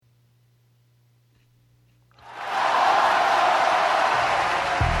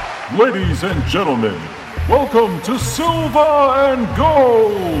Ladies and gentlemen, welcome to Silver and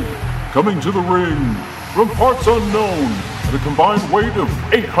Gold! Coming to the ring from parts unknown at a combined weight of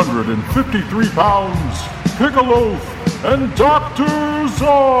 853 pounds, Pickaloaf and Dr.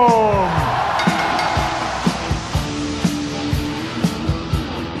 Zom!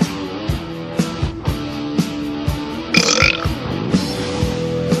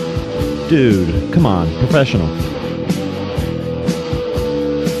 Dude, come on, professional.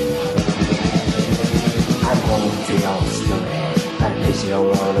 I'm home to your story, but a place you don't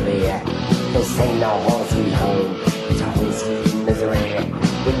wanna be at. This ain't no home sweet home, it's home sweet misery.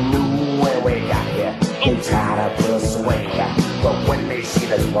 We knew when we got here, they tried to put us away. But when they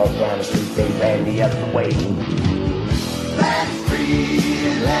see us walk down the street, they ran the other way. That's free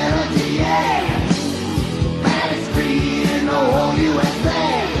in Atlanta, yeah. That's free in the whole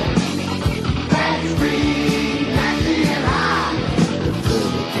USA.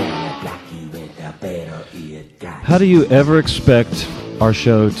 How do you ever expect our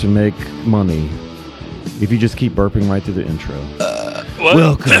show to make money if you just keep burping right through the intro?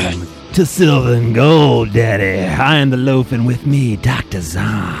 Welcome to Silver and Gold, Daddy. I am the loaf, and with me, Dr.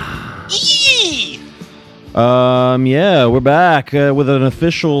 Zom. Yeah, we're back with an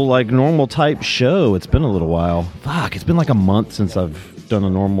official, normal type show. It's been a little while. Fuck, it's been like a month since I've done a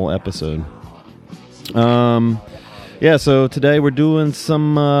normal episode. Yeah, so today we're doing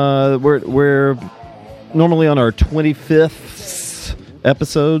some, we're normally on our 25th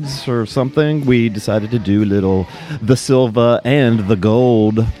episodes or something. We decided to do little The Silver and the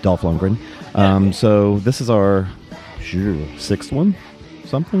Gold, Dolph Lundgren. So this is our sixth one,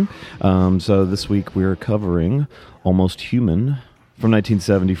 something. So this week we're covering Almost Human from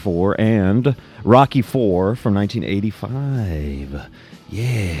 1974 and Rocky IV from 1985.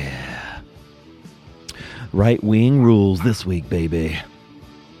 Yeah. Right wing rules this week, baby.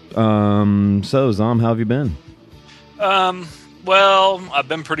 So Zom, how have you been? Well, I've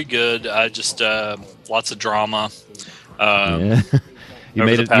been pretty good. I just lots of drama. Yeah. You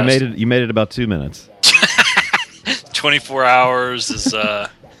made it about 2 minutes. 24 hours is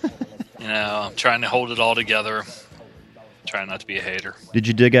I'm trying to hold it all together. Trying not to be a hater. Did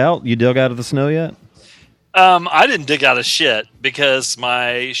you dig out? You dug out of the snow yet? I didn't dig out of shit because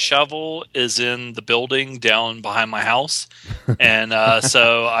my shovel is in the building down behind my house, and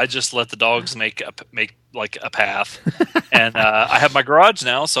so I just let the dogs make like a path, and I have my garage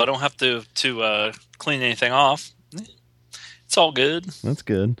now, so I don't have to clean anything off. It's all good. That's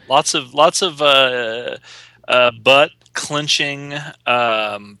good. Lots of butt clenching,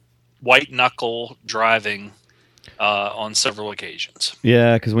 white knuckle driving. On several occasions.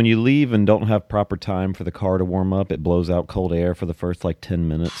 Yeah, because when you leave and don't have proper time for the car to warm up, it blows out cold air for the first 10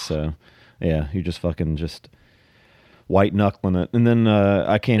 minutes. So, yeah, you're just white knuckling it. And then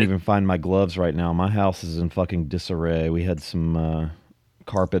I can't even find my gloves right now. My house is in fucking disarray. We had some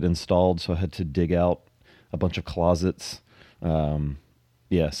carpet installed, so I had to dig out a bunch of closets.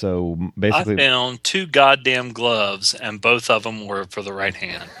 Yeah, so basically, I found 2 goddamn gloves, and both of them were for the right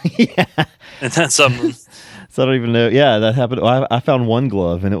hand. Yeah, and then some. So I don't even know. Yeah, that happened. I found one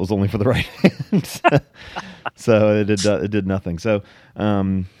glove, and it was only for the right hand. So it did nothing. So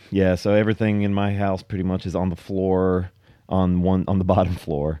yeah, so everything in my house pretty much is on the floor, on the bottom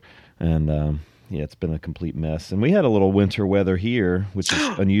floor, and yeah, it's been a complete mess. And we had a little winter weather here, which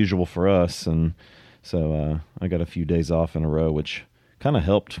is unusual for us, and so I got a few days off in a row, which kind of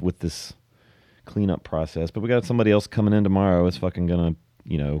helped with this cleanup process. But we got somebody else coming in tomorrow. It's fucking gonna.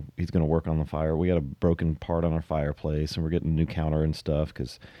 He's going to work on the fire. We got a broken part on our fireplace, and we're getting a new counter and stuff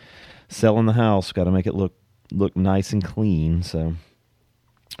because selling the house, got to make it look nice and clean. So,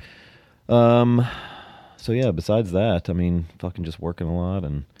 yeah. Besides that, I mean, fucking just working a lot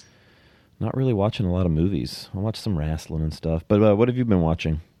and not really watching a lot of movies. I watched some wrestling and stuff. But what have you been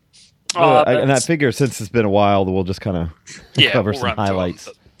watching? And I figure since it's been a while, we'll just kind of cover some highlights.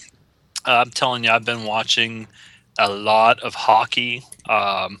 I'm telling you, I've been watching a lot of hockey.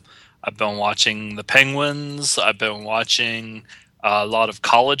 I've been watching the Penguins. I've been watching a lot of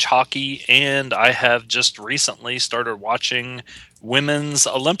college hockey, and I have just recently started watching women's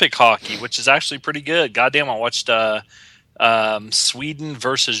Olympic hockey, which is actually pretty good. Goddamn, I watched Sweden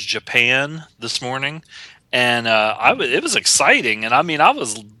versus Japan this morning, and it was exciting. And I mean, I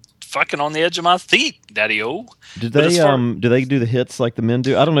was fucking on the edge of my seat, Daddy-o. Did they do the hits like the men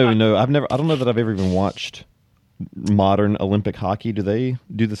do? I don't even know. I don't know that I've ever even watched modern Olympic hockey. Do they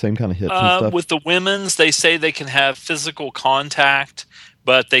do the same kind of hits and stuff? With the women's, they say they can have physical contact,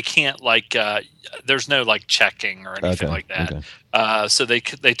 but they can't like. There's no like checking or anything like that. Okay. So they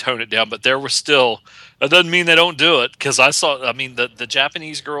tone it down, but there was still. That doesn't mean they don't do it because I saw. I mean, the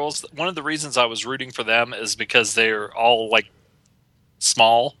Japanese girls. One of the reasons I was rooting for them is because they're all like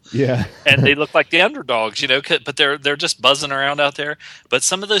small. Yeah. And they look like the underdogs, but they're just buzzing around out there. But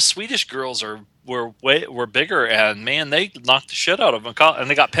some of those Swedish girls were bigger, and man, they knocked the shit out of them, and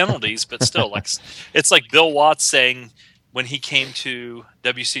they got penalties. But still, like it's like Bill Watts saying when he came to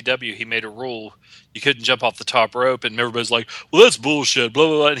WCW, he made a rule you couldn't jump off the top rope, and everybody's like, "Well, that's bullshit." Blah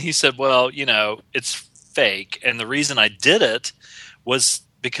blah blah. And he said, "Well, it's fake, and the reason I did it was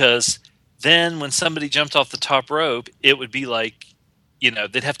because then when somebody jumped off the top rope, it would be like."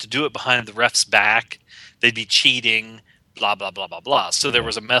 They'd have to do it behind the ref's back. They'd be cheating, blah, blah, blah, blah, blah. So there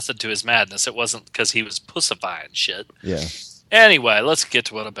was a method to his madness. It wasn't because he was pussifying shit. Yeah. Anyway, let's get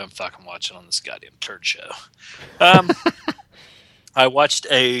to what I've been fucking watching on this goddamn turd show. I watched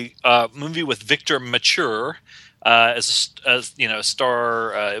a movie with Victor Mature as a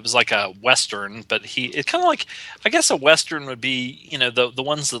star. It was like a Western, but it kind of like, I guess a Western would be, the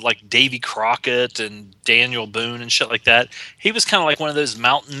ones that like Davy Crockett and Daniel Boone and shit like that. He was kind of like one of those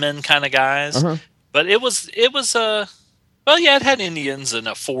mountain men kind of guys, but it was well, yeah, it had Indians and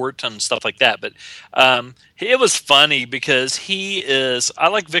a fort and stuff like that, but it was funny because I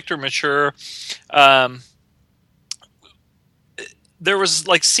like Victor Mature. There was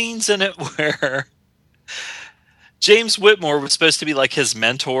like scenes in it where James Whitmore was supposed to be like his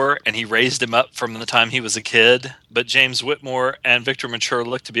mentor, and he raised him up from the time he was a kid. But James Whitmore and Victor Mature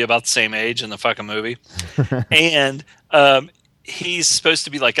looked to be about the same age in the fucking movie. And he's supposed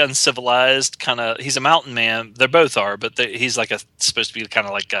to be like uncivilized, kind of. He's a mountain man. They both are, but he's like supposed to be kind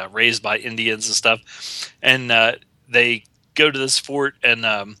of like raised by Indians and stuff. And they go to this fort, and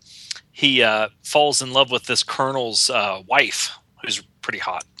he falls in love with this colonel's wife, who's pretty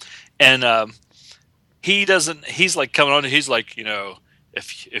hot. And he's like coming on, he's like,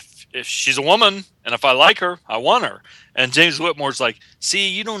 if she's a woman and if I like her, I want her. And James Whitmore's like, see,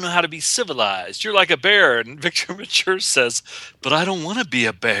 you don't know how to be civilized. You're like a bear. And Victor Mature says, but I don't want to be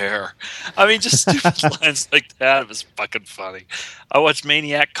a bear. I mean, just stupid lines like that. It was fucking funny. I watched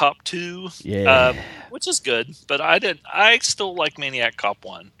Maniac Cop 2, which is good, but I still like Maniac Cop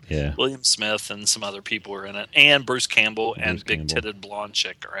 1. Yeah. William Smith and some other people are in it, and Bruce Campbell and big-titted blonde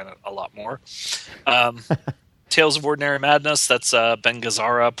chick are in it a lot more. Tales of Ordinary Madness, that's Ben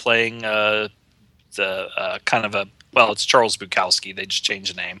Gazzara playing the kind of it's Charles Bukowski. They just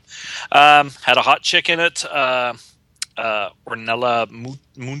changed the name. Had a hot chick in it, Ornella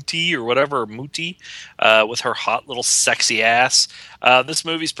Muti or whatever, Muti, with her hot little sexy ass. This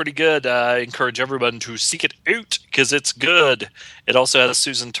movie's pretty good. I encourage everyone to seek it out because it's good. It also has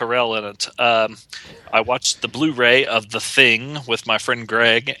Susan Terrell in it. I watched the Blu-ray of The Thing with my friend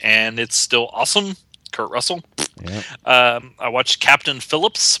Greg, and it's still awesome. Kurt Russell. Yeah. I watched Captain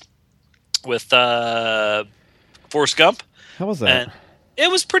Phillips with Forrest Gump. How was that? And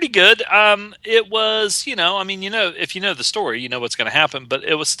it was pretty good. It was, if you know the story, you know what's going to happen. But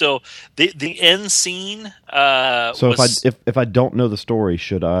it was still the end scene. So if I don't know the story,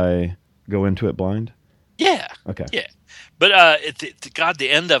 should I go into it blind? Yeah. Okay. Yeah. But the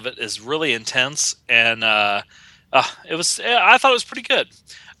end of it is really intense, and it was. I thought it was pretty good.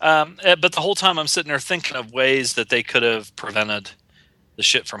 But the whole time I'm sitting there thinking of ways that they could have prevented the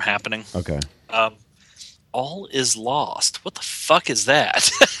shit from happening. Okay. All is lost. What the fuck is that?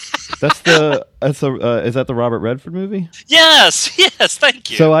 Is that the Robert Redford movie? Yes,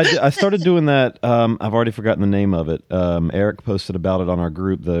 thank you. So I started doing that. I've already forgotten the name of it. Eric posted about it on our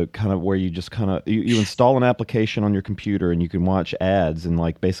group. The kind of where you just kind of you install an application on your computer and you can watch ads, and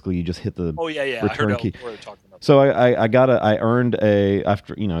like basically you just hit the return key. What we're talking about. So I earned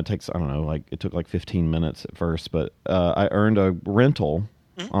after it takes I don't know, like it took like 15 minutes at first, but I earned a rental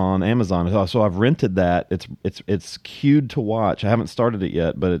on Amazon. So I've rented that. It's queued to watch. I haven't started it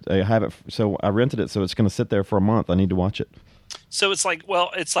yet, but I have it. So I rented it, so it's going to sit there for a month. I need to watch it. So it's like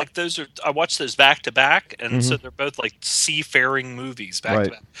those are. I watched those back to back, and so they're both like seafaring movies back to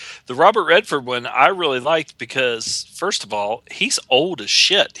back. The Robert Redford one I really liked because first of all, he's old as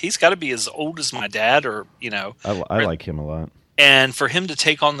shit. He's got to be as old as my dad, or I like him a lot. And for him to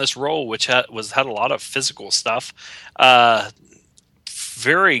take on this role, which had a lot of physical stuff,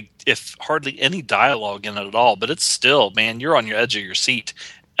 if hardly any dialogue in it at all, but it's still, man, you're on your edge of your seat.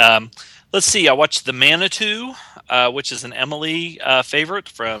 Let's see. I watched The Manitou, which is an Emily favorite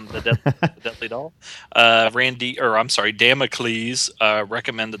from the Deathly Doll. Damocles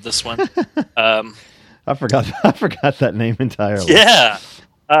recommended this one. I forgot that name entirely. Yeah.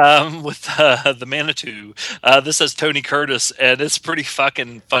 with the Manitou. This has Tony Curtis, and it's pretty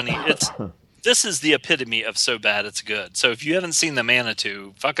fucking funny. This is the epitome of so bad it's good. So if you haven't seen the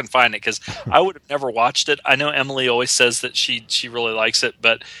Manitou, fucking find it, because I would have never watched it. I know Emily always says that she really likes it,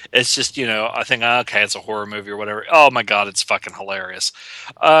 but it's just, I think, okay, it's a horror movie or whatever. Oh my god, it's fucking hilarious.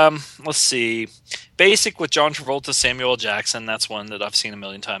 Let's see. Basic with John Travolta, Samuel L. Jackson. That's one that I've seen a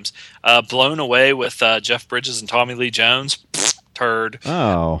million times. Blown Away with Jeff Bridges and Tommy Lee Jones. Turd.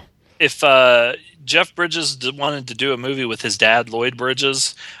 Oh. If Jeff Bridges wanted to do a movie with his dad, Lloyd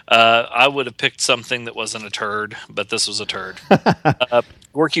Bridges, I would have picked something that wasn't a turd, but this was a turd.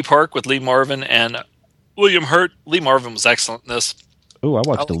 Gorky Park with Lee Marvin and William Hurt. Lee Marvin was excellent in this. Oh, I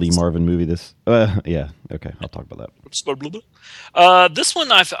watched a Lee Marvin movie. Yeah, okay, I'll talk about that. This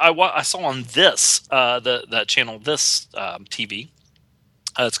one I saw on this that channel, this TV.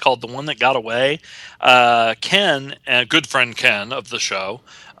 It's called The One That Got Away. Ken, a good friend Ken of the show,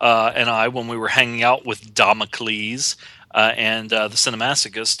 and I, when we were hanging out with Damocles and the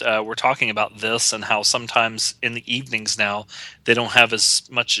Cinemasochist, we're talking about this and how sometimes in the evenings now they don't have as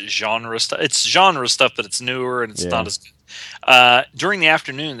much genre stuff. It's genre stuff, but it's newer and it's not as good. During the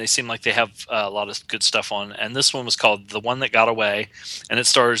afternoon, they seem like they have a lot of good stuff on, and this one was called The One That Got Away, and it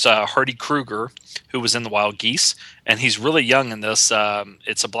stars Hardy Kruger, who was in The Wild Geese, and he's really young in this.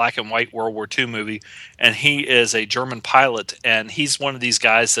 It's a black and white World War II movie, and he is a German pilot, and he's one of these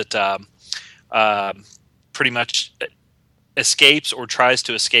guys that pretty much escapes or tries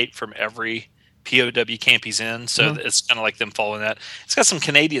to escape from every POW camp he's in, so it's kind of like them following that. It's got some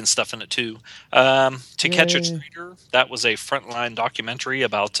Canadian stuff in it too. To Catch a Traitor, that was a Frontline documentary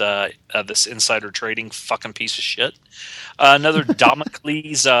about this insider trading fucking piece of shit. Another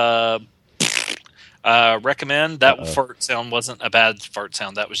Damocles recommend. That fart sound wasn't a bad fart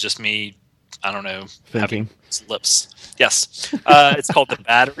sound. That was just me, I don't know, thinking. Having lips. Yes. It's called The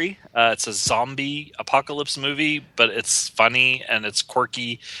Battery. It's a zombie apocalypse movie, but it's funny and it's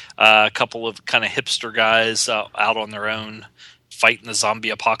quirky. A couple of kind of hipster guys out on their own fighting the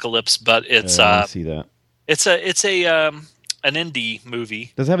zombie apocalypse, but it's I see that. It's an indie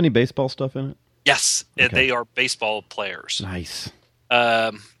movie. Does it have any baseball stuff in it? Yes, Okay. they are baseball players. Nice.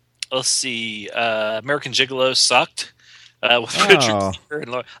 Let's see. American Gigolo sucked. With Richard Gere and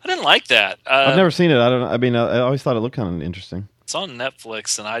Laura. I didn't like that. I've never seen it. I always thought it looked kind of interesting. It's on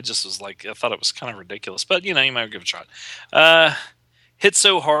Netflix, and I just was like, I thought it was kind of ridiculous, but you might give it a shot. Hit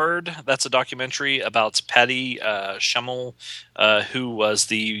So Hard. That's a documentary about Patty Schimmel, who was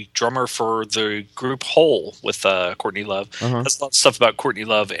the drummer for the group Hole with Courtney Love. There's a lot of stuff about Courtney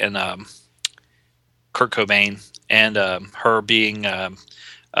Love and Kurt Cobain, and her being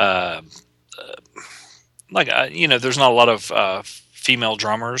there's not a lot of female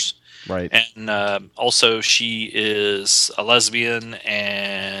drummers, right? And also she is a lesbian,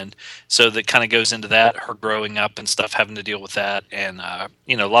 and so that kind of goes into that, her growing up and stuff, having to deal with that, and a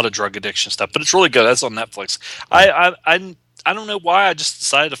lot of drug addiction stuff. But it's really good. That's on Netflix. I don't know why, I just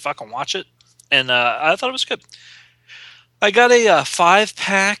decided to fucking watch it, and I thought it was good. I got a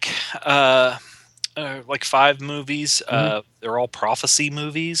 5-pack. Like 5 movies. They're all Prophecy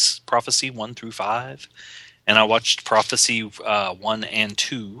movies. Prophecy 1 through 5. And I watched Prophecy 1 and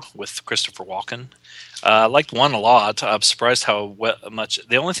 2 with Christopher Walken. I liked 1 a lot. I'm surprised how much.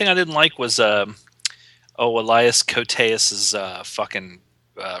 The only thing I didn't like was Elias Koteas's fucking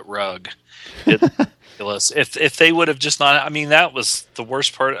rug. It's ridiculous. If they would have just not, I mean, that was the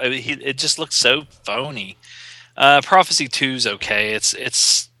worst part. It just looked so phony. Prophecy 2 is okay.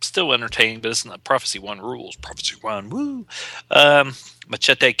 It's still entertaining, but it's not. Prophecy 1 rules. Prophecy 1, woo.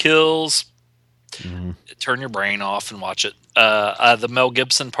 Machete Kills. Turn your brain off and watch it. The Mel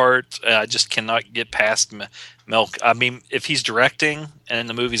Gibson part, I just cannot get past Mel. I mean, if he's directing and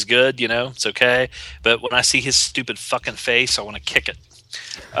the movie's good, it's okay. But when I see his stupid fucking face, I want to kick it.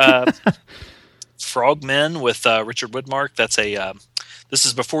 Frogmen with Richard Widmark. That's this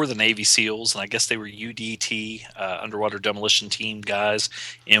is before the Navy SEALs, and I guess they were UDT, Underwater Demolition Team guys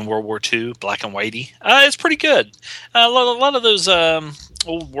in World War II, black and whitey. It's pretty good. A lot of those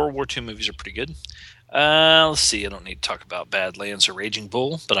old World War II movies are pretty good. Let's see. I don't need to talk about Badlands or Raging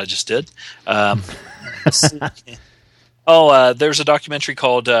Bull, but I just did. There's a documentary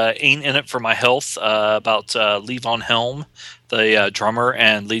called Ain't In It For My Health about Levon Helm, the drummer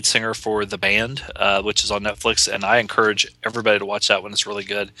and lead singer for the band, which is on Netflix, and I encourage everybody to watch that one. It's really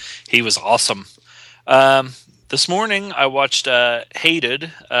good. He was awesome. This morning I watched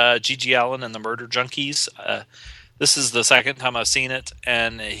Hated, Gigi Allen and the Murder Junkies. This is the second time I've seen it,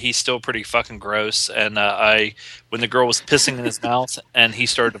 and he's still pretty fucking gross. And when the girl was pissing in his mouth, and he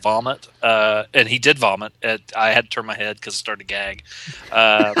started to vomit, and he did vomit. I had to turn my head because I started to gag.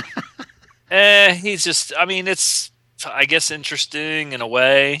 He's just, I mean, it's, I guess, interesting in a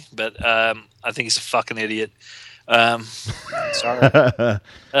way, but I think he's a fucking idiot. Sorry.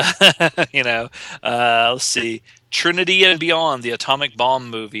 Let's see. Trinity and Beyond, the atomic bomb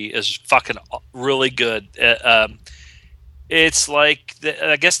movie, is fucking really good. It's like,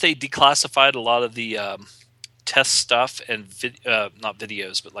 I guess they declassified a lot of the test stuff and not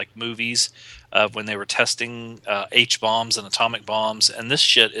videos, but like movies when they were testing H bombs and atomic bombs. And this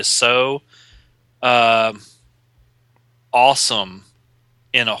shit is so awesome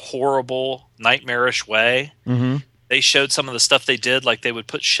in a horrible, nightmarish way. Mm-hmm. They showed some of the stuff they did, like they would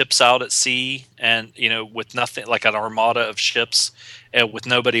put ships out at sea and, with nothing, like an armada of ships with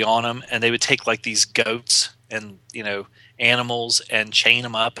nobody on them. And they would take like these goats and, animals and chain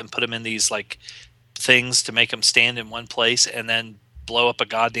them up and put them in these like things to make them stand in one place and then blow up a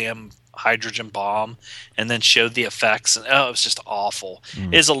goddamn hydrogen bomb and then show the effects. And it was just awful.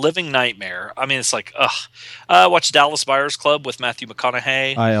 It's a living nightmare. I mean, it's like, ugh. I watched Dallas Buyers Club with Matthew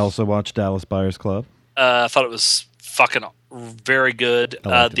McConaughey. I also watched Dallas Buyers Club. I thought it was fucking very good.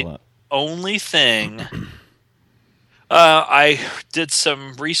 I liked it a The lot. only thing I did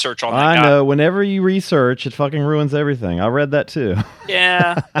some research on that I guy. know. Whenever you research, it fucking ruins everything. I read that too.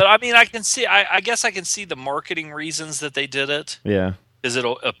 Yeah, but I mean, I can see. I guess I can see the marketing reasons that they did it, Yeah. because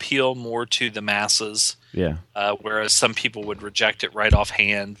it'll appeal more to the masses, Yeah. whereas some people would reject it right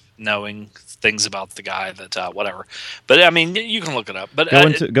offhand, knowing things about the guy that whatever. But I mean, you can look it up. But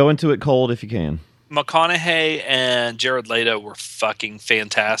Go into it cold if you can. McConaughey and Jared Leto were fucking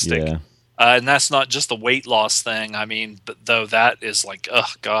fantastic. Yeah. And that's not just the weight loss thing. I mean, but though that is like,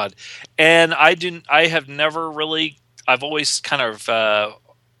 oh God. And I've never really, I've always kind of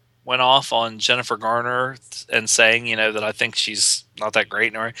went off on Jennifer Garner and saying, that I think she's not that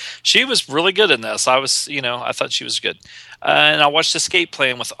great. She was really good in this. I thought she was good. And I watched Escape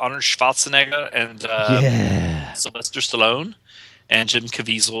Plan with Arnold Schwarzenegger and Sylvester Stallone and Jim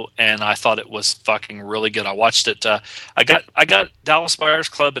Caviezel, and I thought it was fucking really good. I watched it. I got Dallas Buyers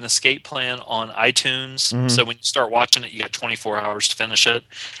Club and Escape Plan on iTunes. Mhm. So when you start watching it, you got 24 hours to finish it.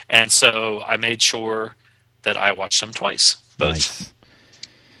 And so I made sure that I watched them twice. Both. Nice.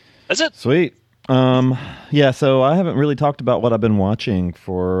 That's it. Sweet. Yeah, so I haven't really talked about what I've been watching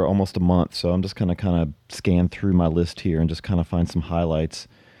for almost a month, so I'm just going to kind of scan through my list here and just kind of find some highlights.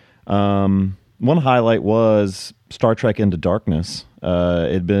 One highlight was Star Trek Into Darkness.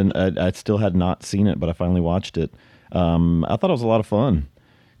 I still had not seen it, but I finally watched it. I thought it was a lot of fun.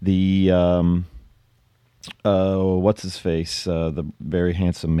 The what's his face? The very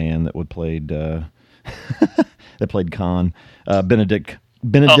handsome man that played that played Khan, Benedict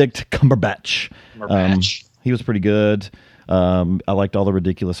Cumberbatch. He was pretty good. I liked all the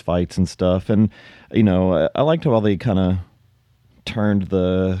ridiculous fights and stuff, and I liked how they kind of turned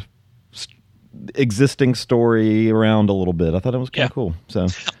the existing story around a little bit. I thought it was kind of cool. So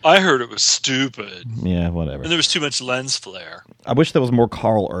I heard it was stupid. yeah, whatever. And there was too much lens flare. I wish there was more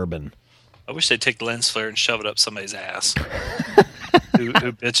Carl Urban. I wish they'd take the lens flare and shove it up somebody's ass. who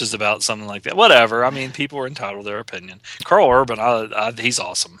bitches about something like that. Whatever. I mean, people are entitled to their opinion. Carl Urban, he's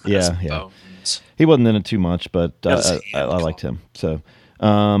awesome. Yeah. Bones. He wasn't in it too much, but I liked him. So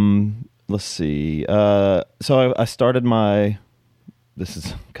let's see. So I started my... This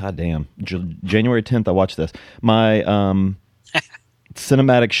is goddamn January 10th. I watched this. My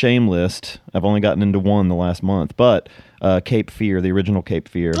cinematic shame list. I've only gotten into one the last month, but Cape Fear, the original Cape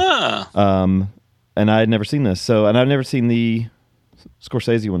Fear. And I had never seen this. And I've never seen the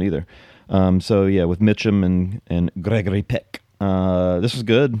Scorsese one either. So yeah, with Mitchum and Gregory Peck. This was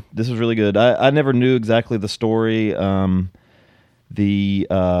good. This was really good. I never knew exactly the story. Mitchum's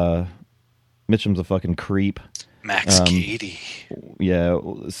a fucking creep. Max Cady. Yeah,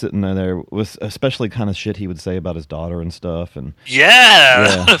 sitting there with especially kind of shit he would say about his daughter and stuff. And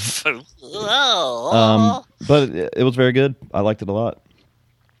yeah. But it was very good. I liked it a lot.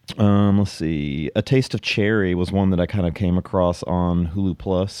 Let's see. A Taste of Cherry was one that I kind of came across on Hulu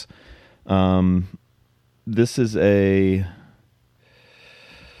Plus. This is a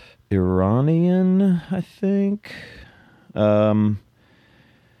Iranian, I think.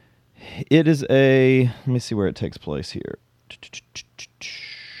 It is a... Let me see where it takes place here.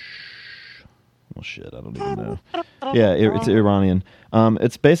 Well, shit, I don't even know. Yeah, it's Iranian.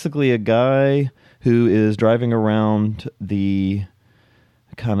 It's basically a guy who is driving around the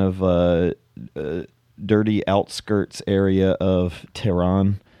kind of dirty outskirts area of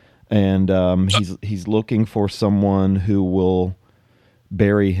Tehran, and he's looking for someone who will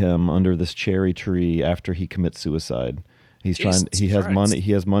bury him under this cherry tree after he commits suicide. He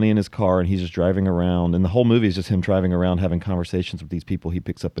has money in his car, and he's just driving around, and the whole movie is just him driving around having conversations with these people he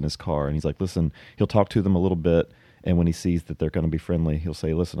picks up in his car. And he's like, listen, he'll talk to them a little bit, and when he sees that they're going to be friendly, he'll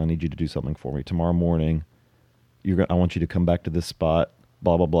say, listen, I need you to do something for me tomorrow morning. I want you to come back to this spot,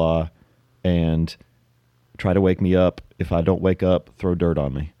 blah blah blah, and try to wake me up. If I don't wake up, throw dirt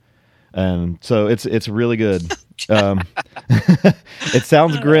on me. And so it's really good. It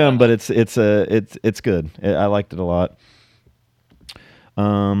sounds grim, but it's good. I liked it a lot.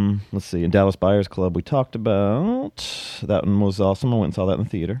 Let's see. In Dallas Buyers Club, we talked about that one was awesome. I went and saw that in the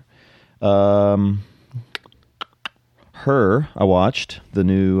theater. Her, I watched the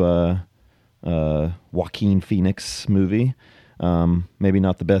new Joaquin Phoenix movie. Maybe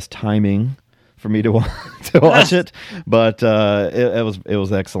not the best timing for me to watch it, but it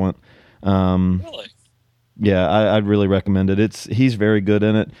was excellent. Really? Yeah, I'd really recommend it. He's very good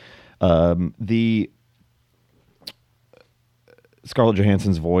in it. The Scarlett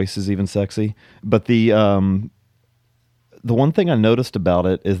Johansson's voice is even sexy, but the one thing I noticed about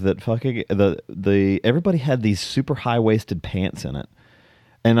it is that fucking everybody had these super high-waisted pants in it.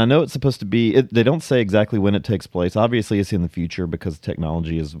 And I know it's supposed to be, they don't say exactly when it takes place. Obviously, it's in the future because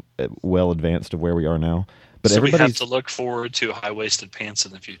technology is well advanced of where we are now. But so we have to look forward to high-waisted pants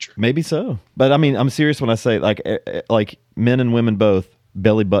in the future. Maybe so. But I mean, I'm serious when I say like men and women both,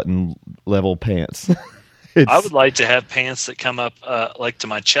 belly button level pants. I would like to have pants that come up like to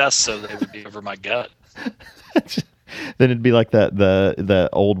my chest so they would be over my gut. Then it'd be like that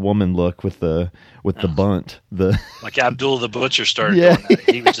old woman look with the bunt. Like Abdul the Butcher started yeah. doing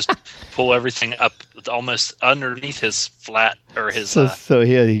that. He would just pull everything up almost underneath his flat or his so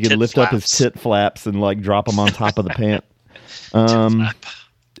he could lift flaps. up his tit flaps and like drop them on top of the pant.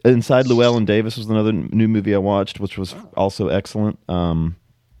 Inside Llewellyn Davis was another new movie I watched, which was also excellent.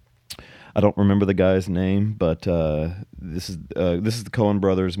 I don't remember the guy's name, but this is the Coen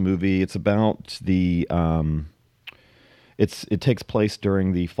Brothers movie. It's about the it takes place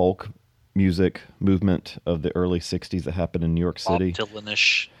during the folk music movement of the early '60s that happened in New York City. Bob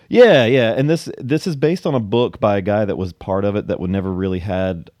Dylan-ish. Yeah, and this is based on a book by a guy that was part of it that would never really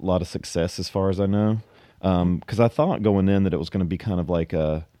had a lot of success, as far as I know. Because I thought going in that it was going to be kind of like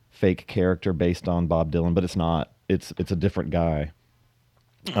a fake character based on Bob Dylan, but it's not. It's a different guy.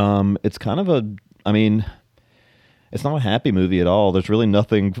 It's kind of it's not a happy movie at all. There's really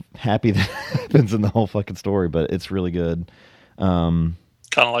nothing happy that happens in the whole fucking story, but it's really good. Kind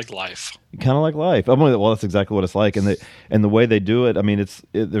of like life. Kind of like life. Well, that's exactly what it's like, and the way they do it. I mean,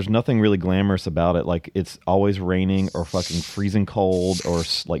 there's nothing really glamorous about it. Like it's always raining or fucking freezing cold or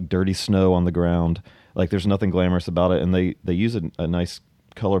like dirty snow on the ground. Like there's nothing glamorous about it, and they use a nice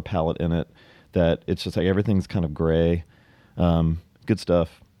color palette in it that it's just like everything's kind of gray. Good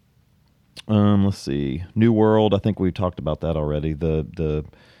stuff. Let's see. New World. I think we talked about that already. The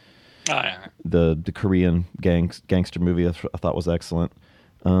Korean gangster movie I thought was excellent.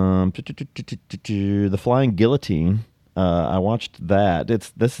 The Flying Guillotine. I watched that.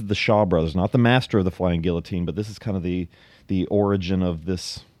 This is the Shaw Brothers, not the master of the Flying Guillotine, but this is kind of the origin of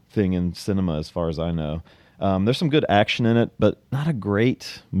this thing in cinema, as far as I know. There's some good action in it, but not a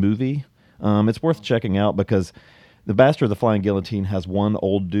great movie. It's worth checking out because the Master of the Flying Guillotine has one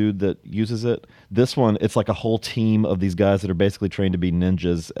old dude that uses it. This one, it's like a whole team of these guys that are basically trained to be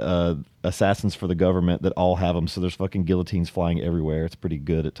ninjas, assassins for the government that all have them. So there's fucking guillotines flying everywhere. It's pretty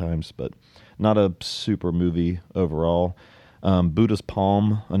good at times, but not a super movie overall. Buddha's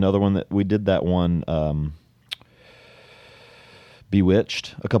Palm, another one that we did that one.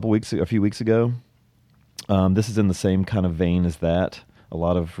 Bewitched a few weeks ago. This is in the same kind of vein as that. A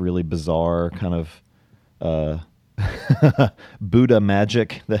lot of really bizarre kind of Buddha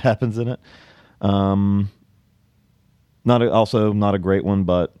magic that happens in it. Not a great one,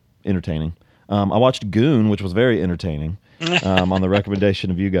 but entertaining. I watched Goon, which was very entertaining. On the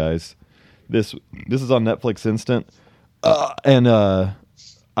recommendation of you guys. This is on Netflix Instant, and I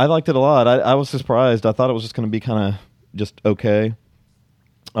liked it a lot. I was surprised. I thought it was just going to be kind of just okay.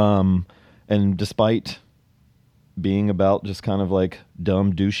 And despite being about just kind of like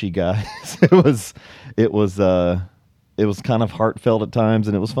dumb douchey guys, it was kind of heartfelt at times,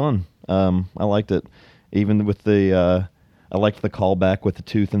 and it was fun. I liked it, even with I liked the callback with the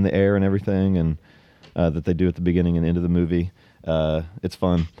tooth in the air and everything, and that they do at the beginning and end of the movie. It's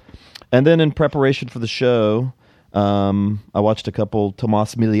fun. And then in preparation for the show, I watched a couple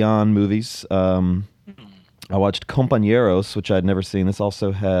Tomas Milian movies. I watched Compañeros, which I'd never seen. This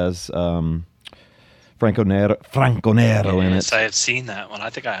also has Franco Nero in it. Yes, I have seen that one. I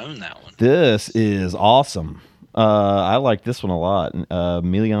think I own that one. This is awesome. I like this one a lot.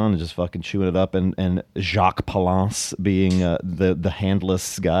 Milian is just fucking chewing it up, and Jacques Palance being the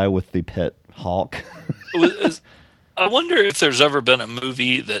handless guy with the pet hawk. I wonder if there's ever been a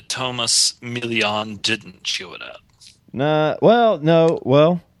movie that Thomas Milian didn't chew it up.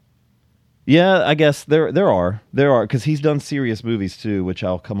 Yeah, I guess there are because he's done serious movies too, which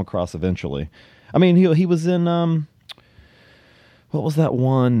I'll come across eventually. I mean, he was in what was that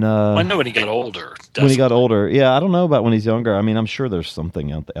one? I know when he got older. Definitely. When he got older, yeah. I don't know about when he's younger. I mean, I'm sure there's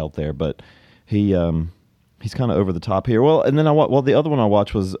something out there, but he's kind of over the top here. Well, and then the other one I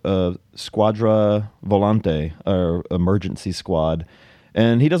watched was Squadra Volante, or Emergency Squad,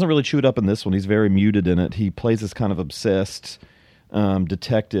 and he doesn't really chew it up in this one. He's very muted in it. He plays this kind of obsessed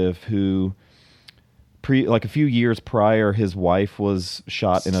detective who, like a few years prior, his wife was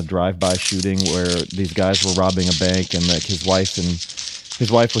shot in a drive-by shooting where these guys were robbing a bank, and like his wife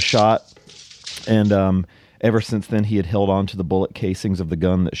was shot, and ever since then he had held on to the bullet casings of the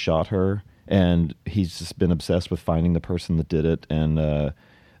gun that shot her, and he's just been obsessed with finding the person that did it. And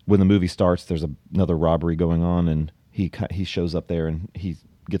when the movie starts, there's another robbery going on, and he shows up there, and he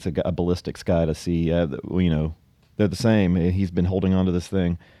gets a ballistics guy to see, they're the same. He's been holding on to this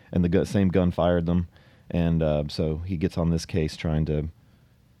thing, and the same gun fired them. And so he gets on this case trying to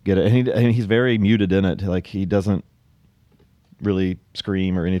get it. And he's very muted in it. Like, he doesn't really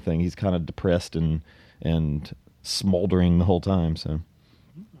scream or anything. He's kind of depressed and smoldering the whole time. So,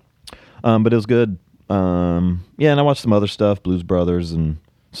 but it was good. And I watched some other stuff, Blues Brothers and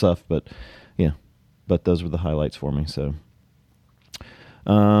stuff. But yeah, those were the highlights for me. So.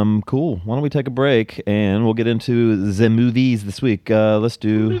 Cool. Why don't we take a break and we'll get into the movies this week. Let's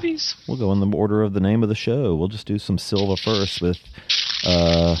do movies. We'll go in the order of the name of the show. We'll just do some Silva first with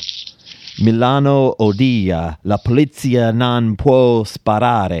Milano odia, la polizia non può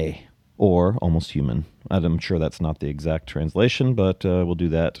sparare, or Almost Human. I'm sure that's not the exact translation, but we'll do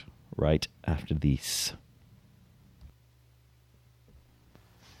that right after this.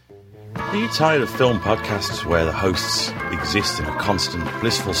 Are you tired of film podcasts where the hosts exist in a constant,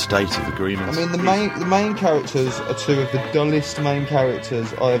 blissful state of agreement? I mean, the main characters are two of the dullest main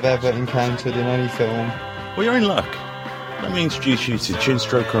characters I have ever encountered in any film. Well, you're in luck. Let me introduce you to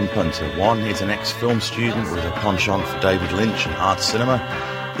Chinstroker and Punter. One is an ex-film student with a penchant for David Lynch and art cinema.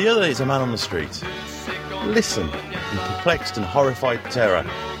 The other is a man on the street. Listen in perplexed and horrified terror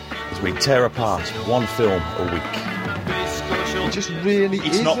as we tear apart one film a week. It just really It's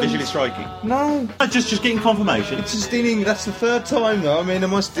isn't. not visually striking. No. Just getting confirmation. It's just that's the third time though. I mean,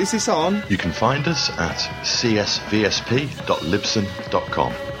 is this on? You can find us at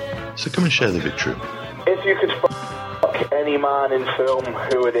csvsp.libsyn.com. So come and share the victory. If you could fuck any man in film,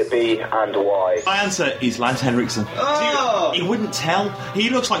 who would it be and why? My answer is Lance Henriksen. Oh! You wouldn't tell. He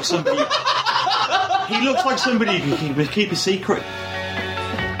looks like somebody. He looks like somebody who can keep a secret.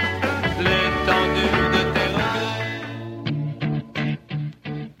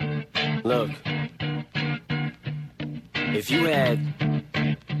 Look, if you had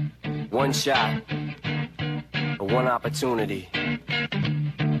one shot or one opportunity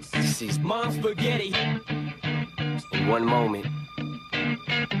to see Mom Spaghetti in one moment,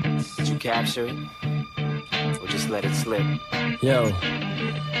 did you capture it or just let it slip? Yo.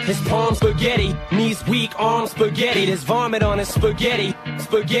 His palm spaghetti, knees weak, arms spaghetti. There's vomit on his spaghetti.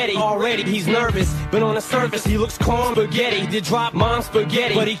 Spaghetti, already he's nervous, but on the surface he looks calm. Spaghetti, did drop mom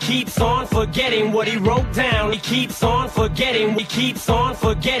spaghetti, but he keeps on forgetting what he wrote down. He keeps on forgetting, he keeps on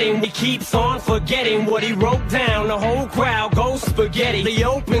forgetting, he keeps on forgetting what he wrote down. The whole crowd goes spaghetti. He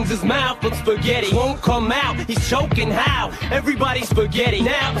opens his mouth, but spaghetti won't come out. He's choking how? Everybody spaghetti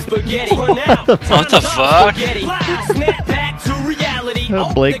now, spaghetti for now. What the fuck? Spaghetti. Snap back to reality.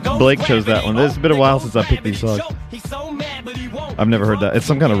 Blake chose that one. It's been a while since I picked these songs. I've never heard that. It's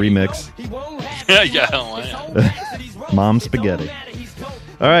some kind of remix. Yeah. Mom Spaghetti.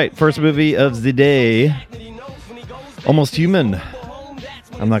 All right, first movie of the day. Almost Human.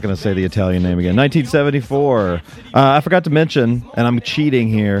 I'm not going to say the Italian name again. 1974. I forgot to mention, and I'm cheating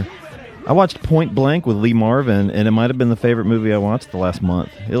here, I watched Point Blank with Lee Marvin, and it might have been the favorite movie I watched the last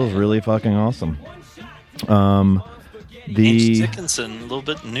month. It was really fucking awesome. Angie Dickinson, a little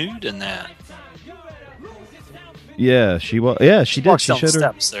bit nude in that. Yeah, she was. Yeah, she did. Walks She down showed her.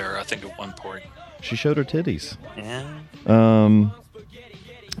 steps there, I think, at one point. She showed her titties. Yeah.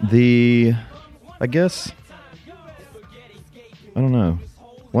 I guess, I don't know.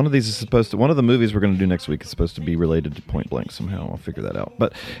 One of these is supposed to. One of the movies we're going to do next week is supposed to be related to Point Blank somehow. I'll figure that out.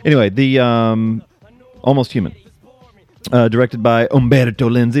 But anyway, the Almost Human, directed by Umberto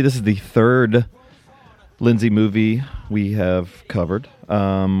Lenzi. This is the third Lindsay movie we have covered.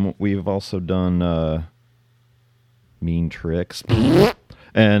 We've also done Mean Tricks,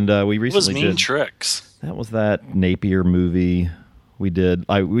 and we recently What was Mean did Tricks? That was that Napier movie we did.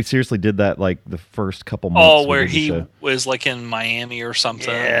 We seriously did that like the first couple months. Oh, we where did the he show. was like in Miami or something.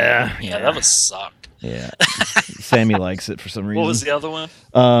 Yeah. That was sucked. Yeah, Sammy likes it for some reason. What was the other one?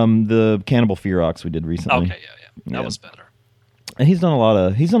 The Cannibal Ferox we did recently. Okay, yeah. That was better. And he's done a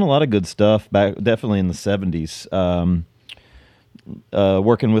lot of good stuff back, definitely in the 70s.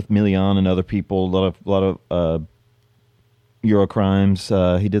 Working with Milian and other people, a lot of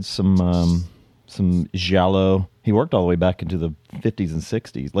Eurocrimes. He did some giallo. He worked all the way back into the 50s and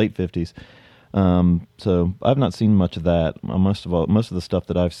 60s, late 50s. So I've not seen much of that. Most of the stuff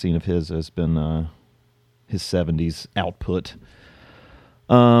that I've seen of his has been his 70s output.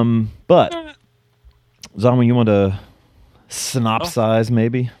 But Zama, you want to synopsize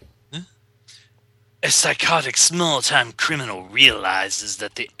maybe? A psychotic small-time criminal realizes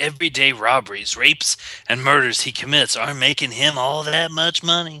that the everyday robberies, rapes, and murders he commits aren't making him all that much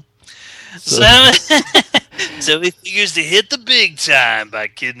money. So he figures to hit the big time by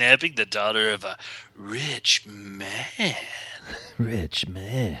kidnapping the daughter of a rich man. Rich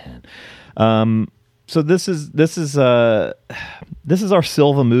man. So this is our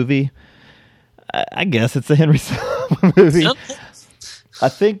Silva movie. I guess it's a Henry Silva movie. I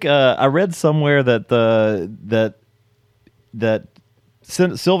think I read somewhere that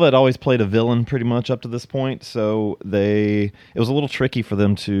Silva had always played a villain pretty much up to this point, so it was a little tricky for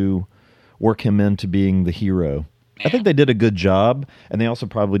them to work him into being the hero. I think they did a good job, and they also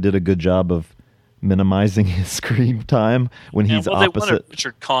probably did a good job of minimizing his screen time when he's opposite. They wanted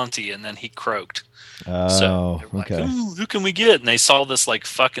Richard Conte, and then he croaked. Oh, so like, okay. Who can we get? And they saw this like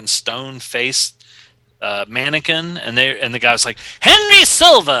fucking stone-faced mannequin, and the guy was like, Henry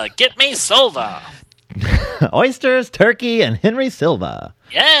Silva, get me Silva. Oysters, turkey, and Henry Silva.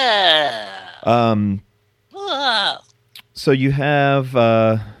 Yeah. So you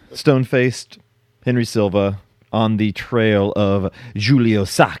have stone-faced Henry Silva on the trail of Giulio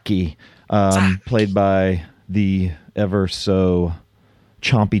Sacchi, played by the ever so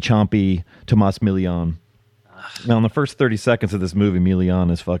chompy Tomas Milian. Now, in the first 30 seconds of this movie,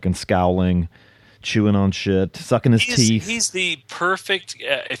 Milian is fucking scowling, chewing on shit, sucking his teeth. He's the perfect.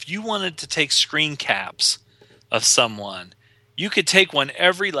 If you wanted to take screen caps of someone, you could take one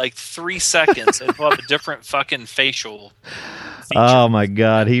every like 3 seconds and have a different fucking facial feature. Oh my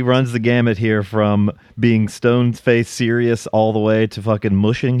god, he runs the gamut here from being stone-faced serious all the way to fucking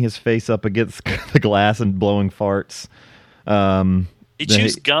mushing his face up against the glass and blowing farts. He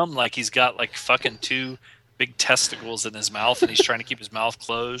chews gum like he's got like fucking 2 big testicles in his mouth, and he's trying to keep his mouth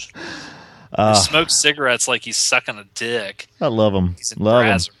closed. He smokes cigarettes like he's sucking a dick. I love him. He's in love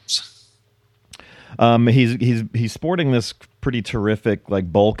him. He's sporting this pretty terrific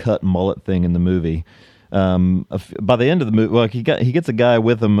like bowl cut mullet thing in the movie. By the end of the movie, well, he gets a guy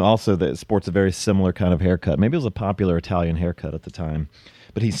with him also that sports a very similar kind of haircut. Maybe it was a popular Italian haircut at the time,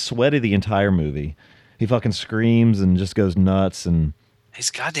 but he's sweaty the entire movie. He fucking screams and just goes nuts, and he's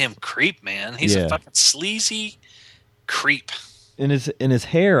a goddamn creep, man. He's a fucking sleazy creep. In his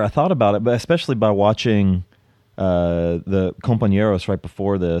hair, I thought about it, but especially by watching the Compañeros right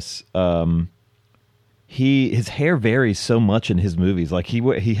before this. His hair varies so much in his movies. Like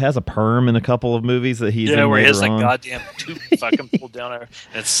he has a perm in a couple of movies that he's in where he has later that on. goddamn tube fucking pulled down there, and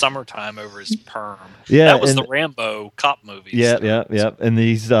it's summertime over his perm. Yeah, that was the Rambo cop movies. Yeah. And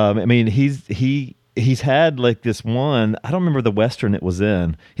these, he's had like this one. I don't remember the Western it was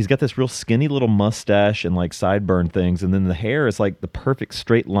in. He's got this real skinny little mustache and like sideburn things, and then the hair is like the perfect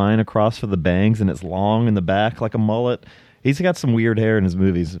straight line across for the bangs, and it's long in the back like a mullet. He's got some weird hair in his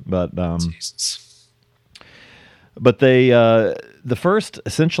movies, but Jesus. But the first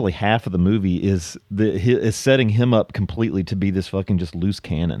essentially half of the movie is setting him up completely to be this fucking just loose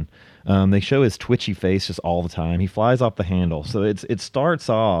cannon. They show his twitchy face just all the time. He flies off the handle. So it starts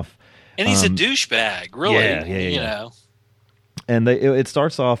off, and he's a douchebag, really. Yeah. You know. And it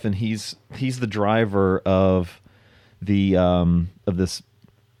starts off, and he's the driver of the of this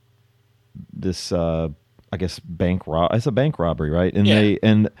I guess it's a bank robbery, right?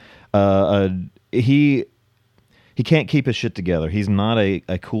 And he can't keep his shit together. He's not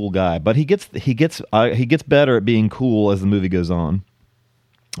a cool guy, but he gets better at being cool as the movie goes on.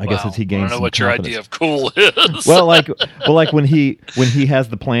 I guess as he gains. I don't know some what confidence. your idea of cool is. well, like when he has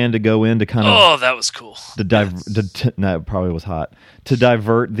the plan to go in to kind of. Oh, that was cool. No, it probably was hot to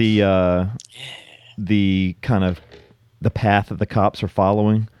divert the kind of the path that the cops are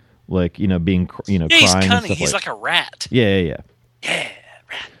following, like being crying. He's cunning. And stuff He's like a rat. Yeah. Yeah,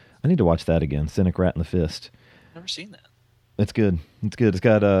 I need to watch that again. Cynic Rat in the Fist. Never seen that. It's good. It's good.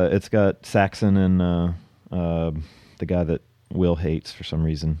 It's got Saxon and the guy that Will hates for some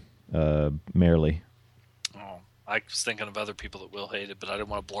reason, Merrily. Oh, I was thinking of other people that Will hated, but I didn't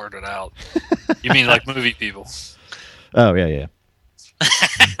want to blurt it out. You mean like movie people? Oh yeah.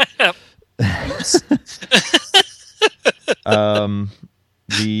 Damn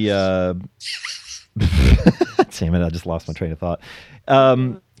it! I just lost my train of thought.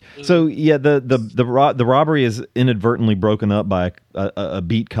 So yeah, the robbery is inadvertently broken up by a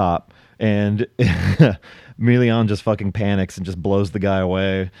beat cop, and Milian just fucking panics and just blows the guy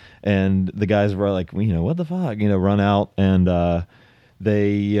away, and the guys were like, what the fuck, run out, and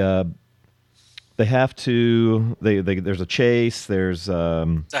they have to. There's a chase. There's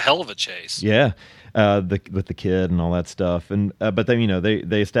it's a hell of a chase. Yeah, with the kid and all that stuff, and but then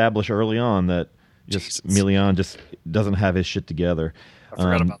they establish early on that just Milian just doesn't have his shit together. I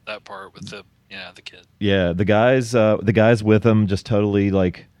forgot about that part with the kid. Yeah, the guys with him just totally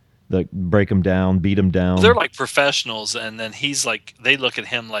like break him down, beat him down. They're like professionals, and then he's like, they look at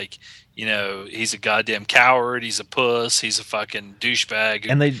him like, he's a goddamn coward, he's a puss, he's a fucking douchebag.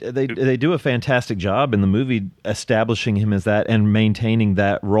 And they do a fantastic job in the movie establishing him as that and maintaining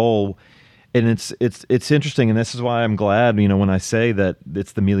that role. And it's interesting, and this is why I'm glad, when I say that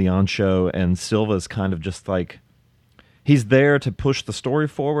it's the Milian show and Silva's kind of just like, he's there to push the story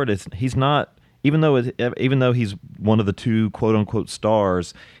forward. He's not, even though he's one of the two quote unquote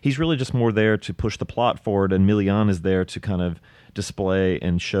stars, he's really just more there to push the plot forward. And Milian is there to kind of display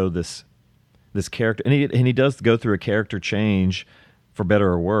and show this character. And he does go through a character change, for better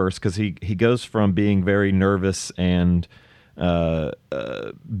or worse, because he goes from being very nervous and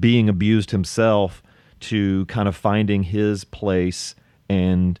being abused himself to kind of finding his place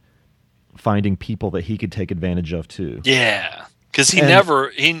and finding people that he could take advantage of too. Yeah, because he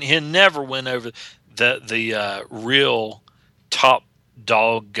never went over the real top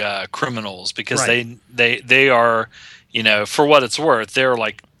dog criminals, because right. they are, for what it's worth, they're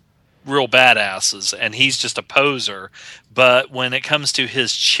like real badasses, and he's just a poser. But when it comes to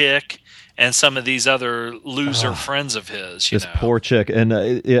his chick and some of these other loser friends of his, this poor chick, and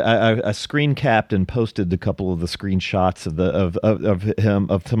I screen capped and posted a couple of the screenshots of him,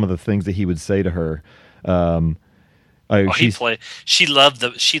 of some of the things that he would say to her. She liked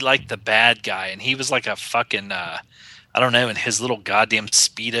the bad guy, and he was like a fucking I don't know, in his little goddamn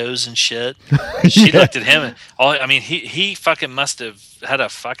Speedos and shit. She looked at him and he fucking must have had a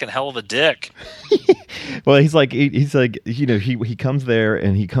fucking hell of a dick. Well, he's like he comes there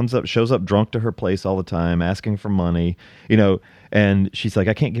and shows up drunk to her place all the time, asking for money, and she's like,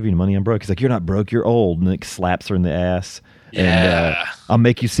 I can't give you money, I'm broke. He's like, you're not broke, you're old, and like slaps her in the ass. Yeah. And I'll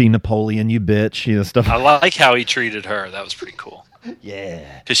make you see Napoleon, you bitch, stuff. I like how he treated her. That was pretty cool.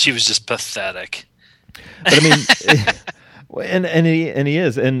 Yeah, because she was just pathetic. But and he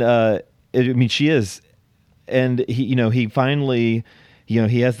is, and she is, and he finally,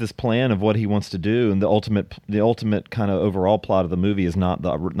 he has this plan of what he wants to do, and the ultimate kind of overall plot of the movie is not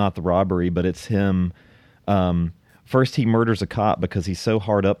the robbery, but it's him. First, he murders a cop because he's so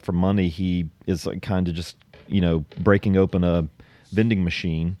hard up for money. He is kind of just breaking open a vending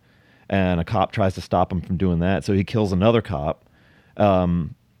machine, and a cop tries to stop him from doing that, so he kills another cop.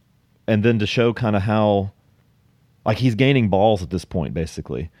 And then to show kind of how, like, he's gaining balls at this point,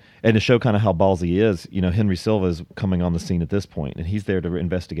 basically. And to show kind of how ballsy he is, Henry Silva is coming on the scene at this point, and he's there to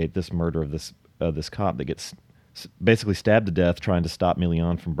investigate this murder of this cop that gets basically stabbed to death trying to stop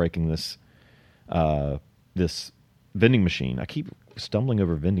Milian from breaking this vending machine. I keep stumbling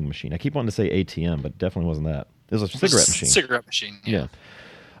over vending machine. I keep wanting to say ATM, but definitely wasn't that. It was a cigarette machine. Cigarette machine, yeah.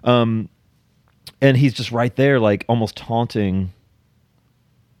 And he's just right there, like, almost taunting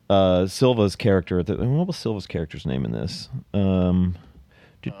Silva's character. What was Silva's character's name in this?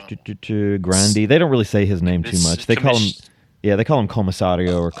 Grandi. They don't really say his name too much. They call him, they call him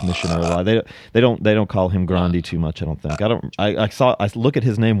Commissario or Commissioner a lot. They don't call him Grandi too much. I don't think. I look at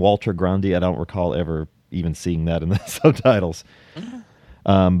his name, Walter Grandi. I don't recall ever even seeing that in the subtitles.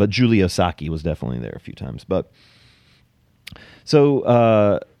 But Giulio Sacchi was definitely there a few times. But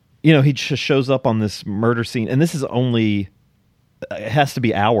so he just shows up on this murder scene, and this is only. It has to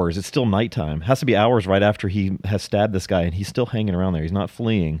be hours. It's still nighttime. It has to be hours right after he has stabbed this guy, and he's still hanging around there. He's not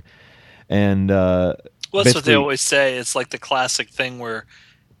fleeing. And that's what they always say. It's like the classic thing where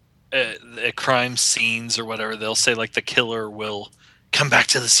at crime scenes or whatever, they'll say like the killer will come back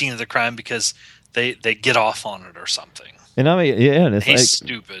to the scene of the crime because they get off on it or something. And I mean, yeah, and it's he's like,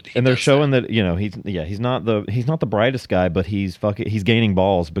 stupid. And they're showing that he's not the brightest guy, but he's gaining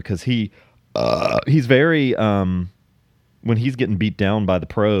balls because he's very when he's getting beat down by the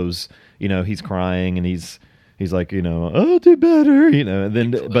pros, he's crying and he's like, I'll do better, and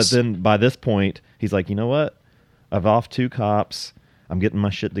then by this point he's like, you know what? I've off 2 cops. I'm getting my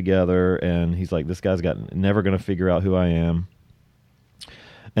shit together, and he's like, this guy's never going to figure out who I am.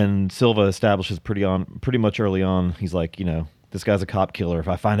 And Silva establishes pretty much early on. He's like, this guy's a cop killer. If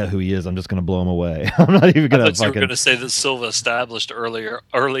I find out who he is, I'm just going to blow him away. I'm not even going to. I thought you were going to say that Silva established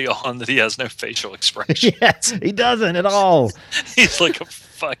early on that he has no facial expression. Yes, he doesn't at all. He's like a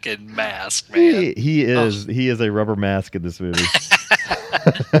fucking mask, man. He is a rubber mask in this movie.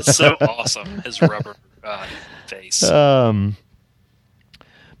 It's so awesome, his rubber face.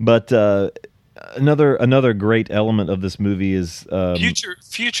 But another great element of this movie is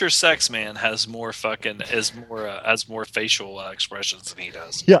Future Sex Man has more facial expressions than he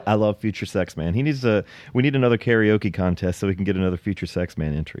does. Yeah, I love Future Sex Man. We need another karaoke contest so we can get another Future Sex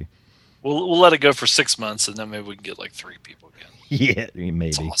Man entry. We'll let it go for 6 months, and then maybe we can get like 3 people again. Yeah, maybe.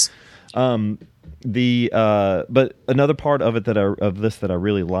 It's awesome. But another part of it that I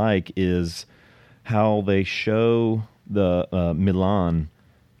really like is how they show the Milan,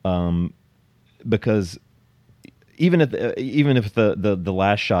 because even if the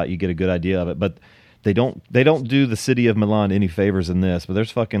last shot you get a good idea of it, but they don't do the city of Milan any favors in this. But there's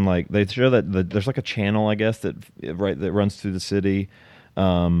fucking like they show that there's like a channel, I guess, that runs through the city,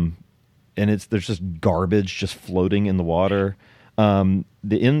 and there's just garbage just floating in the water.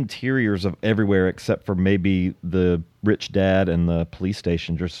 The interiors of everywhere except for maybe the rich dad and the police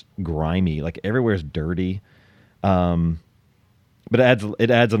station just grimy. Like everywhere's dirty. But it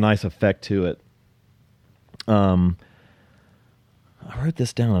adds a nice effect to it. I wrote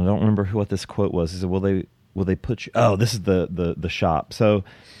this down. I don't remember what this quote was. He said, will they put you... Oh, this is the shop. So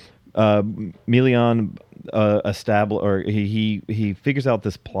Milian he figures out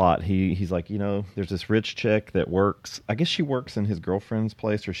this plot. He's like, there's this rich chick that works. I guess she works in his girlfriend's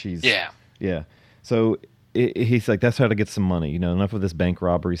place, or she's yeah. So he's like, that's how to get some money. Enough of this bank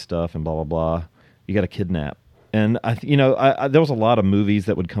robbery stuff and blah blah blah. You got to kidnap. And there was a lot of movies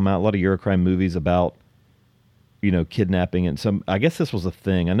that would come out, a lot of Eurocrime movies about kidnapping, and I guess this was a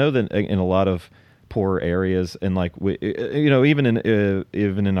thing. I know that in a lot of poorer areas, and like even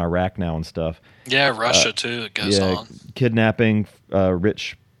in Iraq now and stuff. Yeah, Russia too. It goes on. Kidnapping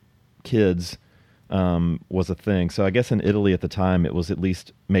rich kids was a thing. So I guess in Italy at the time it was at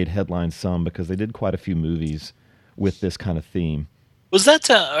least made headlines some because they did quite a few movies with this kind of theme. Was that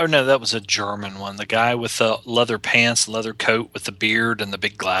or no? That was a German one. The guy with the leather pants, leather coat, with the beard and the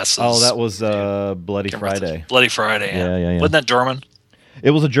big glasses. Oh, that was Bloody Friday. Bloody Friday. Yeah. Wasn't that German?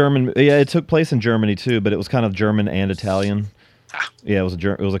 It was a German. Yeah, it took place in Germany too, but it was kind of German and Italian. Yeah, it was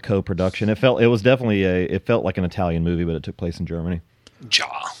a co-production. It felt like an Italian movie, but it took place in Germany.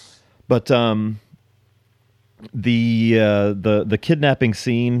 But the kidnapping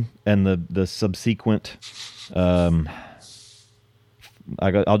scene and the subsequent,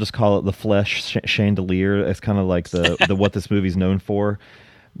 I'll just call it the flesh chandelier. It's kind of like the what this movie's known for.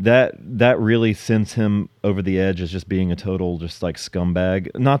 That really sends him over the edge as just being a total just like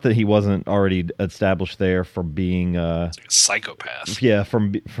scumbag. Not that he wasn't already established there for being like a psychopath. Yeah,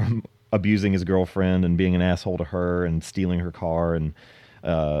 from abusing his girlfriend and being an asshole to her and stealing her car and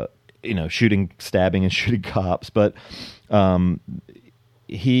stabbing and shooting cops. But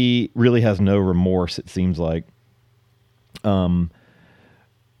he really has no remorse. It seems like.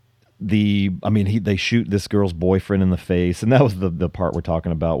 They shoot this girl's boyfriend in the face, and that was the part we're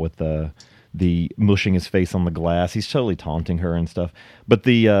talking about with the mushing his face on the glass. He's totally taunting her and stuff. But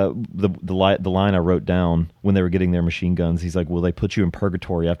the line I wrote down when they were getting their machine guns, he's like, "Will they put you in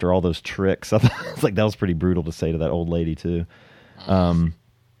purgatory after all those tricks?" I was like, that was pretty brutal to say to that old lady too. But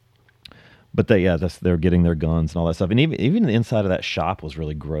they're getting their guns and all that stuff, and even the inside of that shop was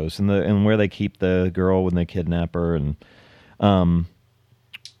really gross, and where they keep the girl when they kidnap her, and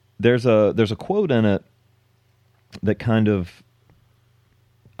There's a quote in it that kind of,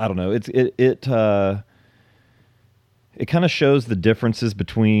 I don't know, it kind of shows the differences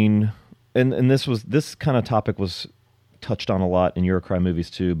between, and this kind of topic was touched on a lot in Eurocrime movies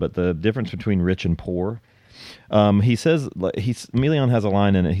too, but the difference between rich and poor. He says, Milian has a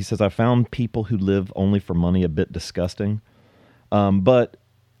line in it. He says, "I found people who live only for money a bit disgusting," but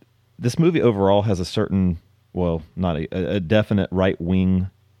this movie overall has a certain, well, not a definite right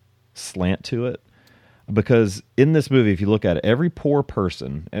wing slant to it, because in this movie, if you look at it, every poor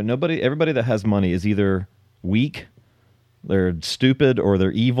person and everybody that has money is either weak, they're stupid, or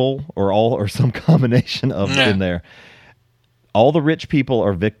they're evil, or some combination of in there. All the rich people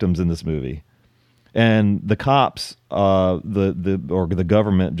are victims in this movie. And the cops, the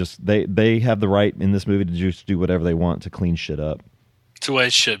government, just they have the right in this movie to just do whatever they want to clean shit up. It's the way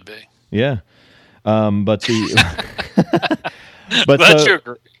it should be. Yeah, but the but you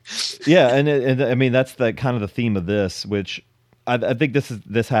agree. Yeah, and I mean that's the kind of the theme of this, which I think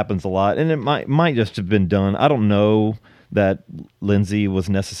this happens a lot, and it might just have been done. I don't know that Lindsay was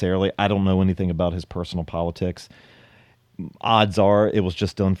necessarily. I don't know anything about his personal politics. Odds are it was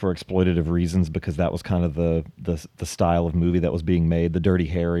just done for exploitative reasons because that was kind of the style of movie that was being made, the Dirty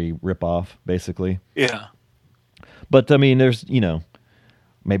Harry ripoff, basically. Yeah. But I mean, there's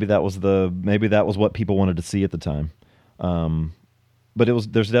maybe that was what people wanted to see at the time. But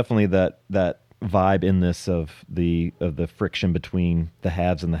there's definitely that vibe in this of the friction between the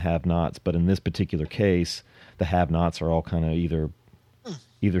haves and the have-nots. But in this particular case, the have-nots are all kind of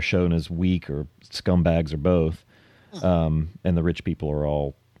either shown as weak or scumbags or both. And the rich people are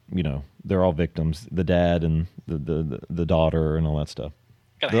all, they're all victims. The dad and the daughter and all that stuff.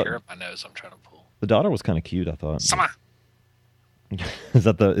 Got a hair up my nose I'm trying to pull. The daughter was kind of cute, I thought. Sama. Is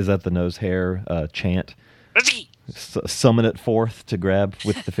that the nose hair chant? Summon it forth to grab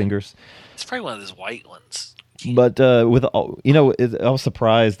with the fingers. It's probably one of those white ones. But I was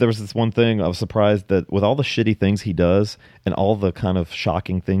surprised. There was this one thing I was surprised that with all the shitty things he does and all the kind of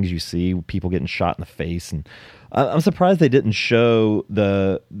shocking things you see, people getting shot in the face, and I'm surprised they didn't show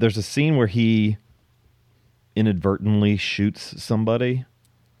there's a scene where he inadvertently shoots somebody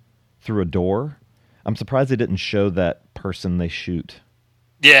through a door. I'm surprised they didn't show that person they shoot.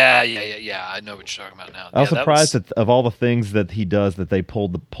 Yeah. I know what you're talking about now. I was surprised that of all the things that he does that they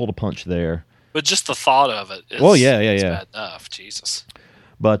pulled a punch there. But just the thought of it is bad enough. Jesus.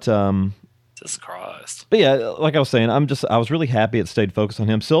 But Jesus Christ. But yeah, like I was saying, I was really happy it stayed focused on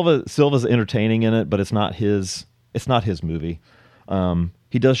him. Silva's entertaining in it, but it's not his movie.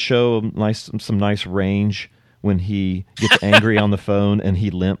 He does show some nice range when he gets angry on the phone and he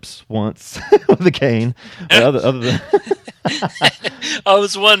limps once with a cane. Other than I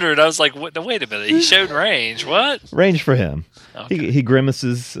was wondering. I was like, wait a minute. He showed range. What? Range for him. Okay. He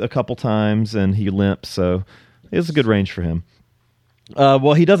grimaces a couple times and he limps, so it's a good range for him.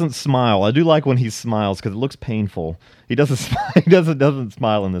 Well, he doesn't smile. I do like when he smiles because it looks painful. He doesn't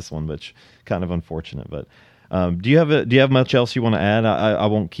smile in this one, which kind of unfortunate. But do you have much else you want to add? I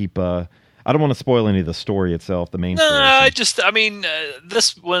won't keep. I don't want to spoil any of the story itself. The main. No,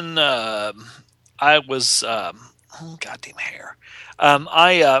 this one. I was goddamn hair.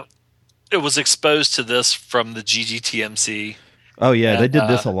 It was exposed to this from the GGTMC. Oh yeah, they did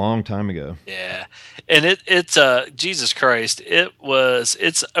this a long time ago. Yeah, and it's Jesus Christ,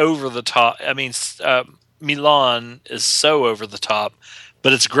 it's over the top. I mean, Milan is so over the top,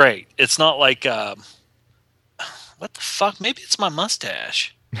 but it's great. It's not like what the fuck? Maybe it's my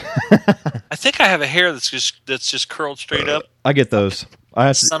mustache. I think I have a hair that's just curled straight up. I get those.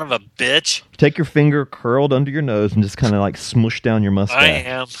 Son of a bitch. Take your finger curled under your nose and just kind of like smush down your mustache. I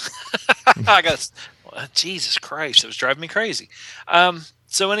am. I got Jesus Christ. It was driving me crazy.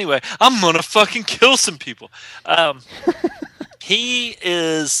 So anyway, I'm going to fucking kill some people. He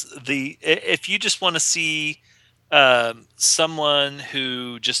is if you just want to see someone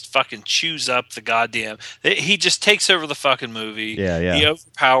who just fucking chews up the goddamn, he just takes over the fucking movie. Yeah. He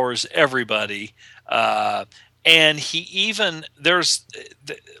overpowers everybody. And he even,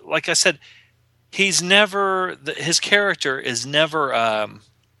 like I said, his character is never,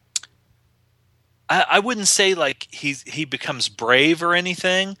 I wouldn't say like he becomes brave or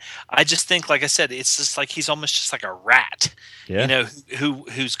anything. I just think, like I said, it's just like he's almost just like a rat,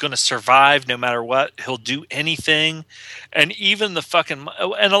 who's going to survive no matter what. He'll do anything. And even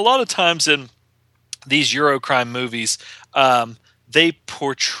and a lot of times in these Eurocrime movies, they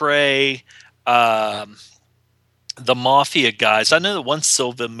portray, the mafia guys. I know the one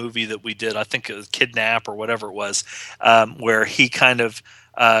Silva movie that we did, I think it was Kidnap or whatever it was, where he kind of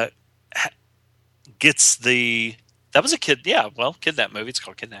gets that was a Kidnap movie. It's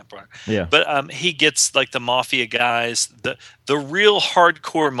called Kidnap. Yeah. But he gets like the mafia guys. The real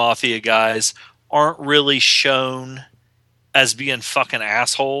hardcore mafia guys aren't really shown as being fucking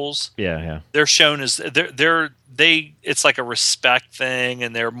assholes. Yeah. They're shown as it's like a respect thing,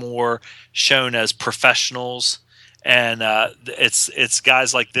 and they're more shown as professionals. And it's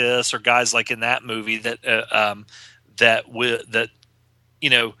guys like this or guys like in that movie that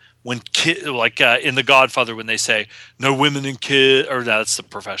when in The Godfather, when they say no women and kids, or that's the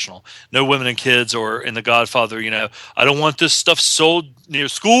professional, no women and kids, or in The Godfather, I don't want this stuff sold near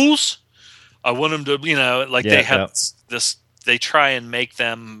schools. I want them to, they have this. They try and make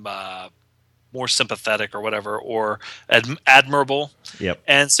them more sympathetic or whatever, or admirable. Yep.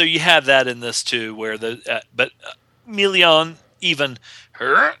 And so you have that in this too, where but Milian even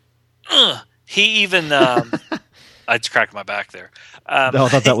he even I'd crack my back there. I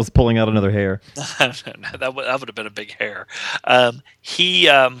thought that was pulling out another hair. that would have been a big hair. He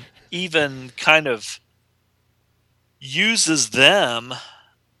even kind of uses them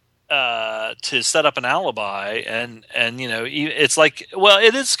to set up an alibi, and it's like, well,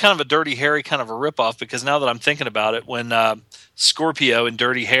 it is kind of a Dirty Harry kind of a ripoff, because now that I'm thinking about it, when Scorpio and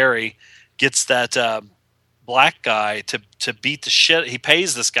Dirty Harry gets that black guy to beat the shit, he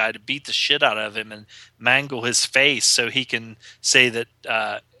pays this guy to beat the shit out of him and mangle his face so he can say that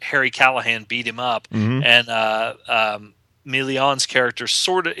Harry Callahan beat him up. Mm-hmm. And Milian's character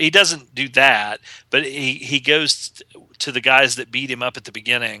he doesn't do that, but he goes to the guys that beat him up at the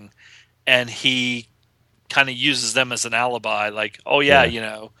beginning, and he kind of uses them as an alibi, like, oh yeah.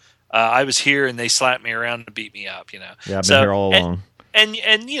 I was here and they slapped me around and beat me up, Yeah, I've been here all along. And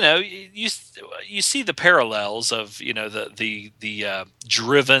you see the parallels of the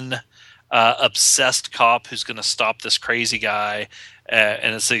driven, obsessed cop who's going to stop this crazy guy,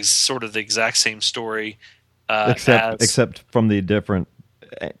 and it's sort of the exact same story, except from the different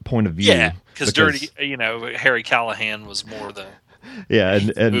point of view. Yeah, because Harry Callahan was more the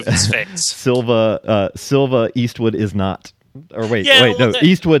and his face. Silva Eastwood is not. Or wait,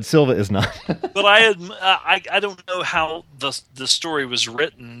 Eastwood Silva is not. But I don't know how the story was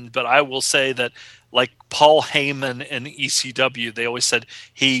written, but I will say that, like Paul Heyman in ECW, they always said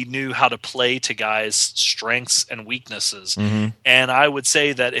he knew how to play to guys' strengths and weaknesses. Mm-hmm. And I would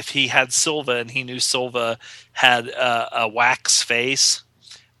say that if he had Silva and he knew Silva had a wax face,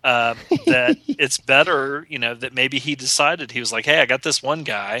 that it's better, that maybe he decided, he was like, hey, I got this one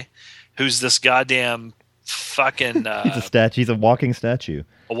guy who's this goddamn fucking he's a statue. He's a walking statue.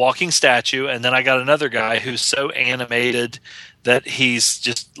 And then I got another guy who's so animated that he's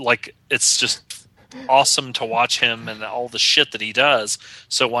just like, it's just awesome to watch him and all the shit that he does.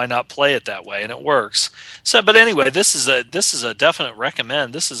 So why not play it that way? And it works. So, but anyway, this is a definite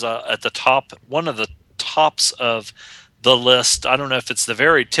recommend. This is at the top, one of the tops of the list. I don't know if it's the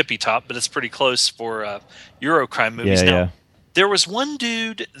very tippy top, but it's pretty close for Eurocrime movies. Now, there was one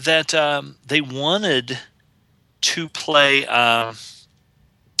dude that they wanted to play. They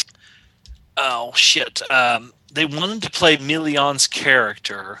wanted to play Milian's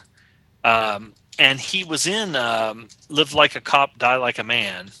character, and he was in "Live Like a Cop, Die Like a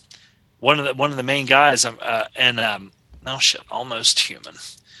Man." One of the main guys, Almost Human.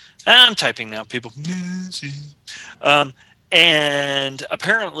 I'm typing now, people. And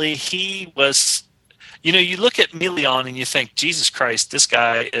apparently he was. You look at Milian and you think, Jesus Christ, this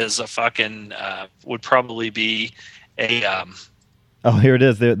guy is a fucking would probably be a. Oh, here it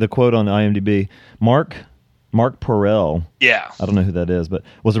is. The quote on IMDb: Mark Porrell. Yeah, I don't know who that is, but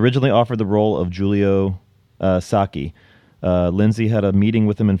was originally offered the role of Giulio Sacchi. Lindsay had a meeting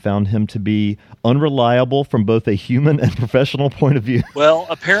with him and found him to be unreliable from both a human and professional point of view. Well,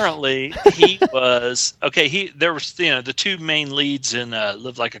 apparently he was okay. There was the two main leads in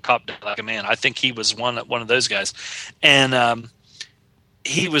 "Live Like a Cop, Die Like a Man." I think he was one of those guys, and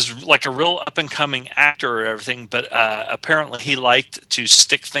he was like a real up and coming actor or everything. But apparently he liked to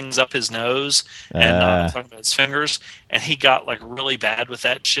stick things up his nose and talking about his fingers, and he got like really bad with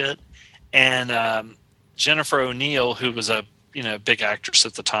that shit. And Jennifer O'Neill, who was a big actress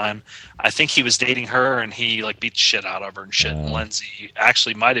at the time, I think he was dating her, and he like beat the shit out of her and shit. And Lindsay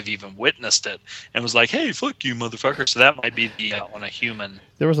actually might have even witnessed it and was like, "Hey, fuck you, motherfucker." So that might be on a human.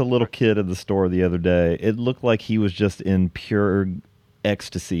 There was a little kid at the store the other day. It looked like he was just in pure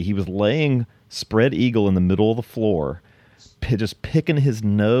ecstasy. He was laying spread eagle in the middle of the floor, just picking his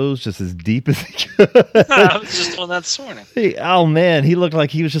nose just as deep as he could. I was just doing that this morning. Oh man, he looked like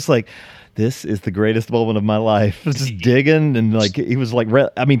he was just like, this is the greatest moment of my life. Just digging, and like he was like,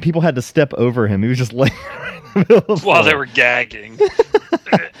 people had to step over him. He was just laying right in the middle of while they were gagging.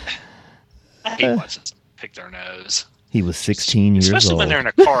 I hate watching them pick their nose. He was 16 years old. Especially when they're in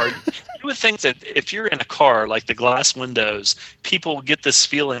a car. You would think that if you're in a car, like the glass windows, people get this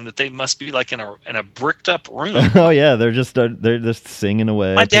feeling that they must be like in a bricked up room. Oh yeah, they're just singing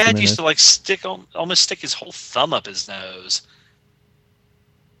away. My dad used to like almost stick his whole thumb up his nose.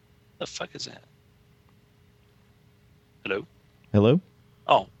 The fuck is that? Hello?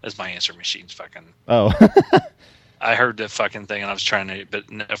 Oh, it's my answer machine's fucking. Oh. I heard the fucking thing and I was trying to, but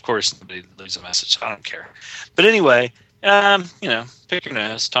of course nobody leaves a message. So I don't care. But anyway, pick your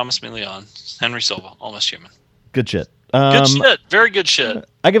nose. Thomas Milian, Henry Silva, Almost Human. Good shit. Good shit. Very good shit.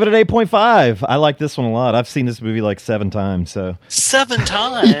 I give it an 8.5. I like this one a lot. I've seen this movie like 7 times. So 7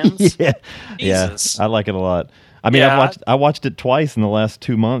 times? yeah, Jesus. I like it a lot. I mean, I watched it twice in the last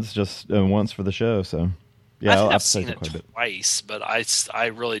 2 months, just once for the show. So yeah, I've seen it twice, but I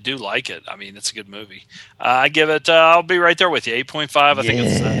really do like it. I mean, it's a good movie. I give it. I'll be right there with you. 8.5. I think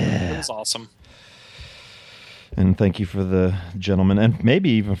it's awesome. And thank you for the gentleman, and maybe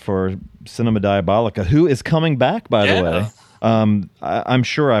even for Cinema Diabolica, who is coming back, by the way. I'm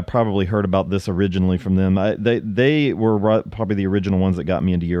sure I probably heard about this originally from them. They were probably the original ones that got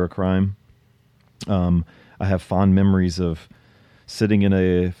me into Eurocrime. I have fond memories of sitting in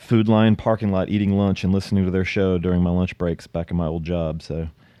a Food Lion parking lot eating lunch and listening to their show during my lunch breaks back in my old job. So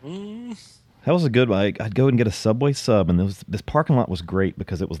that was a good one. I'd go and get a Subway sub, and this parking lot was great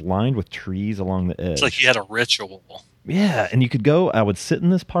because it was lined with trees along the edge. It's like you had a ritual. Yeah, and you could go, I would sit in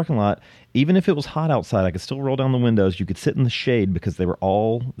this parking lot, even if it was hot outside, I could still roll down the windows. You could sit in the shade because they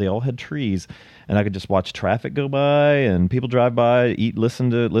all had trees, and I could just watch traffic go by and people drive by, listen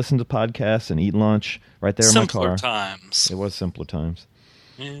to podcasts and eat lunch right there in my car. Simpler times. It was simpler times.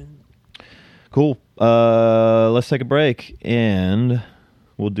 Yeah. Cool. Let's take a break, and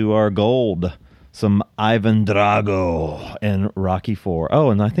we'll do our gold. Some Ivan Drago and Rocky IV.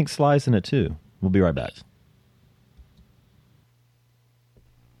 Oh, and I think Sly's in it too. We'll be right back.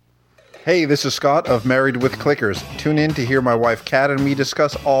 Hey, this is Scott of Married with Clickers. Tune in to hear my wife Kat and me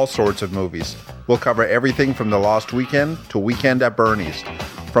discuss all sorts of movies. We'll cover everything from The Lost Weekend to Weekend at Bernie's.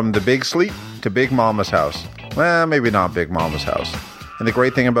 From The Big Sleep to Big Mama's House. Well, maybe not Big Mama's House. And the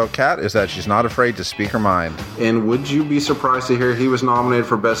great thing about Kat is that she's not afraid to speak her mind. And would you be surprised to hear he was nominated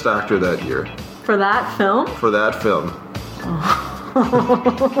for Best Actor that year? For that film? For that film.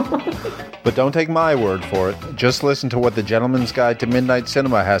 But don't take my word for it. Just listen to what the Gentleman's Guide to Midnight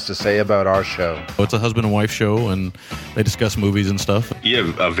Cinema has to say about our show. It's a husband and wife show, and they discuss movies and stuff.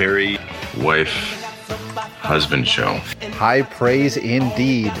 Yeah, a very wife-husband show. High praise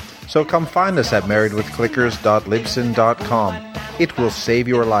indeed. So come find us at marriedwithclickers.libsyn.com. It will save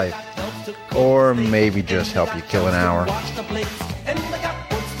your life. Or maybe just help you kill an hour.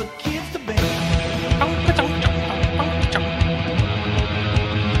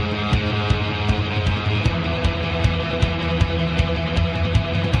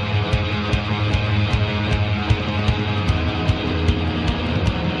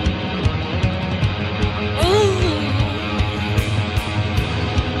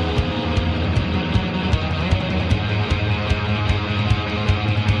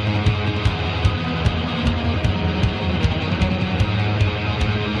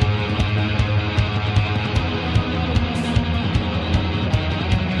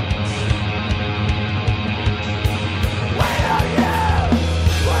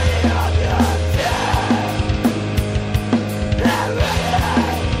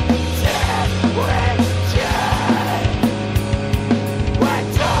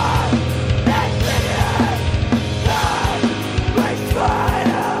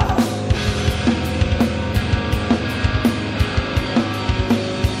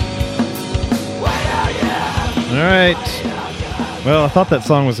 Well, I thought that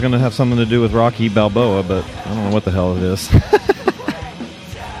song was going to have something to do with Rocky Balboa, but I don't know what the hell it is.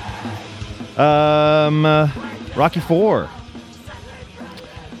 Rocky IV.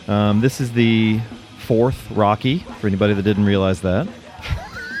 This is the 4th Rocky, for anybody that didn't realize that.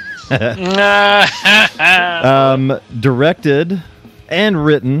 Directed and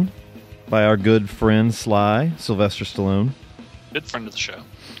written by our good friend Sly, Sylvester Stallone. Good friend of the show.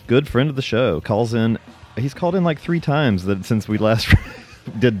 Good friend of the show. He's called in like 3 times since we last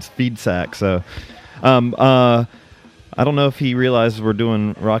did Feed Sack. So, I don't know if he realizes we're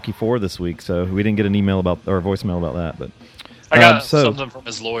doing Rocky IV this week. So we didn't get an email or a voicemail about that. But I got something from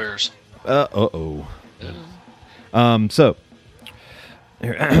his lawyers. So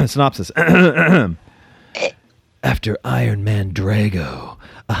synopsis. After Iron Man Drago,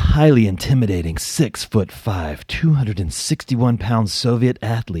 a highly intimidating 6'5", 261-pound Soviet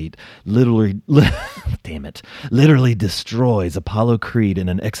athlete literally destroys Apollo Creed in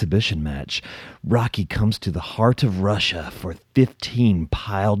an exhibition match, Rocky comes to the heart of Russia for 15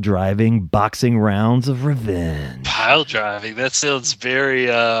 pile-driving boxing rounds of revenge. Pile driving? That sounds very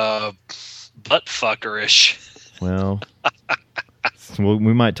butt-fuckerish. Well,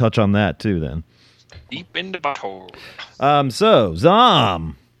 we might touch on that too then. Deep in the butthole. So,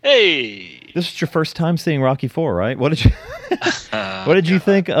 Zom. Hey. This is your first time seeing Rocky IV, right? What did you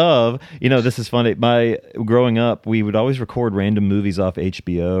think of? You know, this is funny. Growing up, we would always record random movies off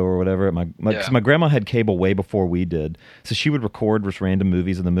HBO or whatever. My grandma had cable way before we did, so she would record just random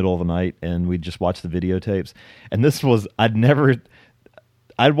movies in the middle of the night, and we'd just watch the videotapes. And this was I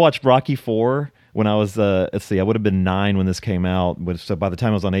I'd watched Rocky 4 when I was, let's see, I would have been 9 when this came out. So by the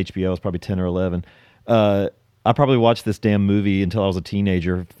time I was on HBO, I was probably 10 or 11. I probably watched this damn movie until I was a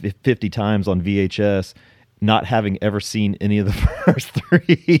teenager 50 times on VHS, not having ever seen any of the first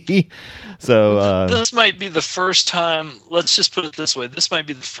 3. So this might be the first time, let's just put it this way, this might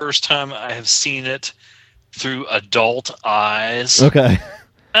be the first time I have seen it through adult eyes. Okay.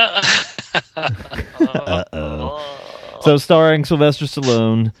 So starring Sylvester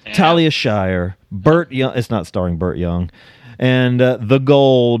Stallone, Talia Shire, Burt Young. It's not starring Burt Young, and the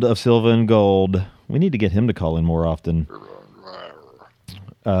Gold of Silva and Gold. We need to get him to call in more often.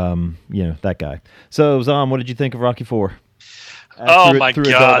 That guy. So Zom, what did you think of Rocky 4? Oh my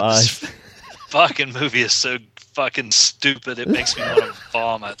God, this fucking movie is so fucking stupid. It makes me want to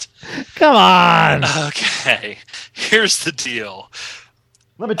vomit. Come on. Okay, here's the deal.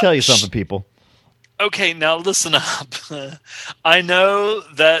 Let me tell you something, people. Okay, now listen up. I know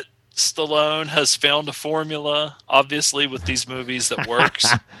that Stallone has found a formula, obviously, with these movies that works.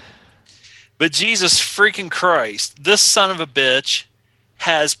 But Jesus freaking Christ, this son of a bitch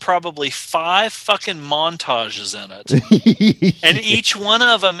has probably 5 fucking montages in it. And each one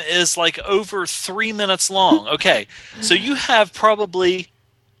of them is like over 3 minutes long. Okay, so you have probably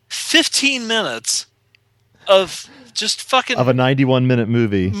 15 minutes of just fucking... Of a 91-minute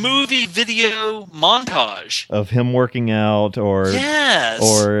movie video montage. Of him working out or... Yes!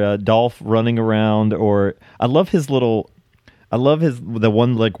 Or Dolph running around or... I love the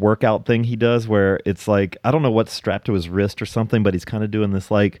one like workout thing he does where it's like, I don't know what's strapped to his wrist or something, but he's kind of doing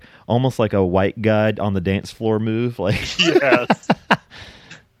this like almost like a white guy on the dance floor move. Like, yes.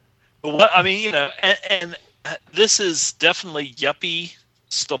 What I mean, and this is definitely yuppie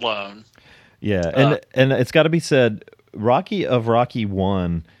Stallone. Yeah, and it's got to be said, Rocky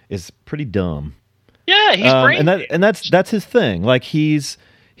 1 is pretty dumb. Yeah, he's brainy. and that's his thing. Like he's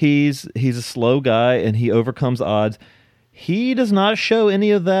a slow guy and he overcomes odds. He does not show any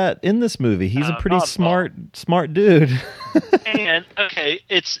of that in this movie. He's a pretty smart dude. And okay,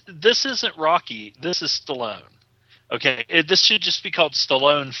 this isn't Rocky. This is Stallone. Okay, this should just be called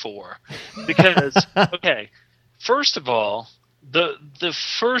Stallone 4 because okay, first of all, the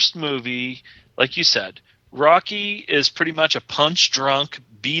first movie, like you said, Rocky is pretty much a punch drunk,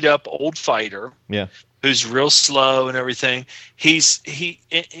 beat up old fighter. Yeah. Who's real slow and everything. And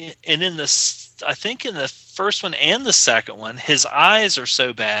in this, I think in the first one and the second one, his eyes are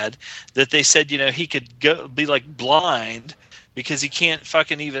so bad that they said, he could be like blind because he can't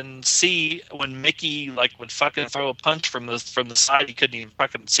fucking even see when Mickey would fucking throw a punch from the side. He couldn't even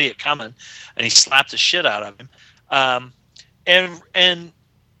fucking see it coming, and he slapped the shit out of him. And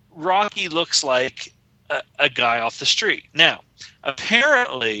Rocky looks like a guy off the street. Now,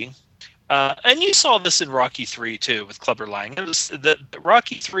 apparently. And you saw this in Rocky 3 too with Clubber Lang. It was the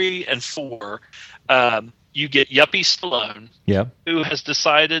Rocky 3 and 4. You get Yuppie Stallone, who has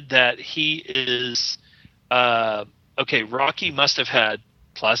decided that he is okay. Rocky must have had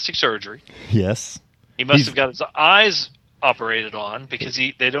plastic surgery. Yes, he must have got his eyes operated on because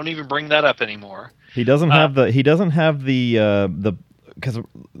they don't even bring that up anymore. He doesn't have the because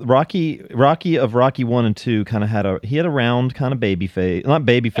Rocky of Rocky 1 and 2 kind of had a round kind of baby face, not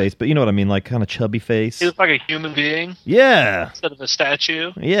baby face, but you know what I mean, like kind of chubby face. He looked like a human being. Yeah. Instead of a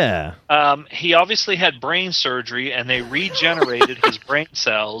statue. Yeah. He obviously had brain surgery, and they regenerated his brain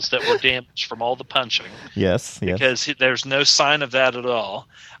cells that were damaged from all the punching. Yes. Because there's no sign of that at all.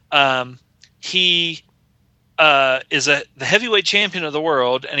 He is the heavyweight champion of the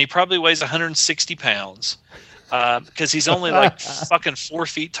world, and he probably weighs 160 pounds. Because he's only like fucking 4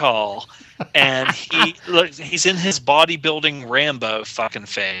 feet tall, and he's in his bodybuilding Rambo fucking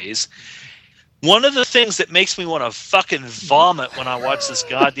phase. One of the things that makes me want to fucking vomit when I watch this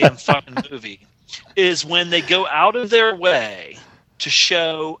goddamn fucking movie is when they go out of their way to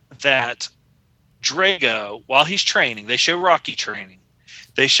show that Drago, while he's training, they show Rocky training,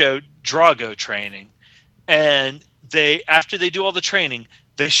 they show Drago training, and after they do all the training,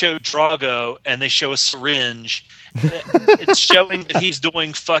 they show Drago and they show a syringe. It's showing that he's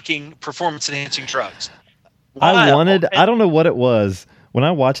doing fucking performance-enhancing drugs. I don't know what it was. When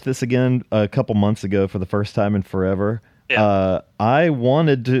I watched this again a couple months ago for the first time in forever, I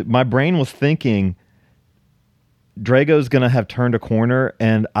wanted to... My brain was thinking, Drago's going to have turned a corner,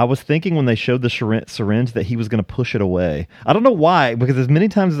 and I was thinking when they showed the syringe that he was going to push it away. I don't know why, because as many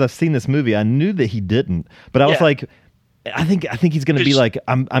times as I've seen this movie, I knew that he didn't. But I was like... I think he's going to be like,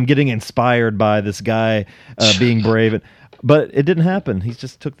 I'm getting inspired by this guy being brave, but it didn't happen. He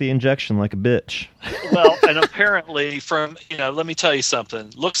just took the injection like a bitch. Well, and apparently let me tell you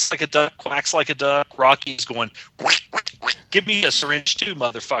something. Looks like a duck, quacks like a duck. Rocky's going, quack, quack, give me a syringe too,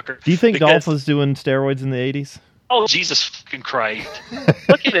 motherfucker. Do you think Because- Dolph was doing steroids in the 80s? Oh, Jesus fucking Christ.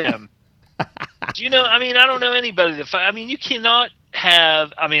 Look at him. Do you know, I mean, I don't know anybody that, I mean, you cannot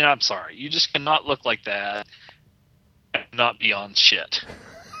have, I mean, I'm sorry, you just cannot look like that and not be on shit.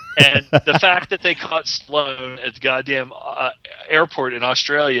 And the fact that they caught Sloan at the goddamn airport in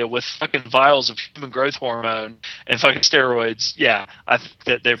Australia with fucking vials of human growth hormone and fucking steroids, yeah, I think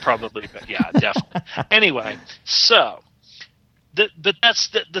that they're probably, yeah, definitely. Anyway, so, but that's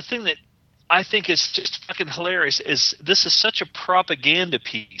the thing that I think is just fucking hilarious is this is such a propaganda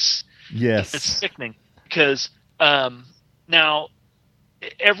piece. Yes. It's sickening because now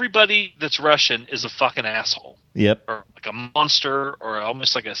everybody that's Russian is a fucking asshole. Yep. Or like a monster or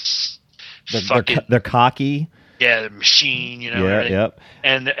almost like a They're cocky. Yeah, the machine, you know. Yeah, right? yep.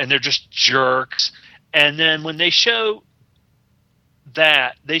 And they're just jerks. And then when they show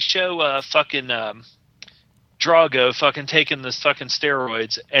that, they show fucking Drago fucking taking this fucking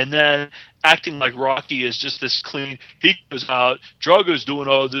steroids and then acting like Rocky is just this clean. He goes out. Drago's doing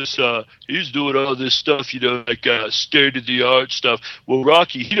all this. He's doing all this stuff, you know, like state of the art stuff. Well,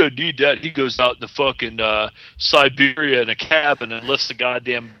 Rocky, he don't need that. He goes out in the fucking Siberia in a cabin and lifts a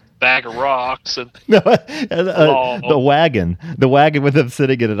goddamn bag of rocks and the wagon with him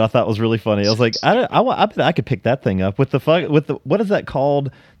sitting in it. I thought was really funny. I was like, I could pick that thing up with the what is that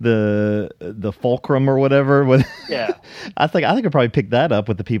called, the fulcrum or whatever. Yeah, I think I'd probably pick that up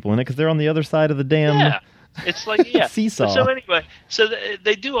with the people in it because they're on the other side of the damn. Yeah, it's like seesaw. So anyway, so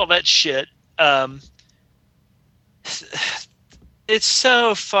they do all that shit. It's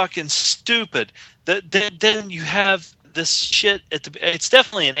so fucking stupid that then you have this shit it's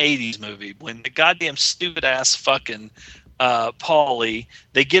definitely an 80s movie when the goddamn stupid ass fucking Paulie,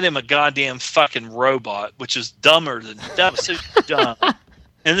 they get him a goddamn fucking robot, which is dumber than that was so dumb.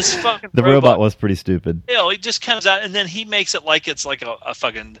 And this fucking the robot was pretty stupid. You know, he just comes out and then he makes it like it's like a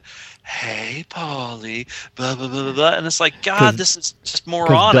fucking, hey Paulie, blah blah blah blah blah, and it's like, God, this is just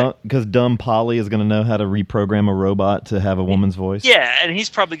moronic. Because dumb Polly is going to know how to reprogram a robot to have a woman's voice. Yeah, and he's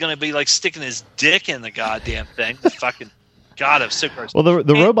probably going to be like sticking his dick in the goddamn thing. The fucking God, I'm so gross. Well,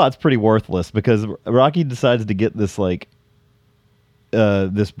 the robot's pretty worthless because Rocky decides to get this like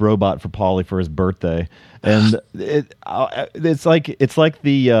this robot for Paulie for his birthday, and it's like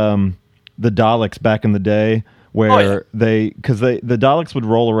the Daleks back in the day. Where the Daleks would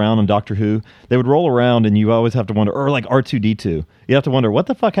roll around on Doctor Who, they would roll around and you always have to wonder, or like R2-D2, you have to wonder what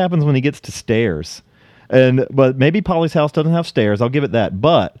the fuck happens when he gets to stairs. But maybe Polly's house doesn't have stairs, I'll give it that.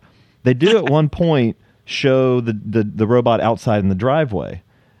 But they do at one point show the robot outside in the driveway.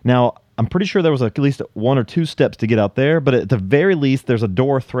 Now, I'm pretty sure there was at least 1 or 2 steps to get out there, but at the very least, there's a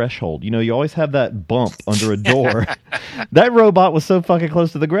door threshold. You know, you always have that bump under a door. That robot was so fucking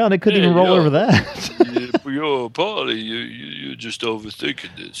close to the ground, it couldn't even roll over that. Yo, Polly, you're just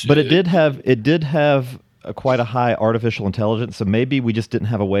overthinking this. But it did have quite a high artificial intelligence, so maybe we just didn't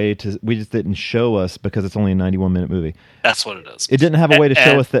have a way to. We just didn't show us because it's only a 91-minute movie. That's what it is. It didn't have a way to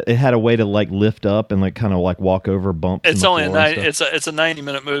show us that it had a way to like lift up and like kind of like walk over bumps. It's only it's a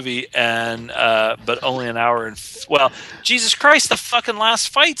 90-minute movie, and but only an hour and well, Jesus Christ, the fucking last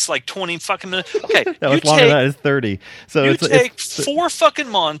fight's like 20 fucking minutes. Okay, no, it's longer than that. It's 30. So you take 4 fucking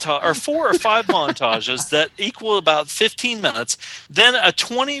montage or 4 or 5 montages that equal about 15 minutes, then a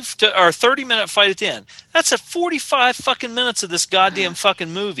 20 or 30-minute fight at the end. That's 45 fucking minutes of this goddamn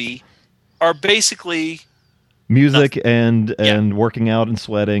fucking movie are basically music and working out and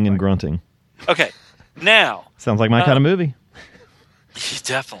sweating and grunting. Okay, now sounds like my kind of movie.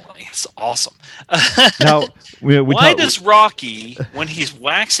 Definitely, it's awesome. Now, why does Rocky, when he's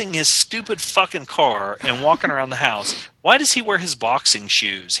waxing his stupid fucking car and walking around the house, why does he wear his boxing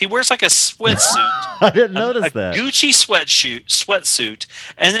shoes? He wears like a sweatsuit. I didn't notice that. Gucci sweatsuit,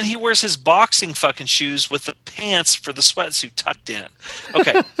 and then he wears his boxing fucking shoes with the pants for the sweatsuit tucked in.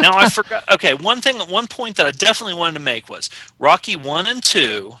 Okay, now I forgot. Okay, one point that I definitely wanted to make was Rocky 1 and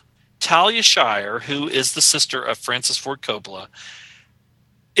 2. Talia Shire, who is the sister of Francis Ford Coppola,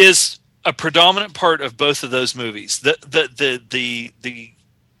 is a predominant part of both of those movies. The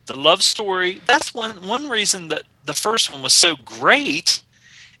love story. That's one reason that the first one was so great.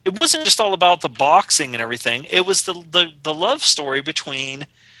 It wasn't just all about the boxing and everything. It was the love story between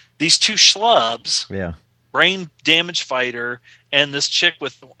these two schlubs. Yeah. Brain damaged fighter and this chick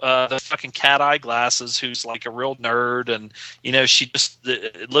with the fucking cat eye glasses who's like a real nerd, and you know she just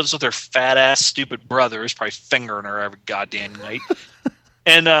lives with her fat ass stupid brother who's probably fingering her every goddamn night.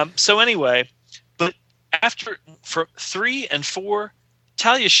 And so anyway, but for 3 and 4,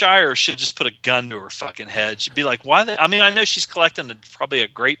 Talia Shire should just put a gun to her fucking head. She'd be like, why? I mean, I know she's collecting probably a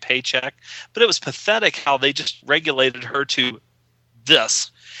great paycheck, but it was pathetic how they just regulated her to this.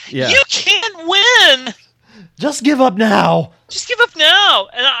 Yeah. You can't win. Just give up now. Just give up now.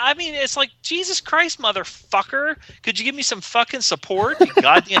 And I mean, it's like, Jesus Christ, motherfucker. Could you give me some fucking support, you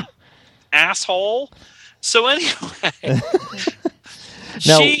goddamn asshole? So anyway,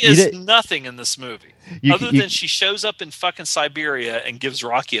 Now, she is nothing in this movie. Other than she shows up in fucking Siberia and gives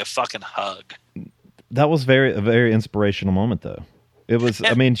Rocky a fucking hug. That was a very inspirational moment, though. It was.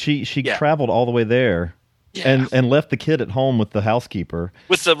 I mean, she traveled all the way there, and left the kid at home with the housekeeper,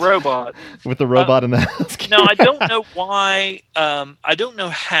 with the robot, and the housekeeper. Now I don't know why. I don't know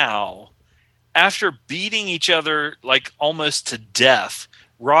how. After beating each other like almost to death,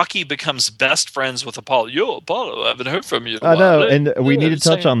 Rocky becomes best friends with Apollo. Yo, Apollo, I haven't heard from you in a while. I know, and we need to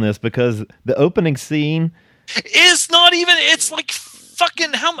touch on this because the opening scene is not even. It's like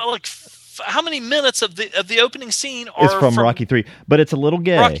fucking how many minutes of the opening scene are from Rocky 3, but it's a little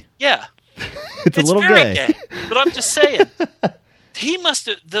gay. Yeah, it's a little very gay. But I'm just saying, he must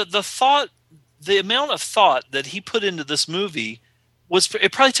have the amount of thought that he put into this movie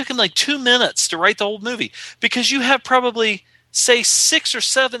it probably took him like 2 minutes to write the whole movie, because you have probably say 6 or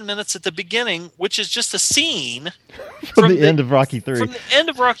 7 minutes at the beginning, which is just a scene from the end of Rocky 3. From the end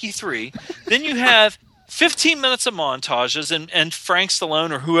of Rocky 3. Then you have 15 minutes of montages and Frank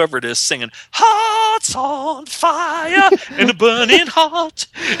Stallone or whoever it is singing "Hearts on Fire and a Burning Heart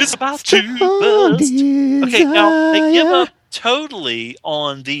is about to burst." Okay, now they give up totally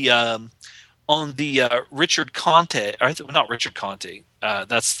on the Richard Conte. Not Richard Conte.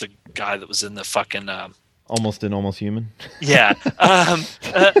 That's the guy that was in the fucking. Almost Human. Yeah.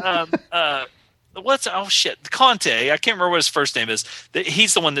 Conte. I can't remember what his first name is.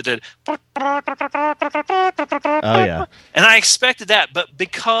 He's the one that did. Oh yeah. And I expected that, but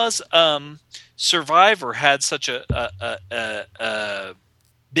because Survivor had such a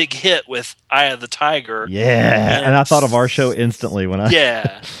big hit with Eye of the Tiger. Yeah, and I thought of our show instantly when I.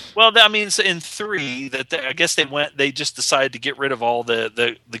 Yeah. Well, I mean, in 3, I guess they just decided to get rid of all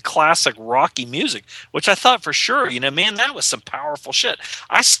the classic Rocky music, which I thought for sure, man, that was some powerful shit.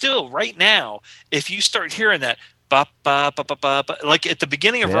 I still, right now, if you start hearing that, ba, ba, ba, ba, ba, ba, like at the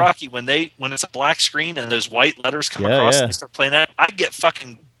beginning of Rocky, when it's a black screen and those white letters come across and they start playing that, I get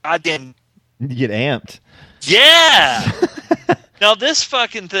fucking goddamn. You get amped. Yeah. Now, this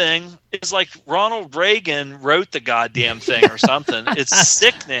fucking thing is like Ronald Reagan wrote the goddamn thing or something. It's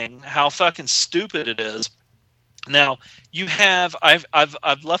sickening how fucking stupid it is. Now,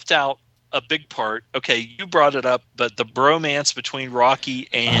 I've left out a big part. Okay, you brought it up, but the bromance between Rocky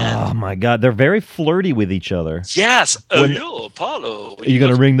and... Oh, my God. They're very flirty with each other. Yes. Yo, Apollo. Are you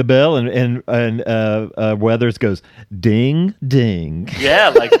going to ring the bell? And Weathers goes, ding, ding. Yeah,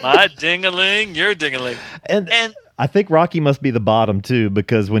 like my ding-a-ling, your ding-a-ling. And I think Rocky must be the bottom, too,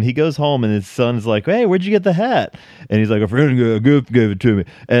 because when he goes home and his son's like, hey, where'd you get the hat? And he's like, a friend gave it to me.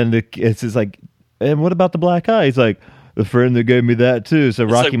 And it's just like, and what about the black eye? He's like, the friend that gave me that, too. So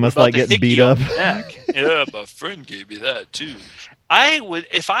Rocky must like getting beat up. Yeah, my friend gave me that, too.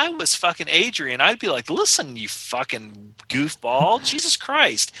 If I was fucking Adrian, I'd be like, listen, you fucking goofball. Jesus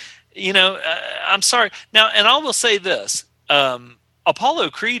Christ. I'm sorry. Now, and I will say this. Apollo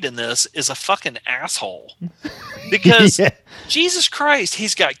Creed in this is a fucking asshole. Because, Jesus Christ,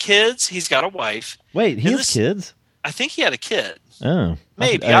 he's got kids, he's got a wife. Wait, he has kids? I think he had a kid. Oh.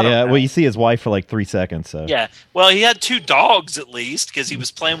 Maybe, I don't know. Well, you see his wife for like 3 seconds, so. Yeah, well, he had 2 dogs at least, because he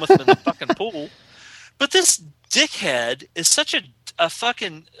was playing with them in the fucking pool. But this dickhead is such a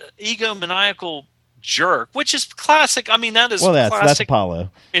fucking egomaniacal jerk, which is classic. I mean, that is classic that's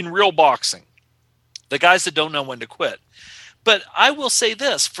Apollo. In real boxing. The guys that don't know when to quit. But I will say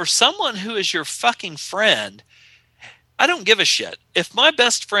this, for someone who is your fucking friend, I don't give a shit. If my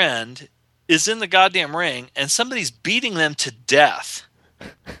best friend is in the goddamn ring and somebody's beating them to death,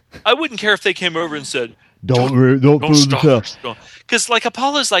 I wouldn't care if they came over and said, don't stop. Because like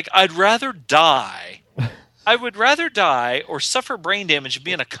Apollo's like, I'd rather die. I would rather die or suffer brain damage and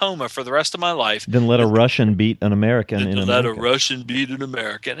be in a coma for the rest of my life than let a Russian beat an American in America. Let a Russian beat an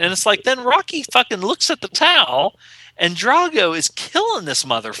American. And it's like, then Rocky fucking looks at the towel and Drago is killing this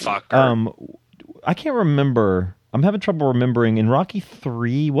motherfucker. I can't remember. I'm having trouble remembering. In Rocky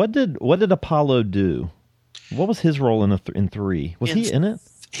 3, what did Apollo do? What was his role in 3? Was he in it?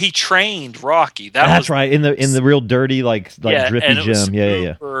 He trained Rocky. That's right. In the real dirty drippy gym.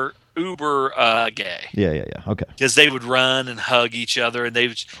 Yeah. Uber gay. Yeah. Okay. Because they would run and hug each other, and they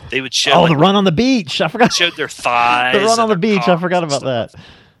would show. Oh, the run on the beach! I forgot. Showed their thighs. The run on the beach. I forgot about that.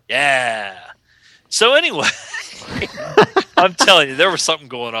 Yeah. So anyway, I'm telling you, there was something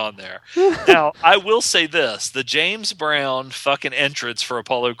going on there. Now, I will say this: the James Brown fucking entrance for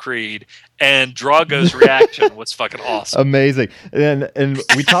Apollo Creed and Drago's reaction was fucking awesome. Amazing. And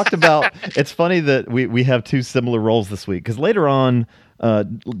we talked about. It's funny that we have two similar roles this week because later on,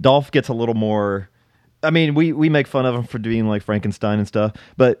 Dolph gets a little more. I mean, we make fun of him for doing like Frankenstein and stuff,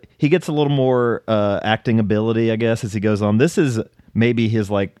 but he gets a little more acting ability, I guess, as he goes on. This is maybe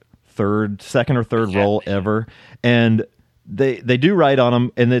his like second or third role ever, and they do right on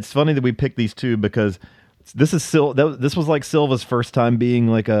him. And it's funny that we picked these two because this was like Silva's first time being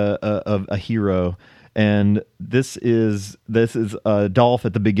like a hero, and this is Dolph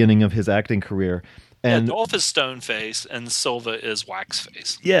at the beginning of his acting career. And Dolph is stone face and Silva is wax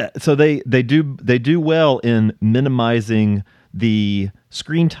face. Yeah, so they do well in minimizing the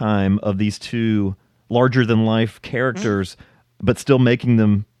screen time of these two larger than life characters, but still making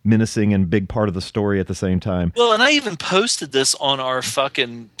them menacing and big part of the story at the same time. Well, and I even posted this on our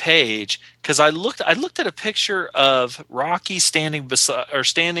fucking page because I looked at a picture of Rocky standing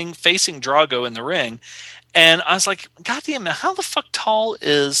facing Drago in the ring, and I was like, God damn it, how the fuck tall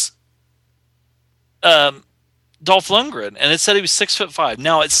is Dolph Lundgren? And it said he was 6'5".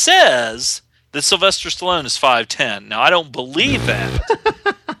 Now it says that Sylvester Stallone is 5'10". Now I don't believe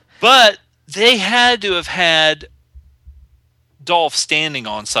that, but they had to have had Dolph standing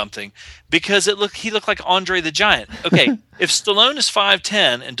on something because he looked like Andre the Giant. Okay, if Stallone is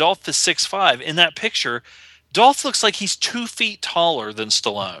 5'10" and Dolph is 6'5", in that picture, Dolph looks like he's 2 feet taller than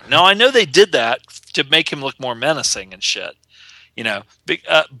Stallone. Now I know they did that to make him look more menacing and shit. You know, but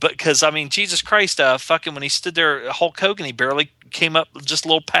because I mean, Jesus Christ, fucking when he stood there, Hulk Hogan, he barely came up just a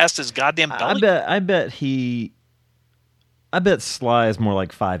little past his goddamn belly. I bet Sly is more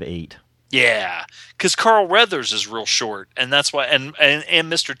like 5'8". Yeah, because Carl Weathers is real short, and that's why, and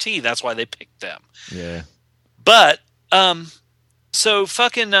Mr. T, that's why they picked them. Yeah, but so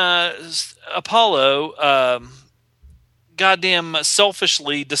fucking Apollo, goddamn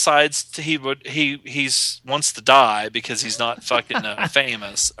selfishly decides he wants to die because he's not fucking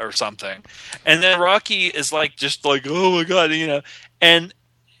famous or something, and then Rocky is like just like, oh my god, you know. And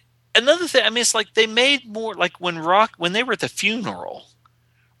another thing, I mean, it's like they made more like when they were at the funeral,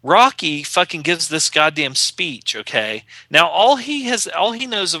 Rocky fucking gives this goddamn speech. Okay, now all he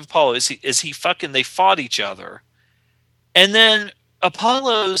knows of Apollo is he fucking they fought each other, and then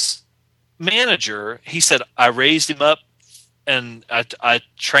Apollo's manager, he said, I raised him up. And I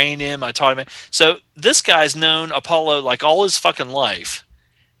trained him. I taught him. So this guy's known Apollo like all his fucking life,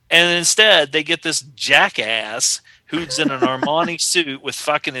 and instead they get this jackass who's in an Armani suit with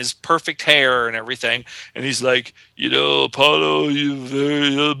fucking his perfect hair and everything, and he's like, you know, Apollo, you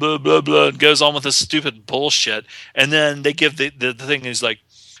very blah blah blah, and goes on with this stupid bullshit. And then they give the thing. And he's like,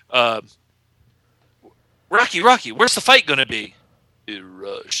 Rocky, where's the fight going to be? In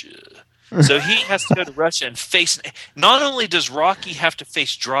Russia. So he has to go to Russia and face. Not only does Rocky have to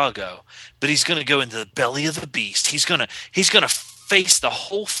face Drago, but he's going to go into the belly of the beast. He's gonna face the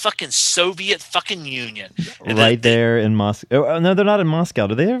whole fucking Soviet fucking Union. Right there in Moscow. Oh, no, they're not in Moscow.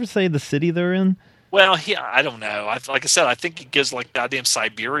 Do they ever say the city they're in? Well, I don't know. Like I said, I think it gives like goddamn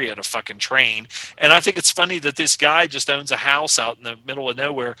Siberia to fucking train. And I think it's funny that this guy just owns a house out in the middle of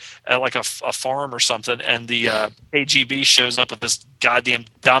nowhere, like a farm or something, and the KGB shows up with this goddamn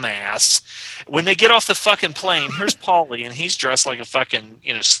dumbass. When they get off the fucking plane, here's Paulie, and he's dressed like a fucking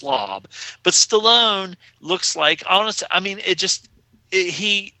slob. But Stallone looks like, honestly, I mean, it's just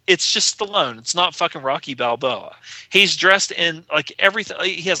Stallone. It's not fucking Rocky Balboa. He's dressed in like everything.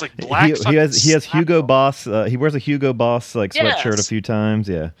 He has like black. He has Hugo Boss. He wears a Hugo Boss like sweatshirt a few times.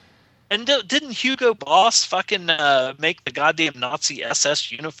 Yeah. And didn't Hugo Boss fucking make the goddamn Nazi SS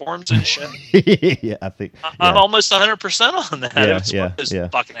uniforms and shit? Yeah, I think I'm almost 100% on that. Yeah, It's one of those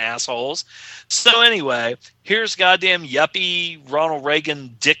fucking assholes. So anyway, here's goddamn yuppie Ronald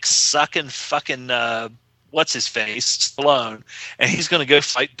Reagan dick sucking fucking. What's his face, Stallone, and he's going to go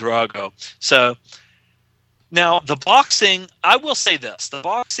fight Drago. So now the boxing, I will say this: the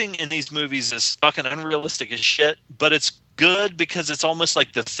boxing in these movies is fucking unrealistic as shit, but it's good because it's almost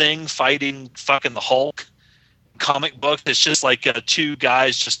like The Thing fighting fucking the Hulk comic book. It's just like two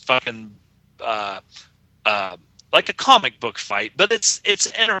guys just fucking like a comic book fight, but it's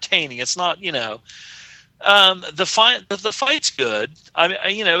entertaining. It's not the fight's good. I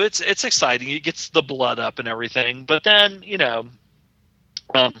mean, it's exciting. It gets the blood up and everything. But then,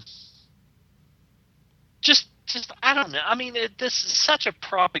 just I don't know. I mean, this is such a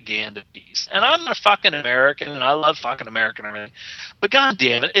propaganda piece. And I'm a fucking American, and I love fucking American and everything. But God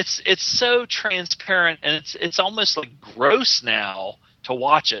damn it, it's so transparent, and it's almost like gross now to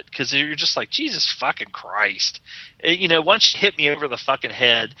watch it because you're just like, Jesus fucking Christ. You know, once you hit me over the fucking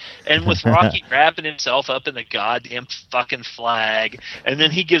head, and with Rocky wrapping himself up in the goddamn fucking flag, and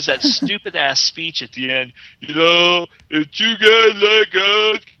then he gives that stupid ass speech at the end. You know, if two guys like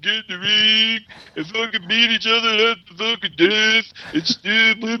us can get in the ring and fucking beat each other after fucking death, and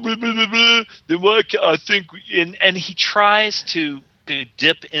still blah, blah, blah, blah, blah, then why can't I think? And he tries to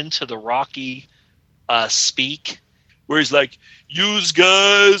dip into the Rocky speak, where he's like, "Yous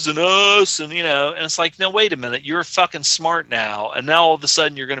guys and us," and you know, and it's like, no, wait a minute, you're fucking smart now, and now all of a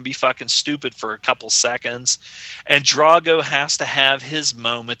sudden you're going to be fucking stupid for a couple seconds, and Drago has to have his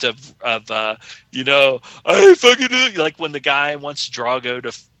moment of you know, I fucking do, like when the guy wants Drago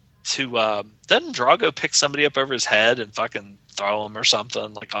to doesn't Drago pick somebody up over his head and fucking throw him or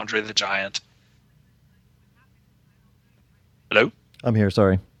something like Andre the Giant? Hello? I'm here.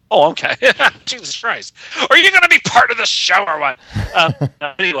 Sorry. Oh, okay. Jesus Christ. Are you going to be part of the show or what?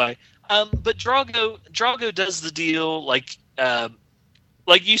 Anyway, but Drago does the deal like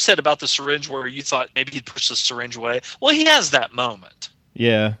you said about the syringe where you thought maybe he'd push the syringe away. Well, he has that moment.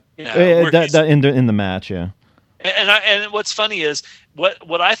 Yeah. You know, that in the match, yeah. And what's funny is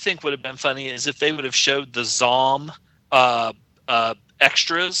what I think would have been funny is if they would have showed the Zom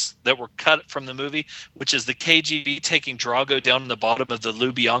extras that were cut from the movie, which is the KGB taking Drago down in the bottom of the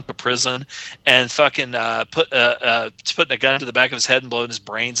Lubyanka prison and fucking putting a gun to the back of his head and blowing his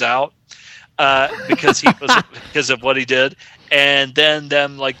brains out because of what he did, and then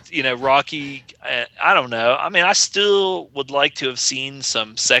them like, you know, Rocky. I don't know. I mean, I still would like to have seen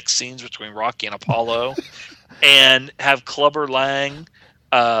some sex scenes between Rocky and Apollo, and have Clubber Lang.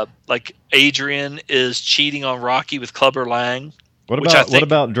 Like Adrian is cheating on Rocky with Clubber Lang. What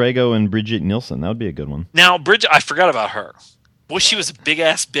about Drago and Bridget Nielsen? That would be a good one. Now, Bridget, I forgot about her. Boy, she was a big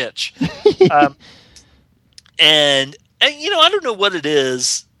ass bitch. And you know, I don't know what it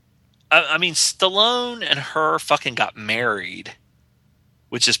is. I mean, Stallone and her fucking got married,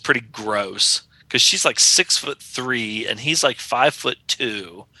 which is pretty gross because she's like 6'3" and he's like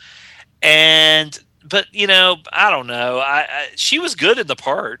 5'2", but you know, I don't know. She was good in the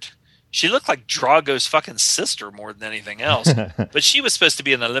part. She looked like Drago's fucking sister more than anything else. But she was supposed to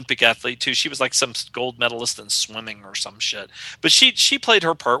be an Olympic athlete too. She was like some gold medalist in swimming or some shit. But she played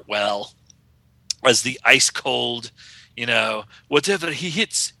her part well as the ice cold, you know, whatever he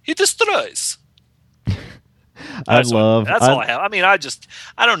hits, he destroys. That's all I have. I mean, I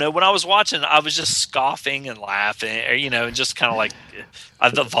don't know. When I was watching, I was just scoffing and laughing, or, you know, and just kind of like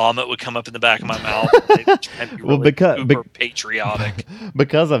the vomit would come up in the back of my mouth. Well, because patriotic.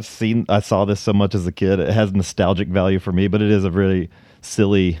 Because I saw this so much as a kid, it has nostalgic value for me. But it is a really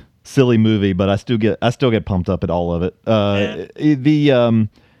silly movie. But I still get pumped up at all of it.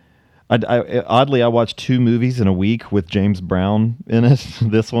 Oddly, I watched 2 movies in a week with James Brown in it.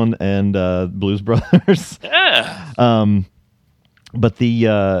 This one and Blues Brothers. Yeah. But you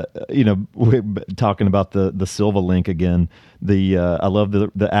know, talking about the Silva link again. I love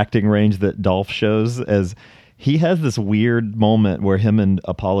the acting range that Dolph shows, as he has this weird moment where him and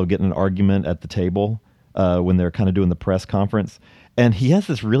Apollo get in an argument at the table when they're kind of doing the press conference. And he has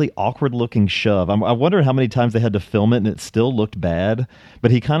this really awkward looking shove. I wonder how many times they had to film it and it still looked bad.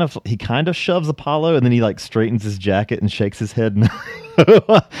 But he kind of shoves Apollo, and then he like straightens his jacket and shakes his head.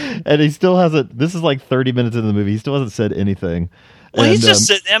 And he still hasn't. This is like 30 minutes into the movie. He still hasn't said anything. Well, he's just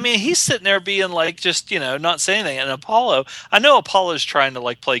he's sitting there being like, just, you know, not saying anything. And Apollo, I know Apollo's trying to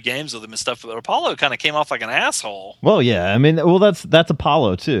like play games with him and stuff, but Apollo kind of came off like an asshole. Well, yeah, I mean, that's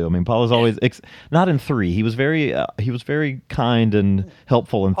Apollo too. I mean, Apollo's always not in 3. He was very kind and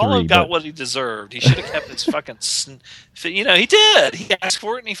helpful in 3. Apollo got what he deserved. He should have kept his fucking, you know, he did. He asked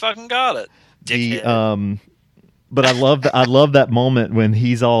for it and he fucking got it. Dickhead. But I love that moment when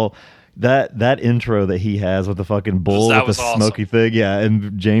he's all. That intro that he has with the fucking bull with the smoky thing, yeah,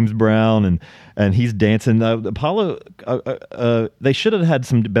 and James Brown and he's dancing. Apollo, they should have had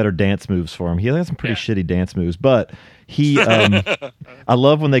some better dance moves for him. He has some pretty shitty dance moves, but he, I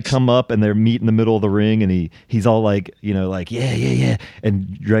love when they come up and they're meet in the middle of the ring, and he's all like, you know, like yeah, and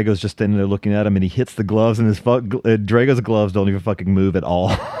Drago's just standing there looking at him, and he hits the gloves, and Drago's gloves don't even fucking move at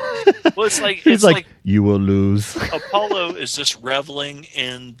all. Well, it's like he's like you will lose. Apollo is just reveling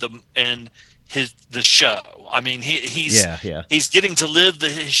in the show. I mean, he's getting to live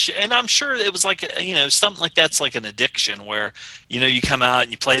and I'm sure it was like, you know, something like that's like an addiction where, you know, you come out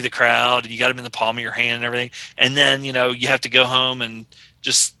and you play the crowd and you got him in the palm of your hand and everything, and then, you know, you have to go home and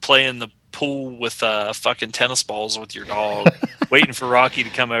just play in the pool with fucking tennis balls with your dog, waiting for Rocky to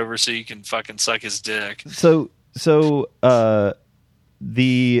come over so you can fucking suck his dick. So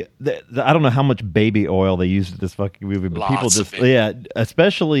I don't know how much baby oil they used in this fucking movie, but people just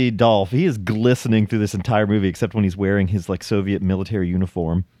especially Dolph, he is glistening through this entire movie, except when he's wearing his like Soviet military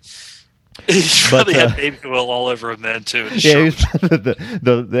uniform. He probably had baby oil all over him then too. Yeah,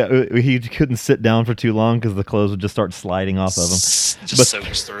 he couldn't sit down for too long because the clothes would just start sliding off of him. Just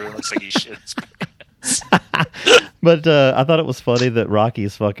soaks through. Looks like he shits. But I thought it was funny that Rocky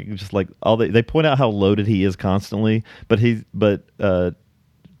is fucking just like they point out how loaded he is constantly, but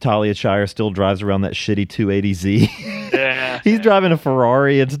Talia Shire still drives around that shitty 280Z. Yeah, he's driving a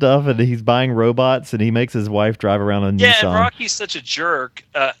Ferrari and stuff, and he's buying robots, and he makes his wife drive around a Nissan. Yeah, and Rocky's such a jerk.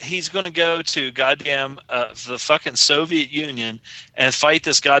 He's going to go to goddamn the fucking Soviet Union and fight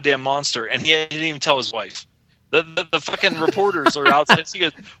this goddamn monster, and he didn't even tell his wife. The fucking reporters are outside. He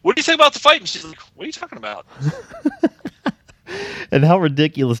goes, "What do you think about the fight?" And she's like, "What are you talking about?" And how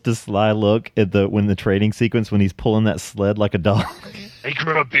ridiculous does Sly look at when the training sequence when he's pulling that sled like a dog? He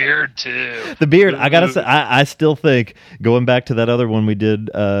grew a beard too. The beard, I gotta say, I still think going back to that other one we did,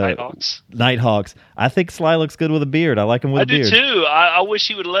 Nighthawks. I think Sly looks good with a beard. I like him with a beard. I do too. I wish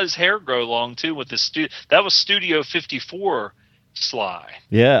he would let his hair grow long too. With the that was Studio 54 Sly.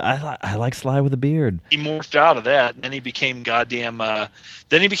 Yeah, I like Sly with a beard. He morphed out of that, and then he became goddamn.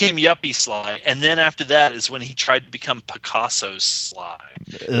 Then he became Yuppie Sly, and then after that is when he tried to become Picasso's Sly.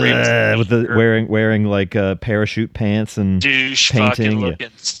 With the wearing like parachute pants and douche, painting, fucking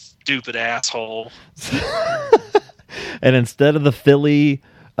looking stupid asshole. And instead of the Philly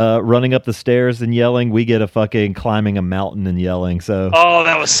running up the stairs and yelling, we get a fucking climbing a mountain and yelling. So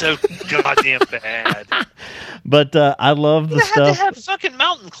that was so goddamn bad. But I love the stuff. They had to have fucking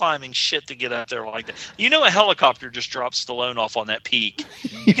mountain climbing shit to get up there like that. You know, a helicopter just dropped Stallone off on that peak.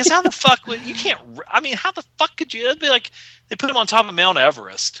 Because how the fuck would you can't? I mean, how the fuck could you? It'd be like they put him on top of Mount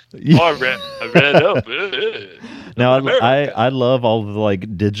Everest. I read up. Now I love all the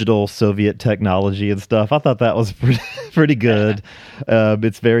like digital Soviet technology and stuff. I thought that was pretty good.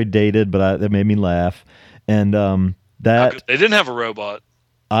 It's very dated, but that made me laugh. And that they didn't have a robot.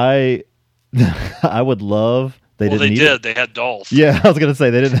 I would love. They did. They had Dolph. Yeah, I was gonna say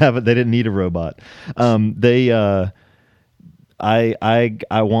they didn't have it. They didn't need a robot. I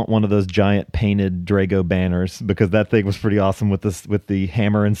want one of those giant painted Drago banners because that thing was pretty awesome with the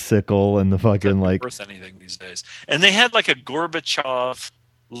hammer and sickle and the fucking like worth anything these days. And they had like a Gorbachev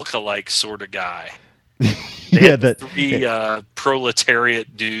lookalike sort of guy. Three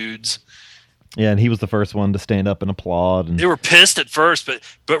proletariat dudes. Yeah, and he was the first one to stand up and applaud. And they were pissed at first,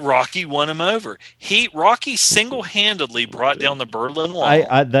 but Rocky won him over. Rocky single-handedly brought down the Berlin Wall.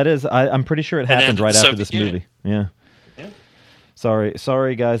 I'm pretty sure it happened right after this movie. Yeah.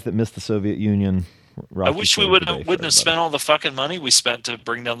 Sorry, guys that missed the Soviet Union. Rocky I wish we wouldn't have spent all the fucking money we spent to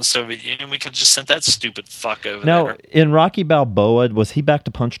bring down the Soviet Union. We could have just sent that stupid fuck over there. Now, in Rocky Balboa, was he back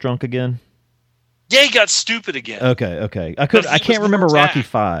to punch drunk again? Yeah, he got stupid again. Okay. I can't remember Rocky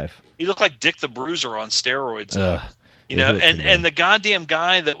 5. He looked like Dick the Bruiser on steroids. And the goddamn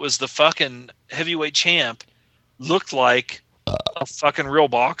guy that was the fucking heavyweight champ looked like a fucking real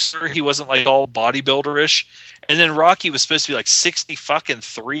boxer. He wasn't like all bodybuilder-ish. And then Rocky was supposed to be like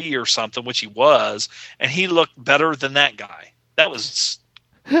 63 or something, which he was, and he looked better than that guy. That was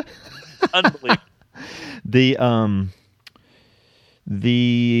unbelievable.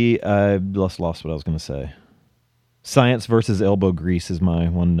 I lost what I was going to say. Science versus elbow grease is my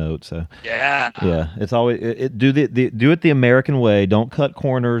one note. So yeah, it's always do it the American way. Don't cut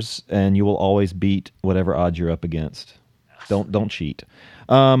corners, and you will always beat whatever odds you're up against. Don't cheat.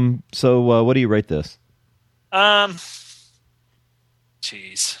 So what do you rate this?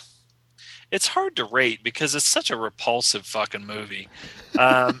 Jeez, it's hard to rate because it's such a repulsive fucking movie.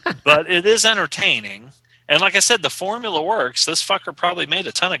 But it is entertaining, and like I said, the formula works. This fucker probably made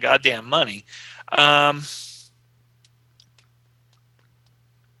a ton of goddamn money. I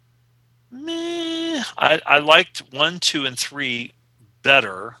liked 1, 2, and 3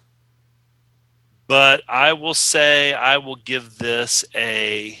 better, but I will say I will give this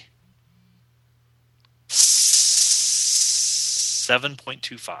a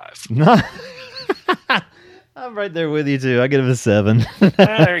 7.25. I'm right there with you too. I give it a 7.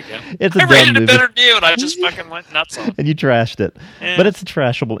 There you go. It's a I rated dumb it better movie. than you, and I just fucking went nuts on it. And you trashed it. Yeah. But it's a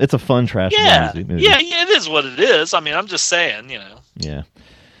fun trashable movie. Yeah, it is what it is. I mean, I'm just saying, Yeah.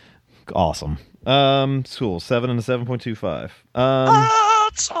 Awesome. Cool. 7 and a 7.25.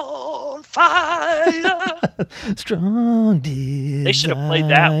 Hearts on fire. Strong desire. They should have played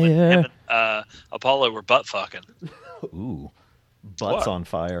that when him and Apollo were butt fucking. Ooh. Butts on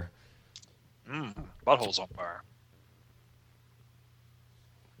fire. Buttholes on fire.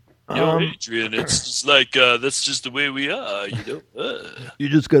 Adrian, it's just like that's just the way we are, You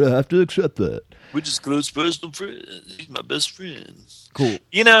just gotta have to accept that. We're just close personal friends. He's my best friend. Cool.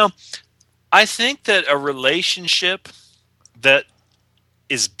 I think that a relationship that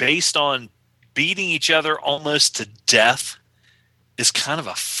is based on beating each other almost to death is kind of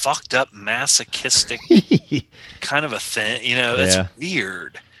a fucked up masochistic kind of a thing. It's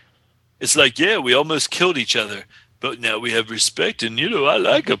weird. It's like, we almost killed each other, but now we have respect. And, I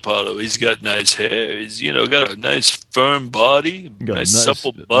like Apollo. He's got nice hair. He's, got a nice firm body, nice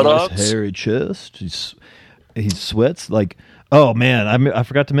supple buttocks. Nice hairy chest. He sweats like, oh man, I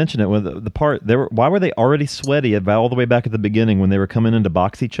forgot to mention it. When the part why were they already sweaty all the way back at the beginning when they were coming in to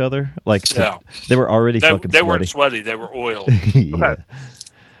box each other? Like, they were already fucking sweaty. They weren't sweaty. They were oiled. Okay.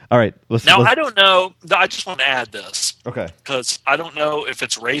 All right. I don't know. I just want to add this. Okay. Because I don't know if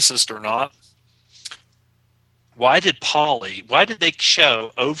it's racist or not. Why did they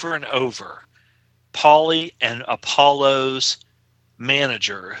show over and over Paulie and Apollo's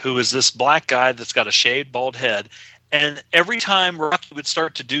manager, who is this black guy that's got a shaved bald head, and every time Rocky would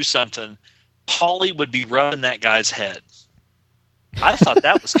start to do something, Paulie would be rubbing that guy's head. I thought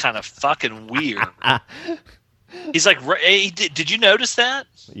that was kind of fucking weird. He's like, hey, did you notice that?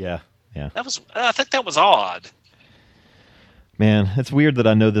 Yeah. I think that was odd. Man, it's weird that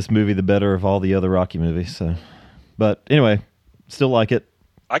I know this movie the better of all the other Rocky movies. So, but anyway, still like it.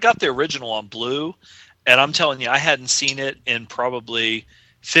 I got the original on Blue, and I'm telling you, I hadn't seen it in probably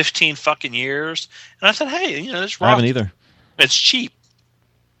 15 fucking years. And I said, hey, this Rocky. I haven't either. It's cheap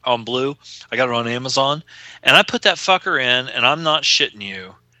on Blue. I got it on Amazon, and I put that fucker in, and I'm not shitting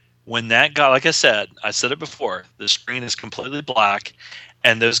you. When that guy, like I said it before, the screen is completely black,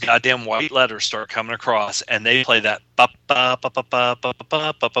 and those goddamn white letters start coming across, and they play that I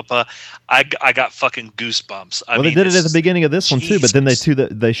got fucking goosebumps. They did it at the beginning of this one too, but then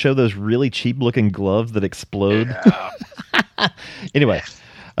they show those really cheap looking gloves that explode. Yeah. Anyway,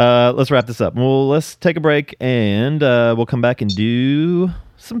 let's wrap this up. Well, let's take a break, and we'll come back and do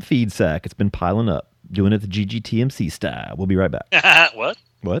some feed sack. It's been piling up, doing it the GGTMC style. We'll be right back.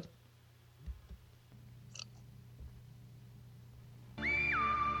 What?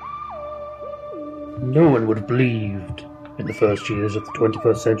 No one would have believed, in the first years of the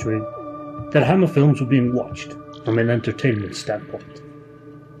 21st century, that Hammer films were being watched from an entertainment standpoint.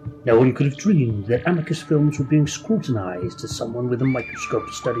 No one could have dreamed that Amicus films were being scrutinized as someone with a microscope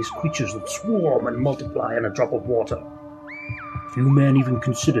studies creatures that swarm and multiply in a drop of water. Few men even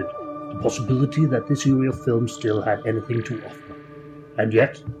considered the possibility that this era of film still had anything to offer. And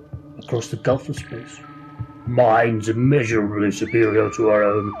yet, across the gulf of space, minds immeasurably superior to our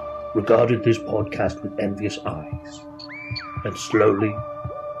own regarded this podcast with envious eyes. And slowly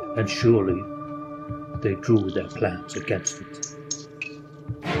and surely, they drew their plans against it.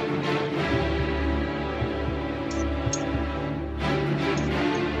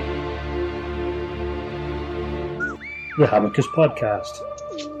 The Hamicus Podcast.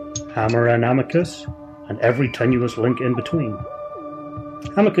 Hammer and Amicus, and every tenuous link in between.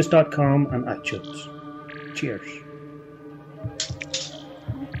 Amicus.com and iTunes. Cheers.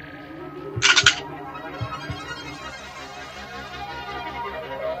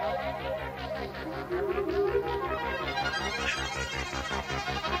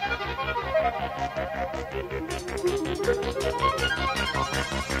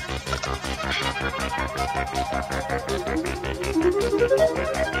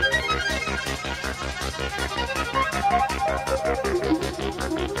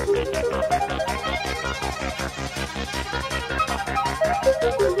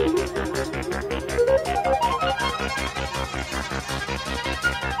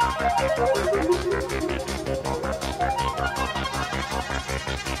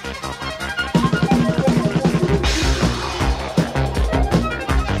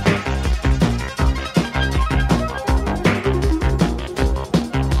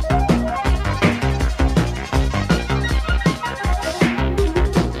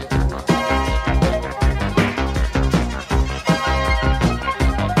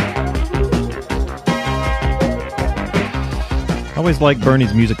 I always like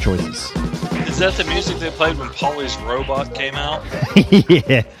Bernie's music choices. Is that the music they played when Paulie's Robot came out?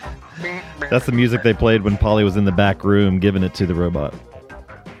 Yeah. That's the music they played when Paulie was in the back room giving it to the robot.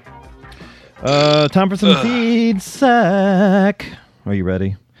 Time for some feed sack. Are you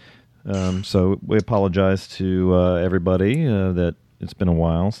ready? So we apologize to everybody that it's been a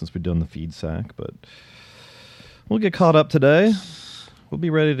while since we've done the feed sack, but we'll get caught up today. We'll be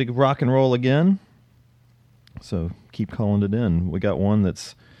ready to rock and roll again. So keep calling it in. We got one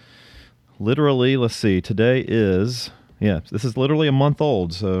that's literally, let's see, today is, this is literally a month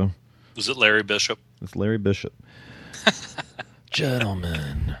old. So Was it Larry Bishop? It's Larry Bishop.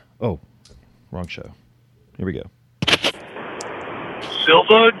 Gentlemen. Oh, wrong show. Here we go.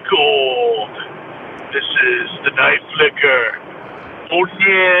 Silver and gold. This is the Night Flicker. Holding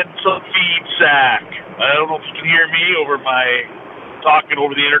in some feed sack. I don't know if you can hear me over my talking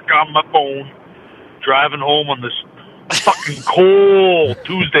over the intercom on my phone. Driving home on this fucking cold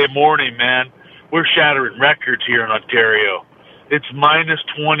Tuesday morning, man. We're shattering records here in Ontario. It's minus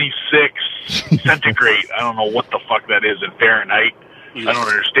 26 centigrade. I don't know what the fuck that is in Fahrenheit. I don't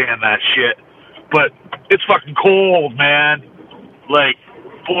understand that shit. But it's fucking cold, man. Like,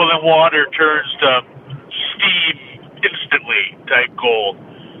 boiling water turns to steam instantly type cold.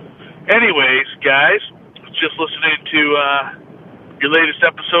 Anyways, guys, just listening to your latest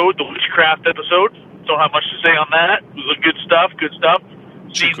episode, the Witchcraft episode. Don't have much to say on that. It was good stuff.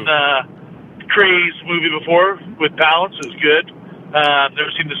 Seen the Craze movie before with Palance. It was good.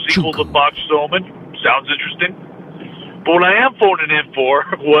 Never seen the sequel to Botched Omen. Sounds interesting. But what I am phoning in for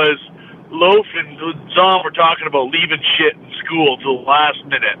was Loaf and Zom were talking about leaving shit in school till the last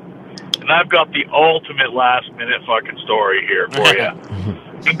minute. And I've got the ultimate last minute fucking story here for you.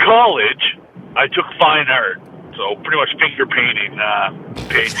 In college, I took fine art. So pretty much finger painting,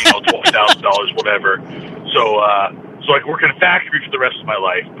 paid, $12,000, whatever. So I could work in a factory for the rest of my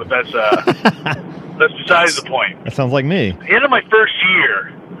life. But that's besides the point. That sounds like me. End of my first year,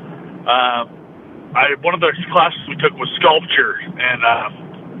 one of the classes we took was sculpture and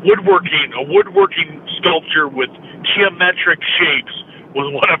woodworking. A woodworking sculpture with geometric shapes was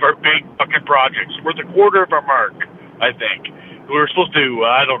one of our big fucking projects. Worth a quarter of our mark, I think. We were supposed to,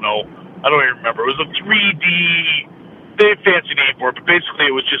 I don't even remember. It was a 3D, they had a fancy name for it, but basically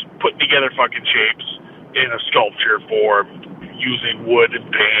it was just putting together fucking shapes in a sculpture form using wood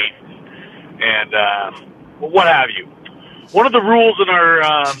and paint and what have you. One of the rules in our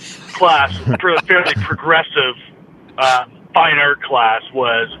class, fairly progressive fine art class,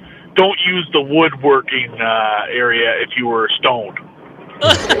 was don't use the woodworking area if you were stoned.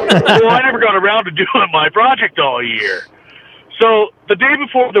 Well, I never got around to doing my project all year. So the day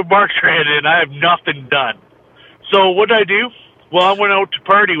before the marks are handed, I have nothing done. So what did I do? Well, I went out to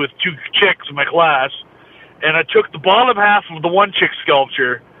party with two chicks in my class, and I took the bottom half of the one chick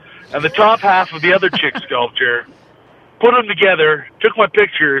sculpture and the top half of the other chick sculpture, put them together, took my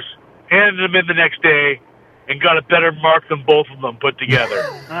pictures, handed them in the next day, and got a better mark than both of them put together.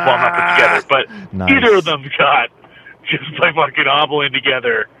 Well, not put together, but Nice. Either of them got just by fucking hobbling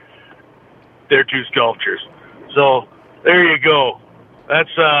together their two sculptures. So there you go.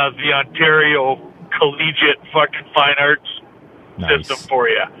 That's the Ontario Collegiate fucking Fine Arts system for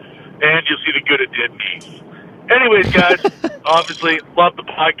you. And you'll see the good it did me. Anyways, guys, obviously, love the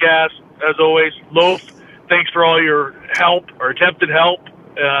podcast. As always, Loaf, thanks for all your help, or attempted help,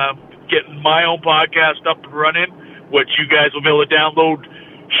 getting my own podcast up and running, which you guys will be able to download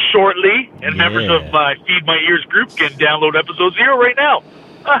shortly. And members of my Feed My Ears group can download episode 0 right now.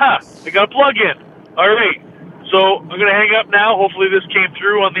 Aha! I got a plug-in. All right. So I'm going to hang up now. Hopefully this came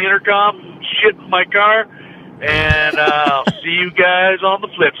through on the intercom. Shit in my car. And I'll see you guys on the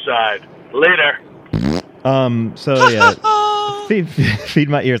flip side. Later. So yeah, feed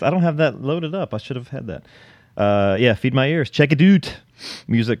my ears. I don't have that loaded up. I should have had that. Yeah, feed my ears. Check it out.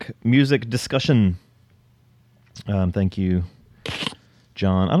 Music discussion. Thank you,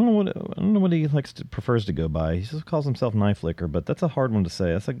 John. I don't know what he prefers to go by. He just calls himself Knife Licker, but that's a hard one to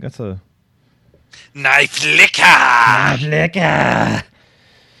say. That's a Knife Licker. Knife Licker.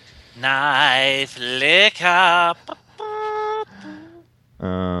 Knife Licker.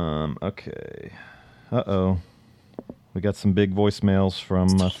 Okay. Uh-oh. We got some big voicemails from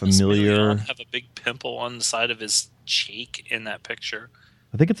a familiar... Have a big pimple on the side of his cheek in that picture.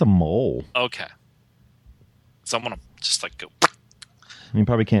 I think it's a mole. Okay. So I'm going to just go... You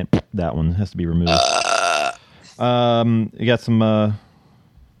probably can't... That one has to be removed. You got some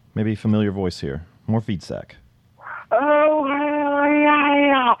maybe familiar voice here. More feedback. Oh, hell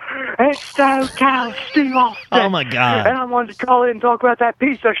yeah! It's SoCal Steve Austin. Oh, my God. And I wanted to call in and talk about that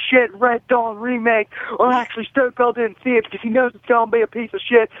piece of shit Red Dawn remake. Well, actually, Stone Cold didn't see it because he knows it's going to be a piece of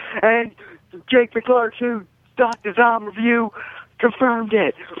shit. And Jake McClure, who stock design review, confirmed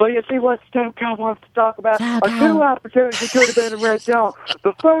it. Well, you see what Stone Cold wants to talk about? Are two opportunities that could have been in Red Dawn.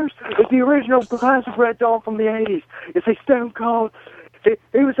 The first is the original classic Red Dawn from the 80s. You see, Stone Cold...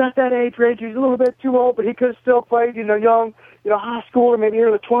 He was at that age range. He was a little bit too old, but he could have still played, young, high school or maybe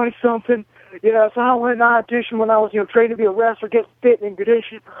early 20-something. So I went and auditioned when I was, trained to be a wrestler, get fit and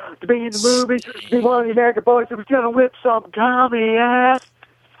condition to be in the movie, to be one of the American boys that was going to whip some Tommy ass.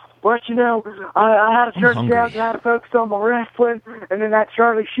 But, you know, I had to turn it down, hungry. I had to focus on my wrestling, and then that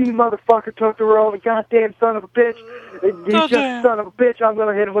Charlie Sheen motherfucker took the role, the goddamn son of a bitch. He's just a son of a bitch. I'm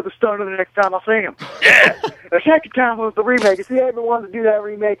going to hit him with a stunner the next time I see him. Yeah! The second time was the remake. You see, everyone wanted to do that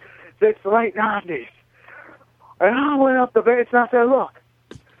remake since the late 90s. And I went up the bench and I said, look,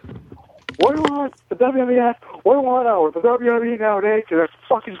 what do you want the WWF? What do you want over the WWE nowadays? Because that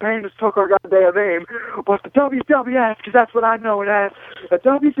fucking pain just took our goddamn name. But the WWF, because that's what I know it as, the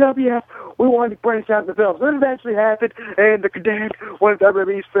WWF, we wanted to branch out the films. Then eventually happened, and the condemned one of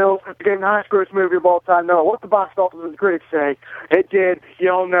WWE's films became the highest gross movie of all time. No, what the box office and the critics say, it did. You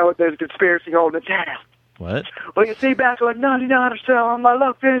all know it. There's a conspiracy holding it down. What? But you see, back like 99 or so, I'm like,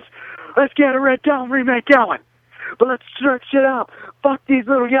 look, let's get a Red Dawn remake going. But let's start shit up. Fuck these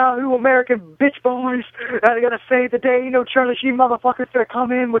little Yahoo American bitch boys that are gonna save the day. You know, Charlie Sheen motherfuckers gonna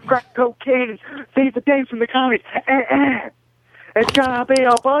come in with crack cocaine and save the day from the commies. It's gonna be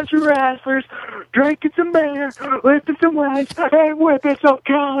a bunch of wrestlers drinking some beer, lifting some weights, and whipping some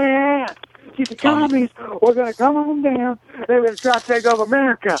commies. See, the commies were going to come on down, they were going to try to take over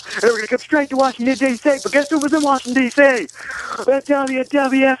America. They were going to come straight to Washington, D.C., but guess who was in Washington, D.C.? The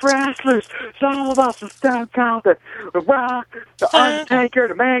WWF wrestlers. Some of us, the Stone Cold, the Rock, the Undertaker,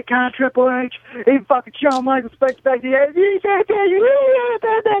 the Mankind, Triple H, even fucking Shawn Michaels, back there. Little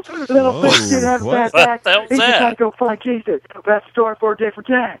bitch didn't have that back. He just had to go fight Jesus. That's a story for a different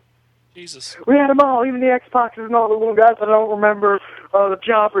day. Jesus. We had them all, even the X-Boxers and all the little guys. I don't remember the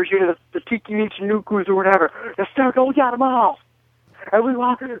jobbers, you know, the Tiki Michinukus or whatever. The Stone Cold, we got them all. And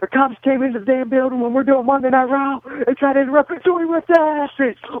the cops came into the damn building when we're doing Monday Night Raw. They tried to interrupt us, so we whipped their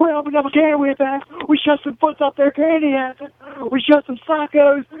asses. We opened up a can with ass. We shoved some foots up their candy asses. We shoved some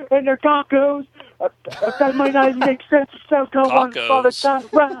sockos and their tacos. That might not even make sense. So go on all the time.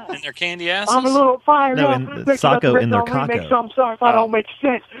 Right. In their candy asses? I'm a little fired No, up. in the Socko in their caco. So I'm sorry if I don't make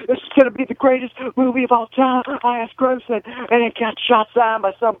sense. This is going to be the greatest movie of all time. I asked Grossman, and it got shot down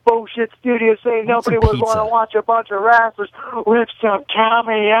by some bullshit studio saying nobody would want to watch a bunch of wrestlers whip some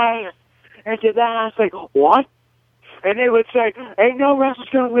commie ass. And to that I say, what? And they would say, ain't no wrestler's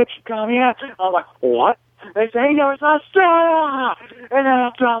going to whip some commie ass. I'm like, what? They say, hey, no, it's Australia! And then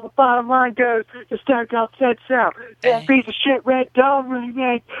after all, the bottom line goes, the Stone Cold said so. That piece of shit Red Dawn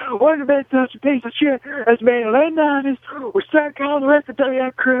remake wouldn't have been such a piece of shit as made in the late 90s with Stone Cold and the rest of the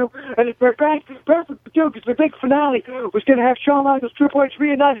WF crew. And the perfect joke is the big finale was going to have Shawn Michaels, Triple H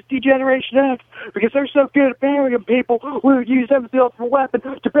reunite as D-Generation X because they're so good at burying people, we would use them as the ultimate weapon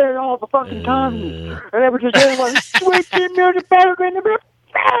to bury all the fucking commies. And they were just doing like, switching music better than the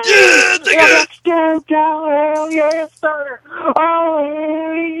yeah, let's go, hell yeah, sir.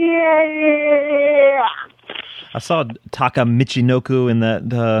 Oh, yeah. I saw Taka Michinoku in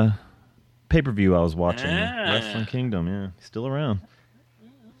that pay-per-view I was watching. Wrestling Kingdom, yeah. He's still around.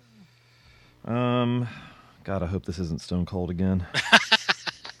 God, I hope this isn't Stone Cold again.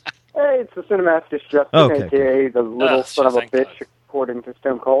 Hey, it's the Cinematic Justin, a.k.a. the little son of a bitch, according to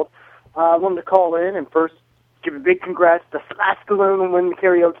Stone Cold. I wanted to call in and first give a big congrats to Sly Stallone and win the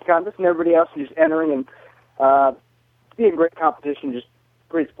karaoke contest and everybody else who's entering and being great competition, just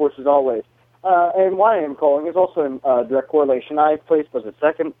great sports as always. And why I am calling is also in direct correlation. I placed, was it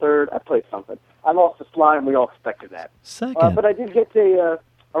second, third? I placed something. I lost to Sly, and we all expected that. Second. But I did get a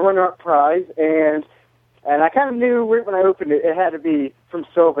runner-up prize, and I kind of knew when I opened it, it had to be from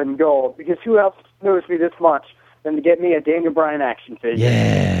Silver and Gold, because who else knows me this much than to get me a Daniel Bryan action figure?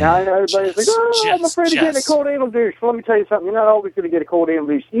 Yeah. Now I know everybody's like, I'm afraid of getting a cold anal douche. Well, let me tell you something. You're not always going to get a cold anal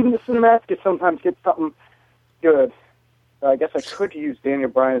douche. Even the Cinematic sometimes gets something good. I guess I could use Daniel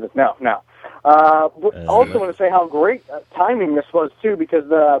Bryan as a... No. I also want to say how great timing this was, too, because,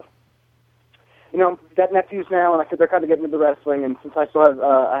 got nephews now, and they're kind of getting into wrestling, and since I still have,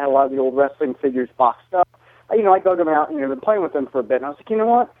 I had a lot of the old wrestling figures boxed up, I dug them out, and, been playing with them for a bit, and I was like, you know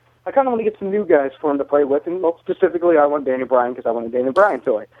what? I kind of want to get some new guys for him to play with, and specifically I want Daniel Bryan because I want a Daniel Bryan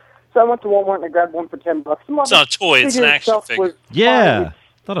toy. So I went to Walmart and I grabbed one for $10. It's not a toy, it's an action figure. Yeah,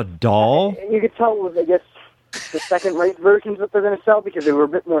 not a doll. You could tell it was, I guess, the second-rate versions that they're going to sell because they were a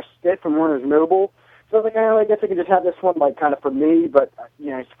bit more stiff and weren't as mobile. So I was like, I guess I could just have this one, kind of for me, but,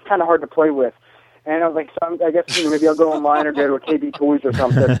 it's kind of hard to play with. And I was like, I guess maybe I'll go online or go to a KB Toys or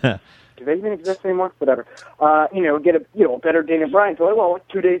something. Do they even exist anymore? Whatever. Get a better Daniel Bryan toy. Well,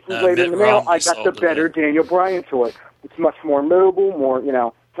 2 days later in the mail, I got the better Daniel Bryan toy. It's much more mobile, more,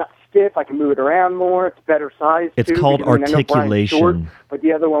 it's not stiff. I can move it around more. It's better size, It's too, called because, articulation. Short, but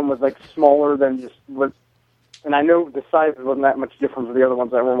the other one was, smaller than just... And I know the size wasn't that much different from the other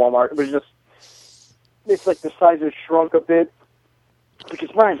ones that were in Walmart. It was just... It's like the size has shrunk a bit. because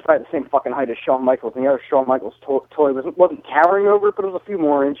Bryan's probably the same fucking height as Shawn Michaels, and the other Shawn Michaels toy wasn't towering over it, but it was a few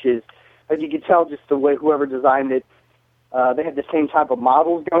more inches. As you could tell, just the way whoever designed it, they had the same type of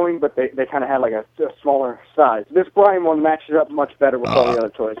models going, but they kind of had like a smaller size. This Bryan one matches up much better with all the other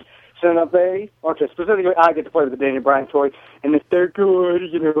toys. So now specifically, I get to play with the Daniel Bryan toy, and if they're good,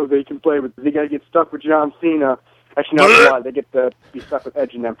 they can play with. They got to get stuck with John Cena. Actually, no, that's why they get to be stuck with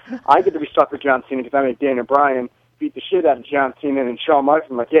Edge and them. I get to be stuck with John Cena because I make Daniel Bryan beat the shit out of John Cena and Shawn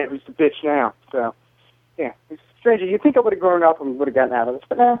Michaels. I'm like, yeah, who's the bitch now? So, yeah, it's strange. You'd think I would have grown up and would have gotten out of this,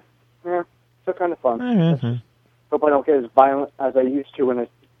 but yeah, still kind of fun. Mm-hmm. Hope I don't get as violent as I used to when I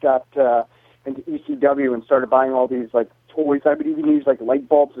got into ECW and started buying all these like toys. I would even use like light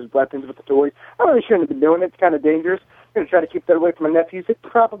bulbs as weapons with the toys. I really shouldn't have been doing it. It's kind of dangerous. I'm going to try to keep that away from my nephews. They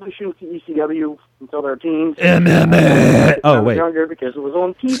probably shouldn't see ECW until they're teens. MMA. Oh, wait. Younger because it was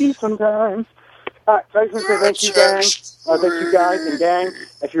on TV sometimes. All right, so I just want to say thank you, gang. Thank you, guys and gang.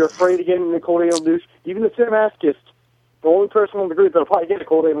 If you're afraid of getting a cold anal douche, even the Cinemaskist, the only person on the group that'll probably get a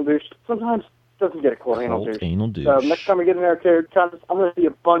cold anal douche, sometimes doesn't get a cold anal douche. So next time we get in there, I'm going to see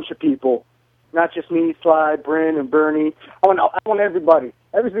a bunch of people, not just me, Sly, Bryn, and Bernie. I want everybody,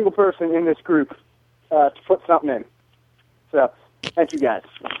 every single person in this group, to put something in. So, thank you guys.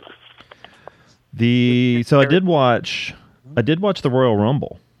 So I did watch the Royal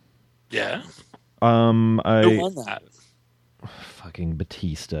Rumble. Yeah. Who won that? Fucking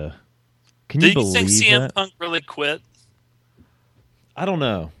Batista. Can you believe that? Do you think CM Punk really quit? I don't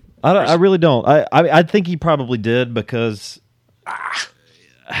know. I really don't. I think he probably did because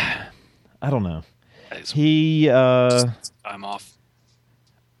I don't know. I'm off.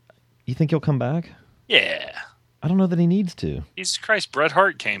 You think he'll come back? Yeah. I don't know that he needs to. Jesus Christ, Bret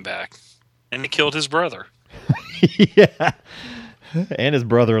Hart came back and he killed his brother. Yeah. And his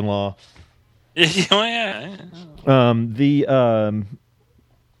brother-in-law. Yeah. I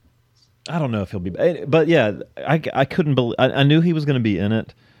don't know if he'll be, but yeah, I couldn't believe. I knew he was going to be in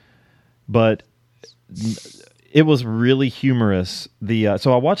it, but it was really humorous.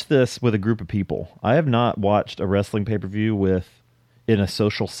 So I watched this with a group of people. I have not watched a wrestling pay-per-view in a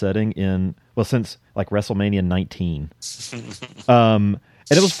social setting since like WrestleMania 19. And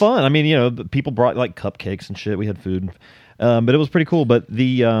it was fun. I mean, people brought like cupcakes and shit. We had food, but it was pretty cool. But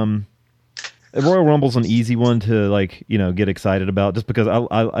the Royal Rumble's an easy one to get excited about, just because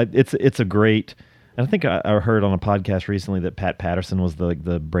it's a great. And I think I heard on a podcast recently that Pat Patterson was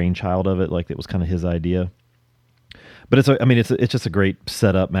the brainchild of it. Like it was kind of his idea. But it's just a great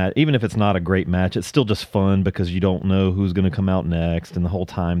setup match. Even if it's not a great match, it's still just fun because you don't know who's going to come out next, and the whole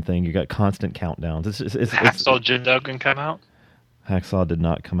time thing. You got constant countdowns. Hacksaw Jim Duggan come out? Hacksaw did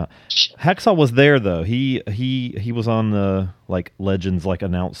not come out. Hacksaw was there though. He was on the Legends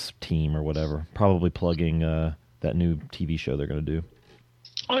announce team or whatever, probably plugging that new TV show they're going to do.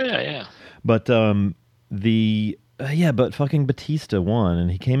 Oh yeah. But but fucking Batista won, and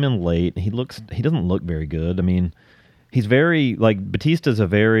he came in late. And he doesn't look very good. I mean, he's very Batista's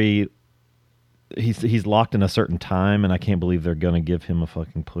he's locked in a certain time, and I can't believe they're going to give him a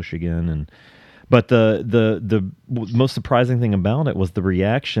fucking push again. But the most surprising thing about it was the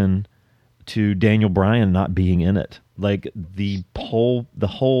reaction to Daniel Bryan not being in it. Like the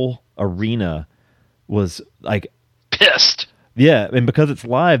whole arena was like pissed. Yeah, and because it's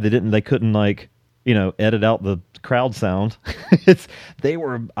live, they couldn't edit out the crowd sound.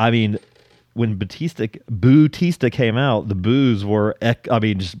 When Batista came out, the boos were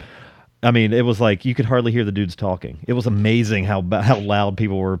it was like you could hardly hear the dudes talking. It was amazing how loud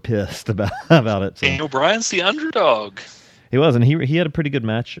people were pissed about it. So. Daniel Bryan's the underdog. He was, and he had a pretty good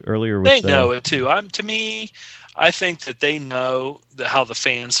match earlier. They know it too. To me, I think that they know how the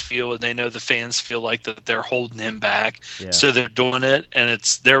fans feel, and they know the fans feel like that they're holding him back. Yeah. So they're doing it, and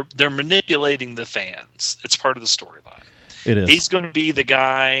they're manipulating the fans. It's part of the storyline. It is. He's going to be the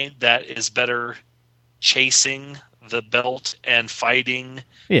guy that is better chasing the belt and fighting.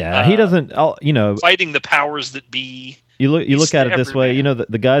 Yeah, he doesn't. Fighting the powers that be. You look at it this way.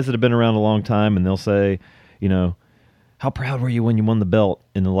 The guys that have been around a long time, and they'll say, how proud were you when you won the belt?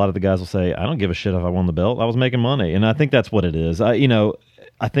 And a lot of the guys will say, I don't give a shit if I won the belt. I was making money. And I think that's what it is. I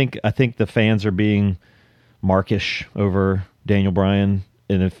think the fans are being markish over Daniel Bryan,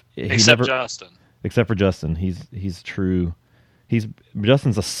 and except for Justin, he's true.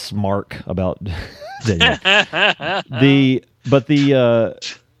 Justin's a smark about Daniel.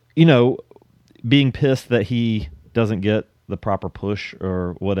 Being pissed that he doesn't get the proper push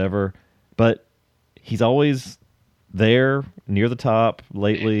or whatever, but he's always there near the top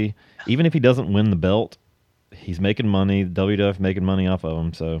lately. Even if he doesn't win the belt, he's making money. WWF making money off of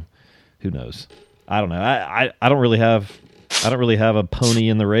him, so who knows? I don't know. I don't really have I don't really have a pony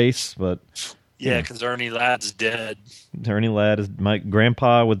in the race, but yeah, because Ernie Ladd's dead. Ernie Ladd is my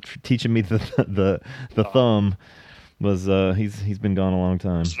grandpa with teaching me the thumb. Was he's been gone a long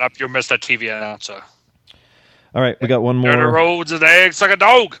time. Snap your Mr. TV announcer. All right, we got one more. Dirty roads and eggs like a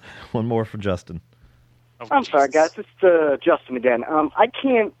dog. One more for Justin. I'm sorry, guys. It's Justin again. I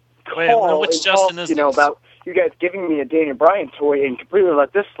can't Wait, call which and Justin talk, is you know, this? about you guys giving me a Daniel Bryan toy and completely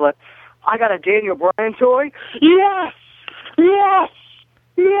let this slip. I got a Daniel Bryan toy. Yes, yes,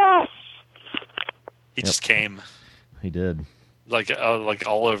 yes. He just came. He did. Like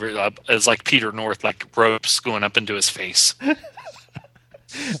all over. It's like Peter North, like ropes going up into his face.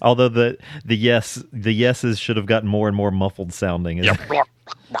 Although the yeses should have gotten more and more muffled sounding. Yep.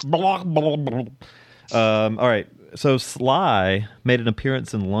 All right. So Sly made an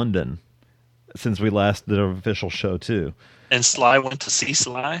appearance in London since we last did an official show too. And Sly went to see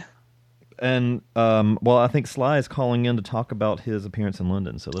Sly. And well, I think Sly is calling in to talk about his appearance in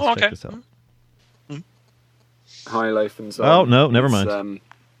London. So let's check this out. Hi, Loaf and Zom. Oh no, never mind.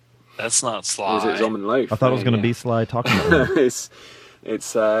 That's not Sly. Is it Zom and Loaf? I thought it was going to be Sly talking about it.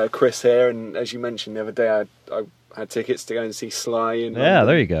 It's Chris here, and as you mentioned the other day, I had tickets to go and see Sly in London. Yeah,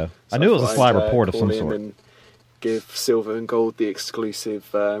 there you go. I knew it was a Sly report of some call in sort. And give Silver and Gold the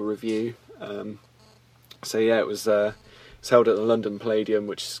exclusive review. So yeah, it was held at the London Palladium,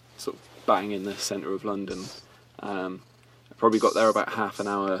 which is sort of bang in the centre of London. I probably got there about half an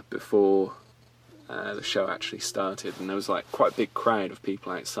hour before the show actually started, and there was like quite a big crowd of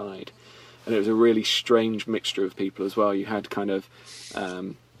people outside. And it was a really strange mixture of people as well. You had kind of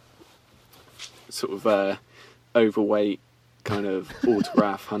overweight, kind of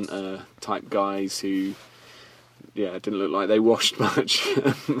autograph hunter type guys who, didn't look like they washed much.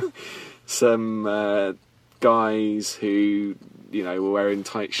 Some guys who, were wearing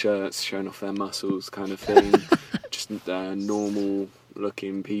tight shirts, showing off their muscles, kind of thing. Just normal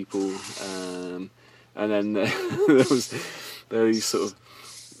looking people. And then there was these sort of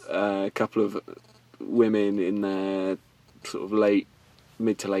a couple of women in their sort of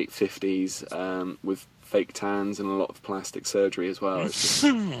mid to late 50s with fake tans and a lot of plastic surgery as well. It's just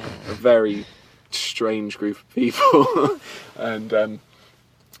a very strange group of people. And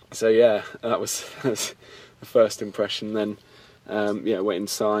so yeah, that was the first impression. Then went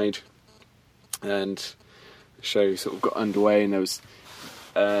inside and the show sort of got underway, and there was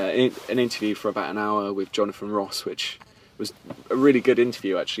an interview for about an hour with Jonathan Ross, which was a really good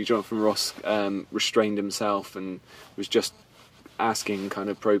interview actually. Jonathan Ross restrained himself and was just asking kind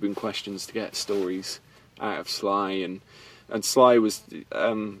of probing questions to get stories out of Sly, and Sly was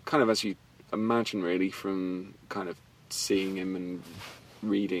kind of as you imagine really from kind of seeing him and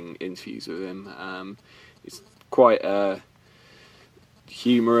reading interviews with him. He's quite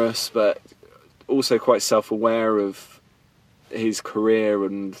humorous, but also quite self-aware of his career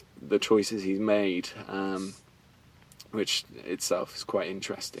and the choices he's made, which itself is quite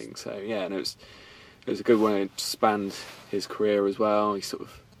interesting. So yeah, and it was a good way to expand his career as well. He sort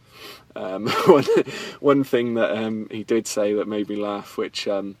of one thing that he did say that made me laugh, which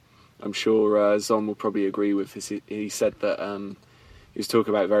I'm sure Zon will probably agree with, is he said that he was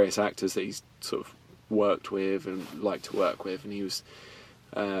talking about various actors that he's sort of worked with and liked to work with, and he was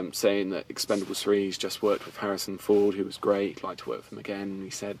saying that Expendables 3 he's just worked with Harrison Ford, who was great, he'd like to work with him again. And he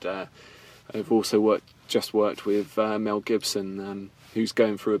said I've also worked with Mel Gibson, who's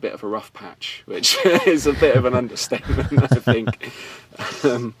going through a bit of a rough patch, which is a bit of an understatement, I think.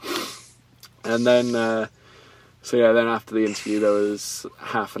 And then then after the interview there was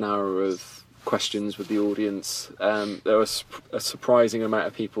half an hour of questions with the audience. There was a surprising amount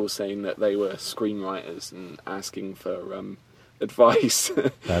of people saying that they were screenwriters and asking for advice.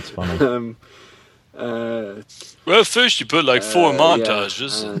 That's funny. Well, first you put like 4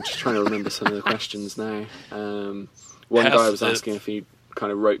 montages. I'm just trying to remember some of the questions now. One guy was asking if he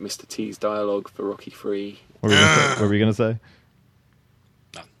kind of wrote Mr. T's dialogue for Rocky 3. What were you going to say?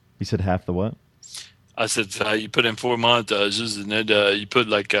 No. You said half the what? I said you put in 4 montages, and then you put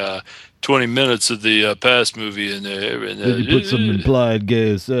like 20 minutes of the past movie in there, and then you put some implied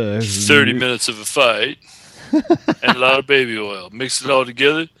gay sex. 30 minutes of a fight, and a lot of baby oil. Mix it all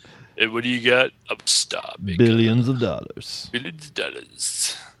together, and what do you got? A star. Billions of dollars. Billions of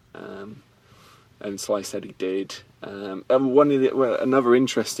dollars. And Sly said he did. And another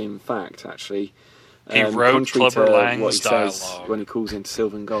interesting fact, actually. He wrote Clubber Lang's dialogue. Says when he calls into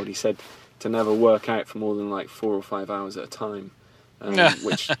Silver and Gold, he said to never work out for more than like 4 or 5 hours at a time,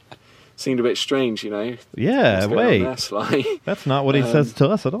 which seemed a bit strange, Yeah, wait. There, that's not what he says to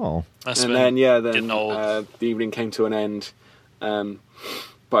us at all. The evening came to an end.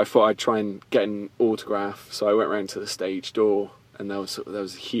 but I thought I'd try and get an autograph, so I went round to the stage door, and there was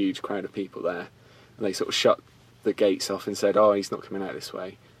a huge crowd of people there, and they sort of shut the gates off and said, "Oh, he's not coming out this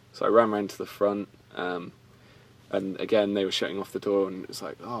way." So I ran round to the front, and again they were shutting off the door, and it was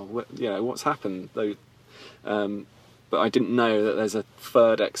like, "Oh, what's happened?" But I didn't know that there's a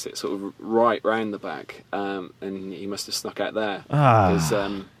third exit sort of right round the back, and he must have snuck out there. Because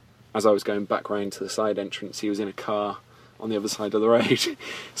as I was going back round to the side entrance, he was in a car on the other side of the road.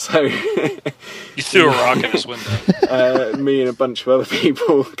 So you threw a rock at his window. Me and a bunch of other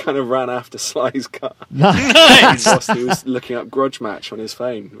people kind of ran after Sly's car. Nice! Whilst he was looking up Grudge Match on his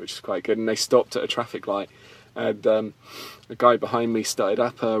phone, which is quite good, and they stopped at a traffic light. And a guy behind me started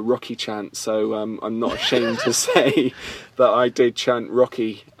up a Rocky chant, so I'm not ashamed to say that I did chant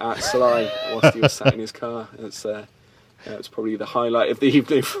Rocky at Sly whilst he was sat in his car. It's probably the highlight of the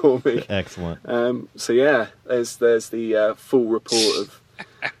evening for me. Excellent. So yeah, there's the full report of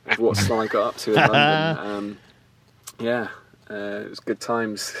what Sly got up to in London. It was good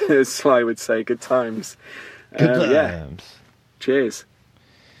times, as Sly would say, good times. Good times. Yeah. Cheers.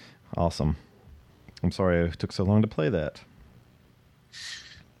 Awesome. I'm sorry it took so long to play that.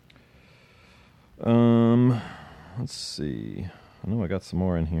 Let's see. I know I got some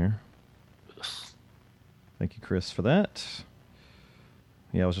more in here. Thank you, Chris, for that.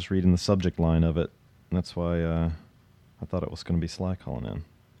 Yeah, I was just reading the subject line of it. And that's why I thought it was going to be Sly calling in.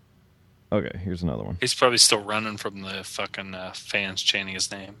 Okay, here's another one. He's probably still running from the fucking fans chanting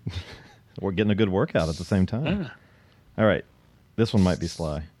his name. We're getting a good workout at the same time. Yeah. All right. This one might be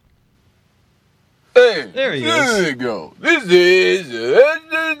Sly. Hey, there he is. There you go. This is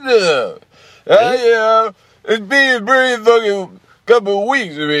it's been a pretty fucking couple of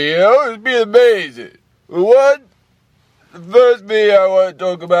weeks for me, It's been amazing. What? The first thing I want to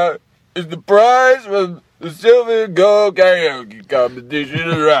talk about is the prize from the Silver and Gold Karaoke competition,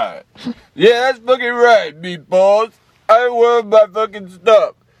 right? Yeah, that's fucking right, meatballs. I won my fucking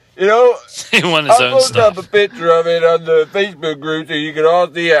stuff. He won his own I'll post stuff. up a picture of it on the Facebook group so you can all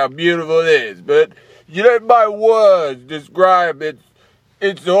see how beautiful it is. But my words describe its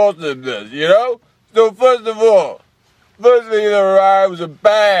awesomeness, So first of all, first thing that arrived was a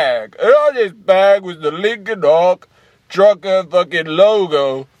bag. And on this bag was the Lincoln Hawk trucker fucking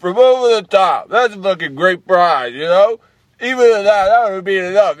logo from over the top. That's a fucking great prize, Even if that would have been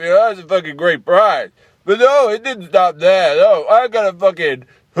enough, That's a fucking great prize. But no, it didn't stop there. No, I got a fucking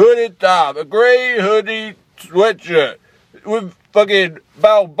hooded top, a gray hoodie sweatshirt with fucking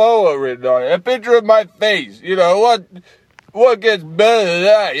Balboa written on it. A picture of my face. What gets better than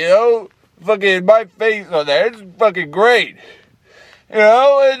that, Fucking my face on there. It's fucking great.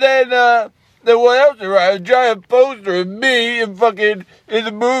 And then what else arrived? A giant poster of me in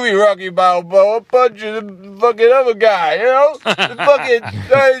the movie Rocky Balboa punching the fucking other guy,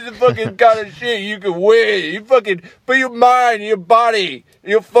 That is the fucking kind of shit you can win. You fucking put your mind, your body,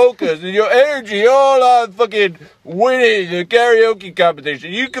 your focus, and your energy all on fucking winning the karaoke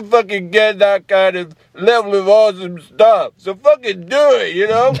competition. You can fucking get that kind of level of awesome stuff. So fucking do it,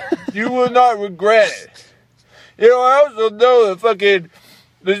 You will not regret it. I also know that fucking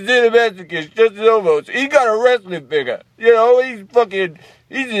the Cinemexicus, Justin Ovos, he got a wrestling figure.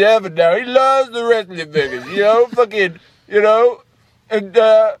 He's in heaven now. He loves the wrestling figures, and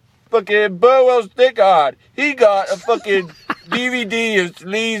fucking Burwell Stickhard, he got a fucking DVD of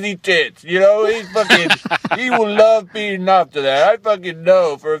sleazy tits, he will love beating after that. I fucking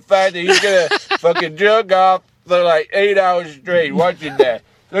know for a fact that he's gonna fucking jerk off for like 8 hours straight watching that.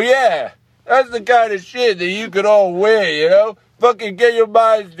 So yeah, that's the kind of shit that you could all win, Fucking get your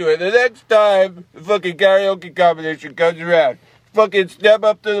minds to it. The next time the fucking karaoke competition comes around, fucking step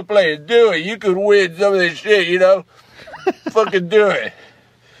up to the plate and do it. You could win some of this shit, Fucking do it.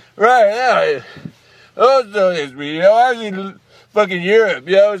 Right, now, also this week, I was in fucking Europe,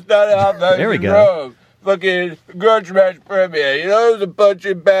 started off There we in go. Rome. Fucking Grudge Match premiere, it was a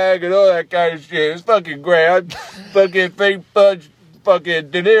punching bag and all that kind of shit. It was fucking great. I fucking fake punched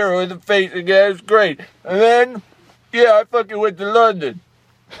fucking De Niro in the face again. It was great. And then, I fucking went to London.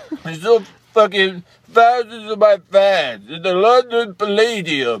 I saw fucking thousands of my fans in the London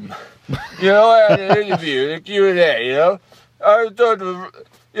Palladium. I had an interview, a Q&A, I was talking to,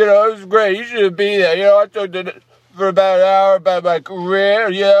 it was great. You should be there. I talked to for about an hour about my career,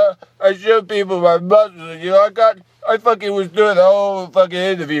 I showed people my muscles, I fucking was doing the whole fucking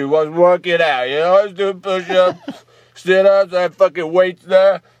interview. I was working out, I was doing push-ups, sit-ups, I had fucking weights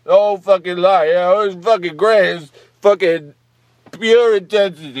there, the whole fucking lot, it was fucking great. It was fucking pure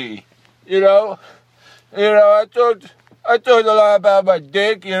intensity, I talked a lot about my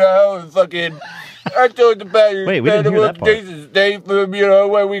dick, and fucking, I told the passenger Wait, we didn't hear that part. Jason Statham, you know,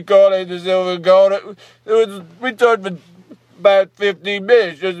 when we called it the Silver and Gold. We talked for about 15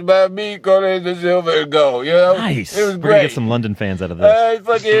 minutes just about me calling it the Silver and Gold, you know? Nice. It was We're going to great. get some London fans out of this.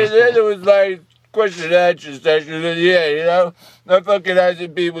 Then it was like question and answer session, and yeah, you know? I fucking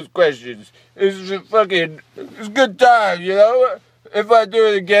answering people's questions. It's a good time, you know? If I do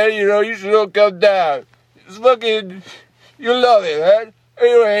it again, you know, you should all come down. It's fucking, you'll love it, man.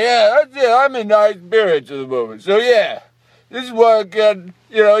 Anyway, yeah, that's it. I'm in high spirits at the moment. So, yeah, this is why I can,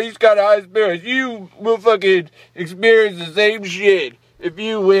 you know, he's got high spirits. You will fucking experience the same shit if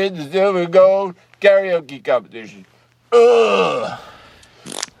you win the Silver and Gold karaoke competition. Ugh.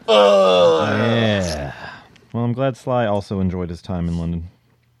 Yeah. Well, I'm glad Sly also enjoyed his time in London.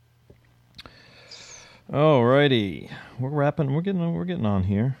 Alrighty, we're wrapping. We're getting on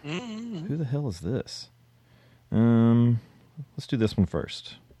here. Mm-hmm. Who the hell is this? Let's do this one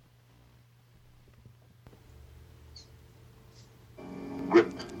first.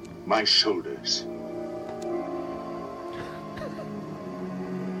 Grip my shoulders.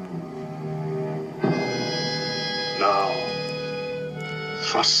 Now,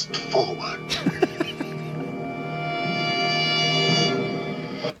 thrust forward.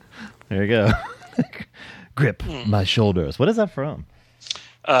 There you go. Grip my shoulders. What is that from?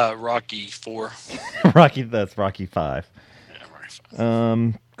 Rocky 4. Rocky. That's Rocky 5. Yeah, Rocky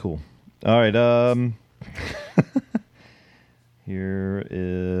 5. Cool. All right. Here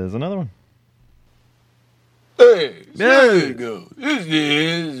is another one. Hey, there you go. This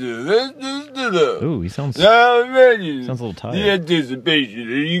is Ooh, he sounds a little tired. The anticipation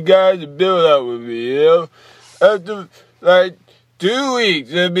that you guys have built up with me, you know? After, like, 2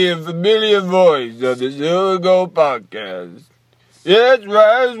 weeks of being a familiar voice on the Silver and Gold podcast. Yeah, that's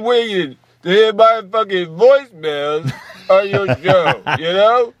right. I was waiting to hear my fucking voicemails on your show, you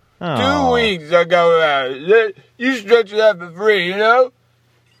know? Aw. 2 weeks I got around. You stretch that for free, you know?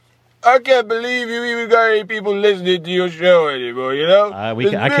 I can't believe you even got any people listening to your show anymore, you know? I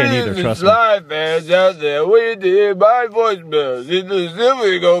can't either, trust me. Sly fans out there waiting to hear my voicemails in the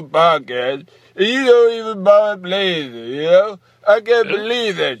Silver and Gold podcast, and you don't even bother playing it, you know? I can't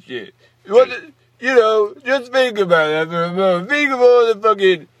believe that shit. You know, just think about that for a moment. Think of all the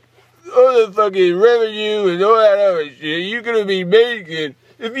fucking revenue and all that other shit you're gonna be making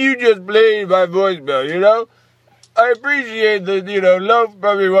if you just played my voicemail, you know? I appreciate that, you know, Love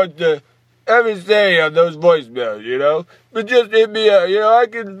probably wants to have his say on those voicemails, you know? But just hit me up, you know, I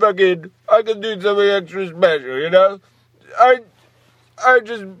can do something extra special, you know? I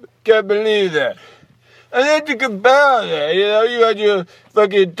just can't believe that. And then to compound that, you know, you had your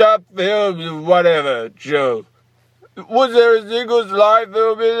fucking top films and whatever show. Was there a single Sly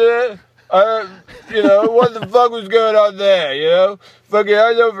film in there? You know, what the fuck was going on there, you know? Fucking,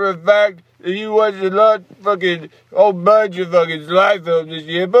 I know for a fact that you watched a lot, fucking, whole bunch of fucking Sly films this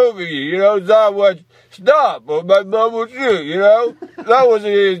year, both of you, you know? So I watched Stop or My Mom Will Shoot, you know? That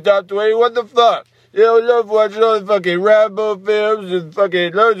wasn't in his top 20, what the fuck? You know, I love watching all the fucking Rambo films and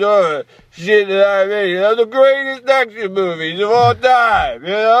fucking loads of other shit that I made. You know, the greatest action movies of all time, you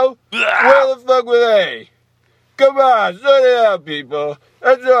know? Where the fuck were they? Come on, sort it out, people.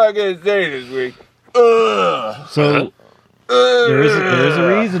 That's all I gotta say this week. Ugh. So, there is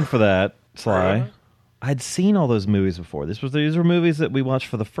a reason for that, Sly. I'd seen all those movies before. These were movies that we watched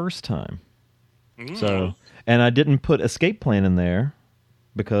for the first time. So, and I didn't put Escape Plan in there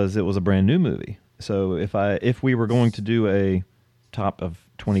because it was a brand new movie. So if we were going to do a top of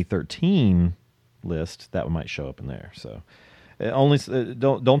 2013 list, that might show up in there. So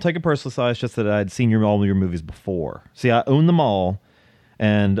don't take it personally, Si. It's just that I'd seen all your movies before. See, I own them all,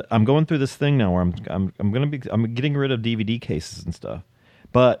 and I'm going through this thing now where I'm getting rid of DVD cases and stuff.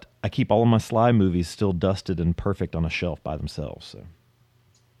 But I keep all of my Sly movies still dusted and perfect on a shelf by themselves. So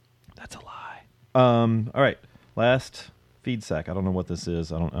that's a lie. All right, last feed sack. I don't know what this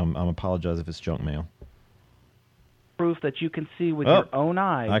is. I'm apologize if it's junk mail. Proof that you can see with your own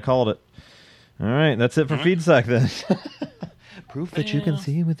eyes. I called it. All right, that's it for feed sack then. Proof that you can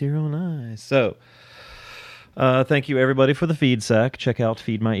see with your own eyes. So, thank you everybody for the feed sack. Check out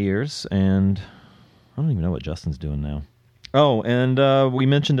Feed My Ears, and I don't even know what Justin's doing now. Oh, and we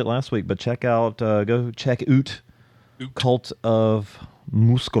mentioned it last week, but go check out Cult of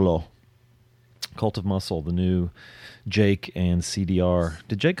Muscolo. Cult of Muscle, the new Jake and CDR.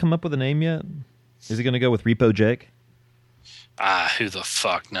 Did Jake come up with a name yet? Is he going to go with Repo Jake? Who the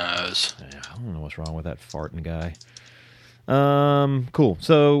fuck knows? Yeah, I don't know what's wrong with that farting guy. Cool.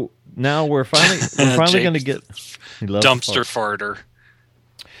 So now we're finally going to get dumpster farter.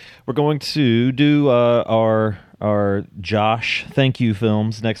 we're going to do our Josh thank you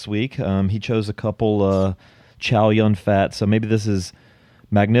films next week. He chose a couple Chow Yun-Fat, so maybe this is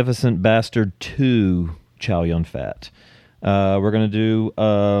Magnificent Bastard 2 Chow Yun-Fat. We're going to do,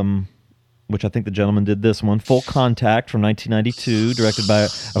 which I think the gentleman did this one, Full Contact from 1992, directed by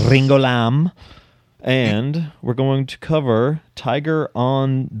Ringo Lam. And we're going to cover Tiger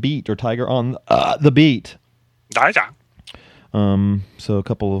on Beat, or Tiger on the Beat. So a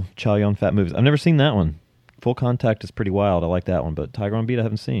couple of Chow Yun-Fat movies. I've never seen that one. Full Contact is pretty wild. I like that one, but Tiger on Beat I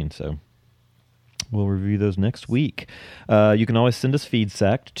haven't seen, so we'll review those next week. You can always send us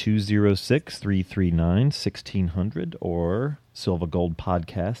feedback to 206-339-1600 or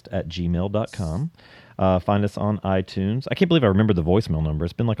silvagoldpodcast@gmail.com. Find us on iTunes. I can't believe I remembered the voicemail number.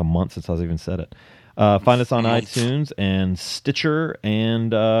 It's been like a month since I've even said it. Find us on iTunes and Stitcher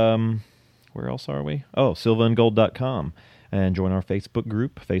and where else are we? Oh, silvaandgold.com. And join our Facebook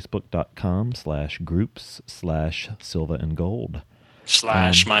group, facebook.com/groups/silvaandgold.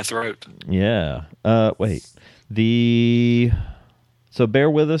 / my throat. Yeah. Wait. So bear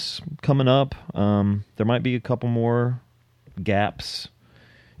with us coming up. There might be a couple more gaps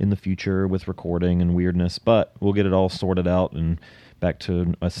in the future with recording and weirdness, but we'll get it all sorted out and back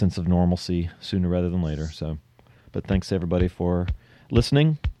to a sense of normalcy sooner rather than later. So, but thanks everybody for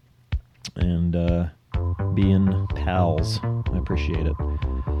listening and being pals. I appreciate it.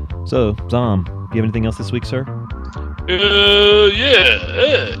 So, Zom, do you have anything else this week, sir?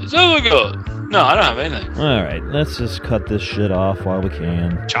 Yeah. So good. No, I don't have anything. All right, let's just cut this shit off while we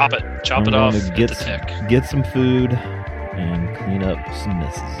can. Chop it off. Get some food and clean up some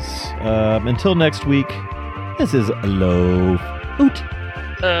messes. Until next week, this is Low Hoot.